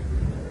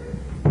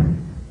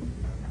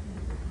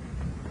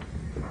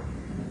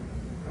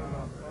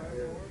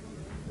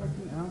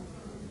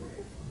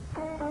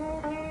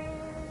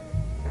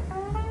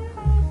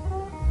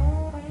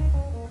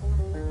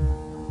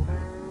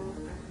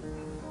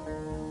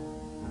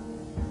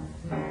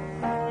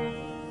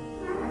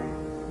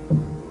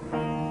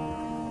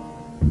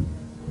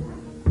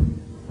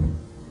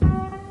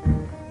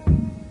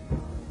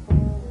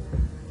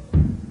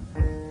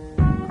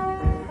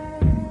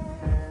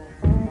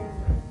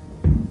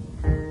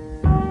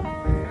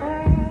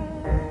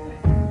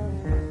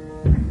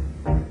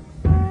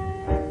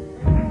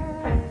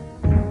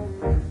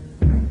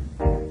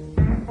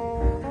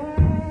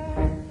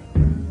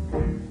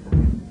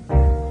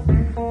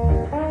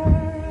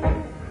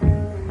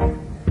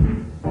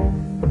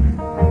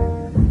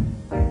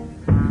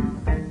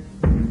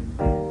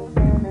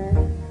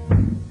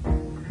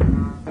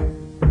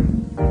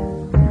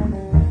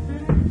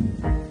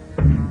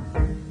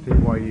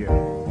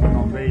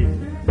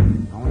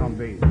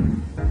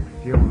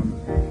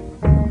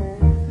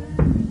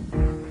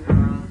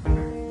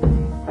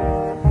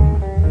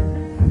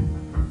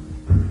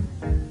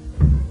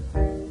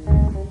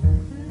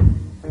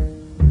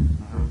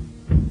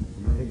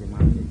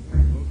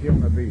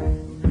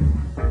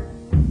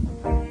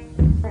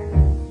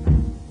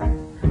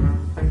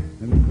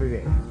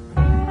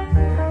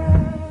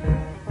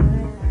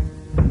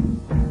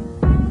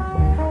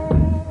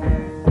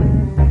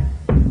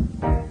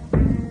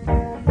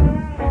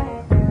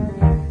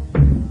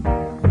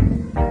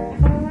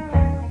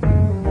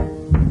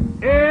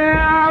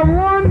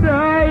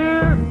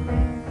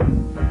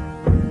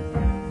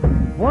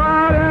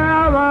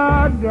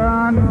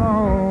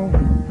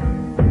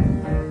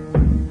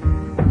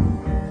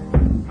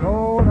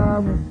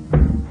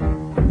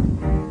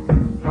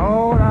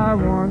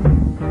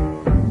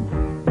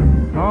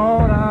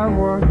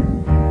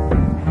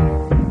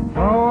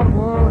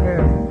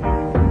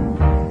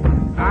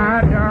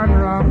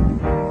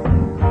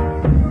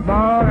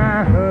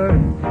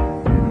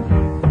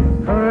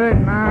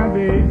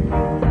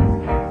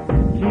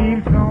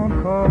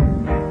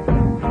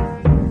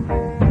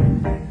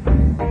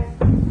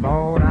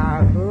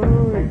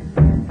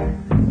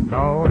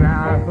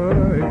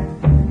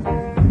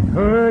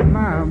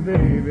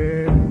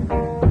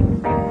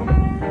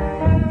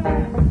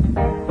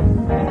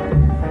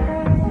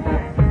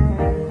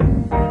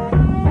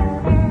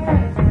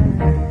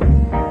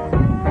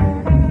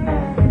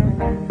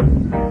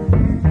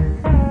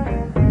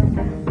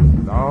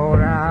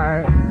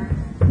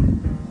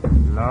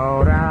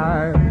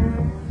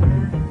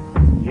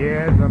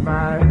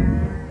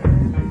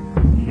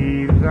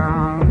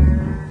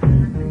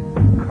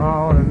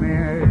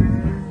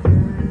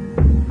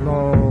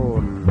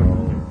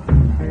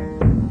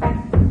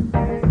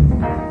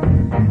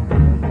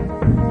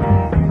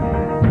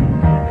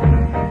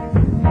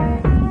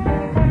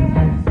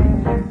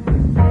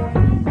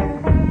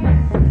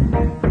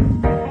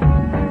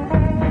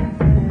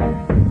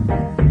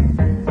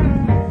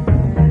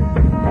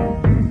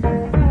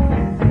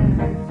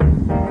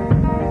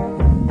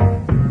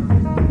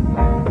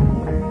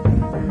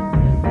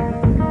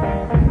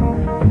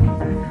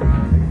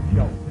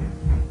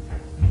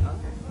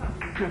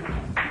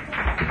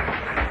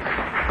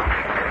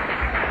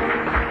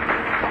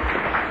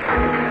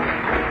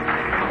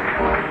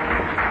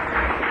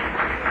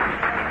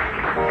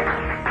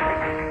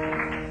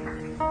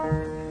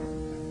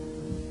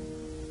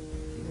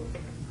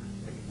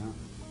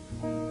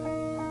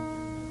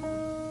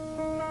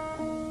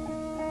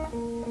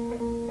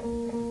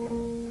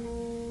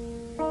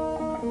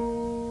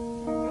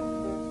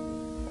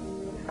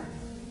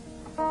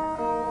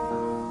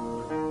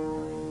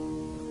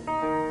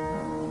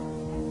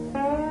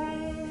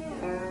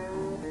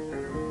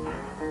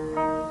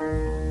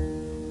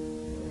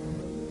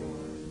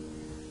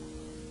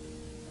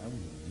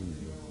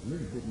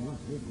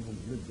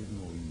 little bit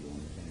more, you know what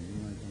I'm saying? You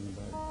know anything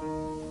about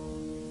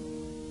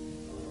it?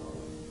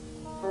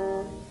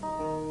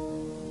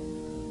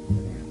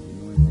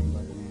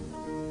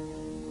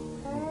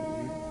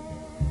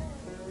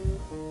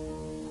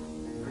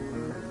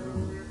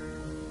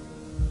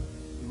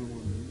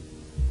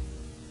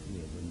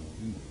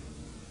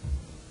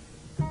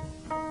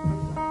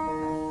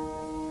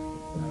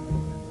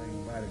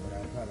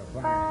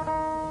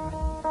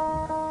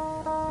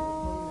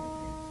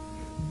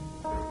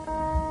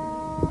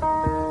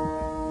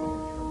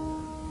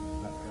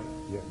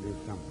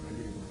 Come.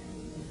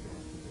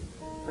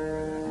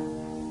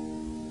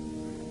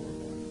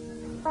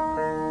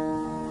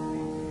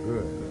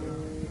 Good.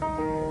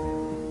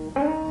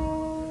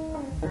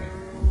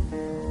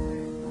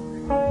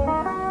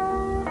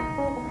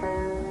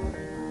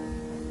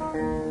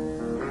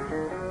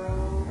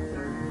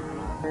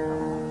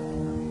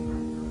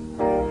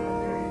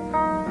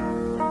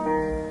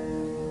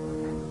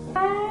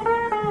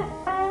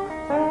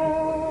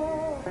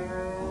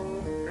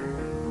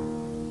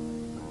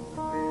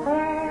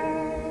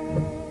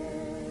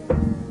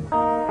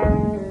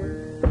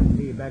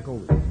 Back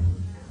over.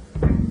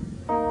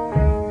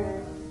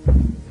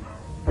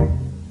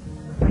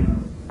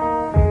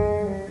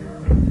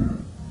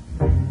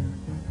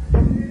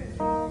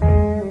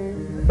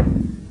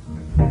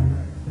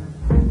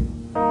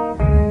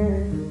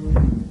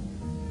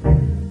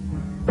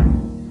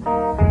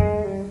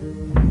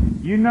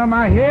 You know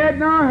my head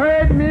don't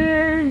hurt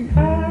me,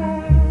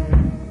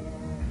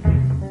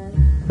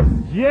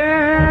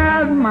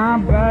 just my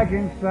back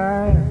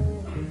inside.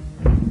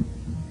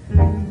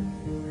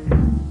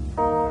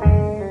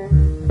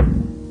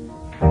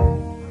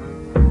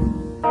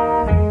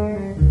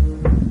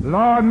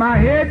 Lord, my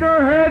head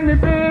don't hurt me,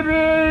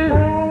 baby.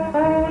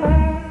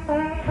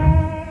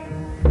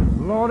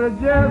 Lord,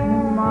 it's just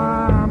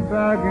my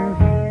back inside.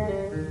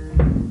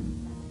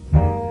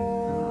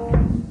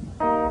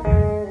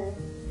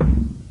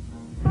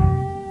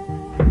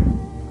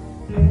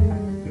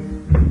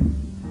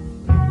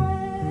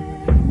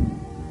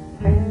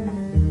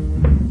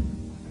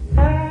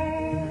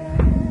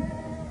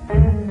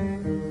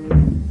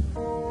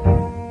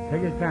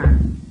 Take your time.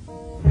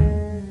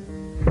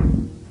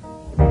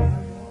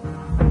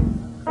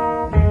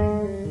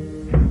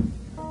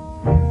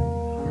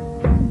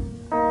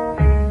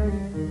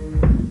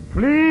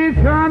 Please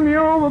turn me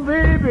over,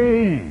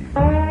 baby.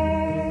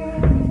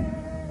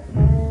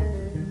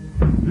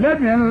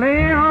 Let me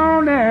lay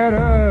on that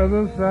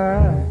other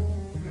side.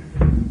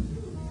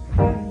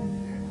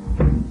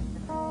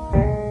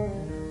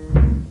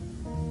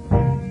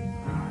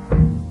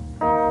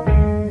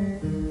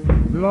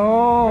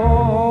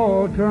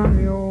 Lord, turn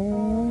me on.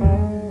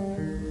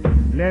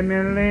 Let me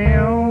lay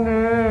on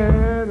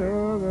that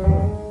other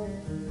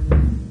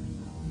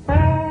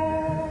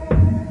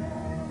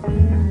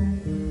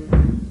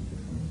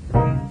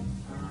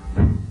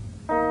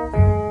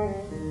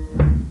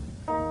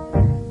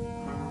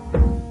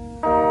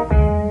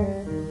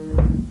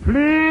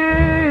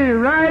Please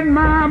write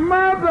my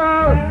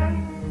mother.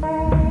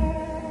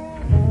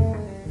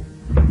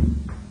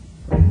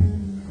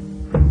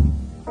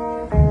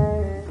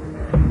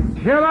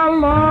 Tell her,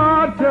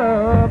 Lord,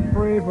 to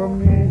pray for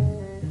me.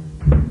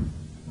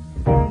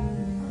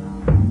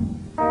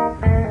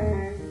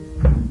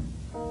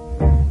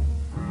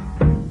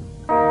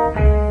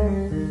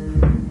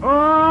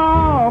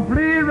 Oh,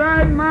 please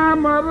write my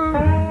mother.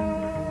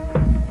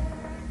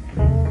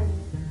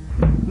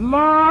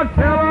 Lord,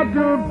 tell her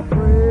to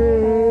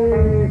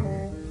pray.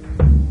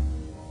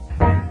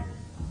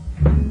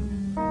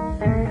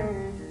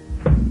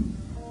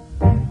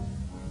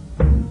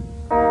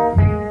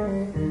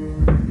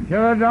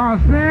 Tell her don't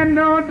send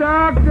no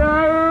doctor.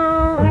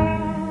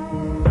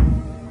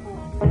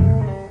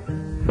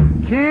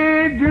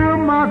 Can't do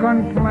my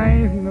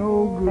complaints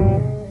no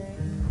good.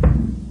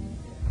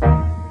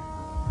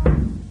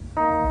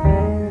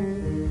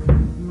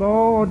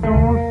 Lord,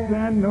 don't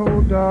send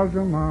no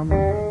doctor,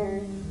 mama.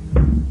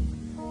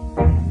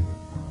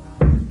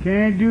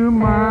 Can't do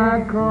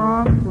my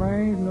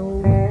complaints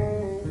no good.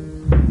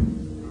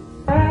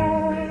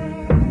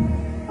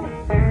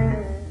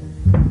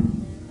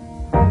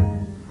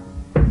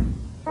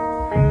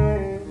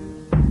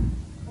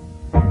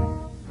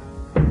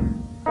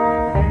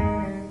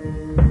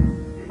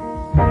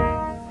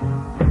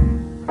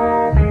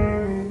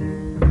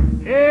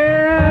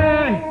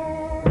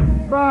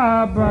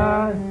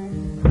 Bye-bye.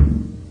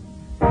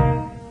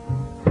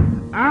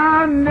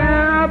 I'll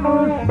never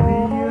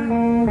see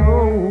you go.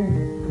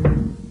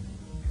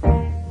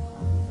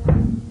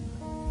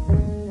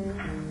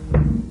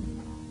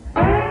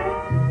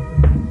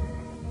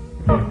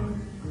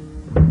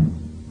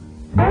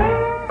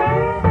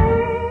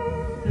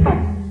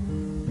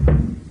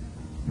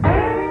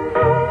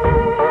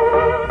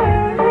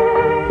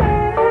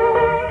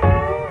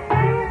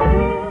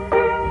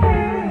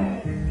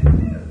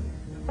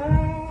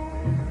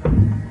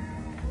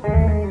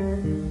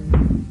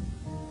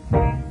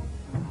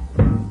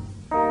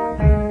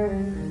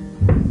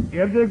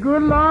 If the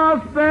good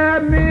Lord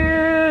spared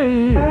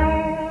me,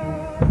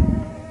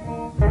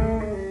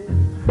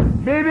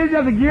 baby,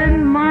 just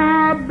getting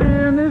my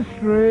business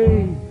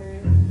straight.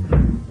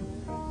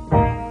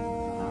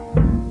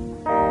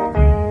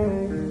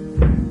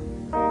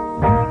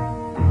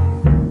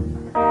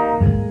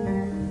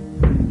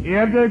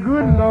 If the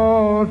good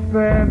Lord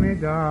spared me,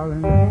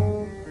 darling,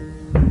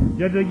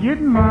 just to get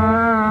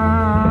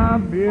my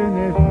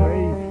business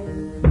straight.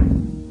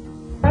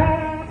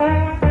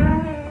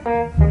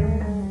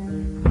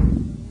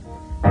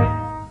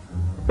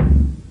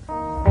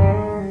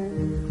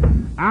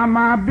 I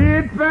might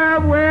bid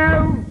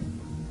farewell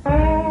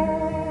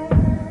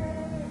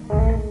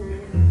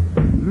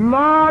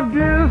Lord,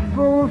 this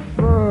old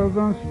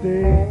southern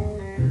state.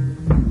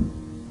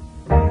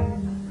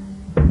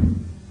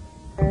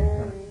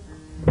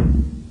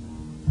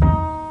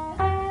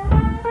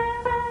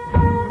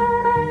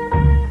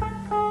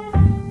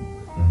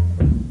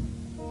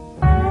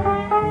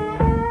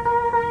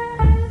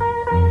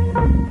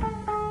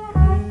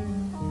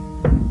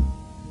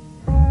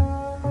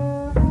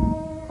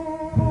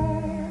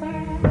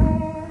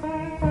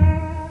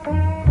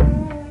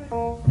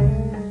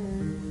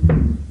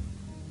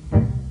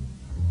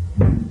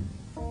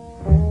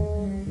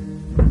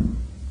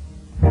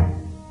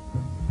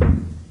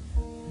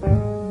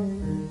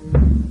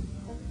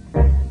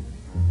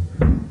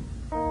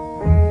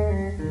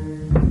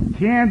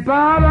 Can't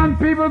bother on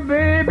people,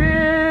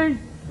 baby,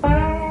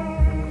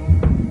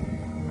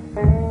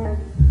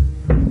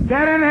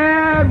 that ain't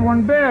had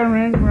one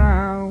bearing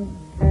ground.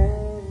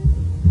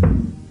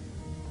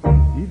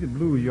 These the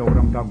blues, yo, what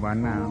I'm talking about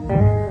now.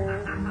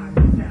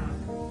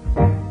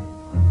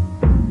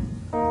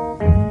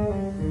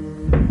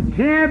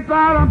 Can't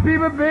bother on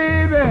people,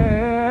 baby,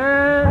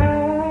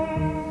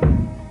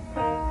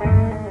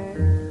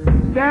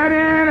 that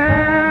ain't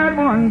had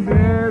one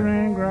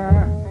bearing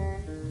ground.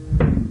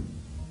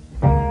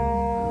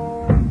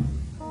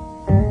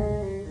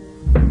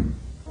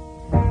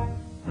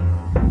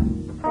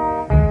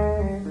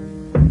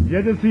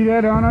 Just to see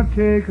that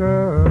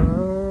undertaker,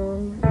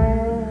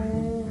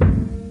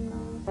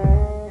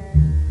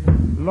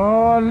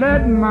 Lord,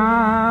 let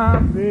my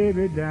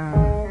baby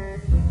down.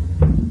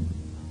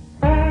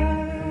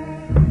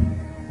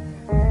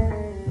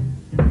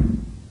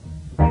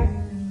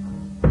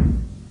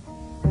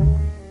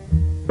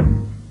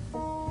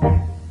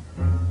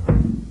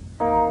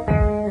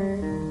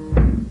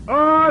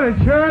 Oh, the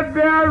church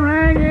bell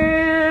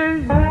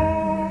ringing,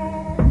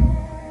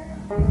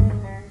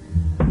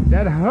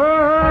 that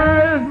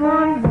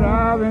husband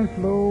driving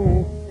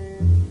slow.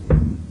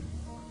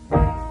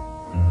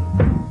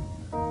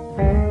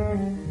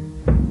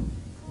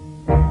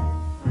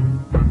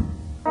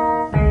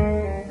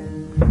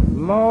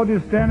 Lord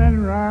is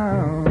standing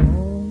round,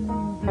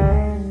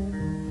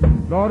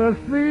 Lord, to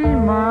see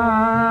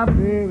my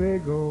baby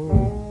go.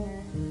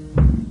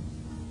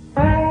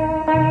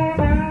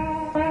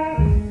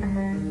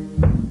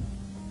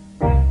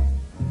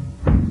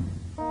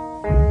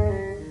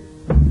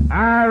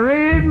 I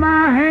raise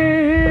my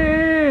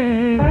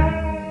hand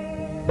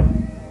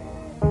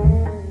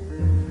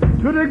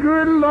to the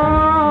good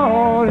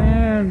Lord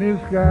in the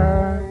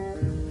sky.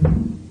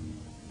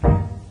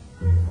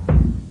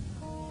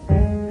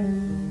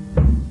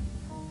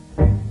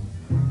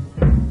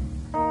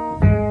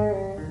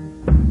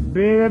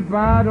 Baby, if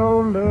I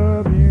don't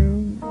love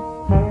you,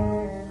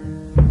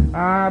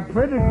 I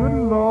pray the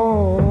good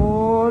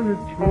Lord that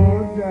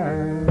you'll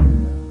die.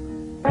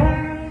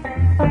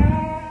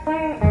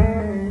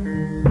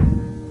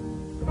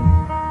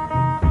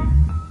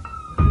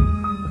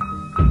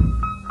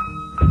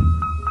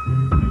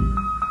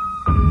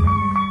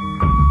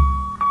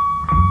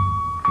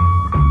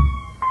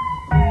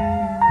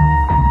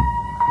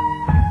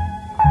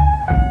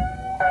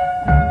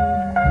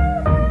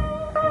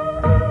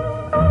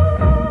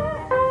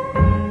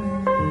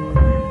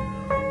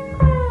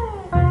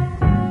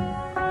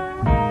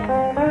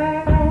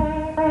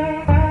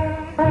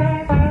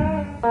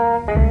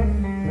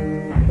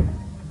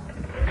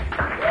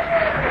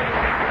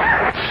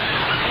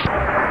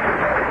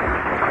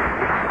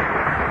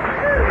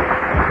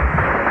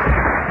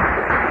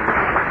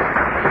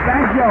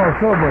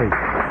 So wait.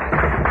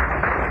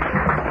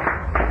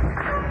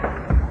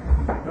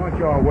 Don't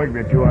y'all wake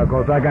me too,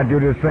 because I got to do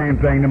the same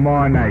thing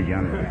tomorrow night,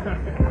 young.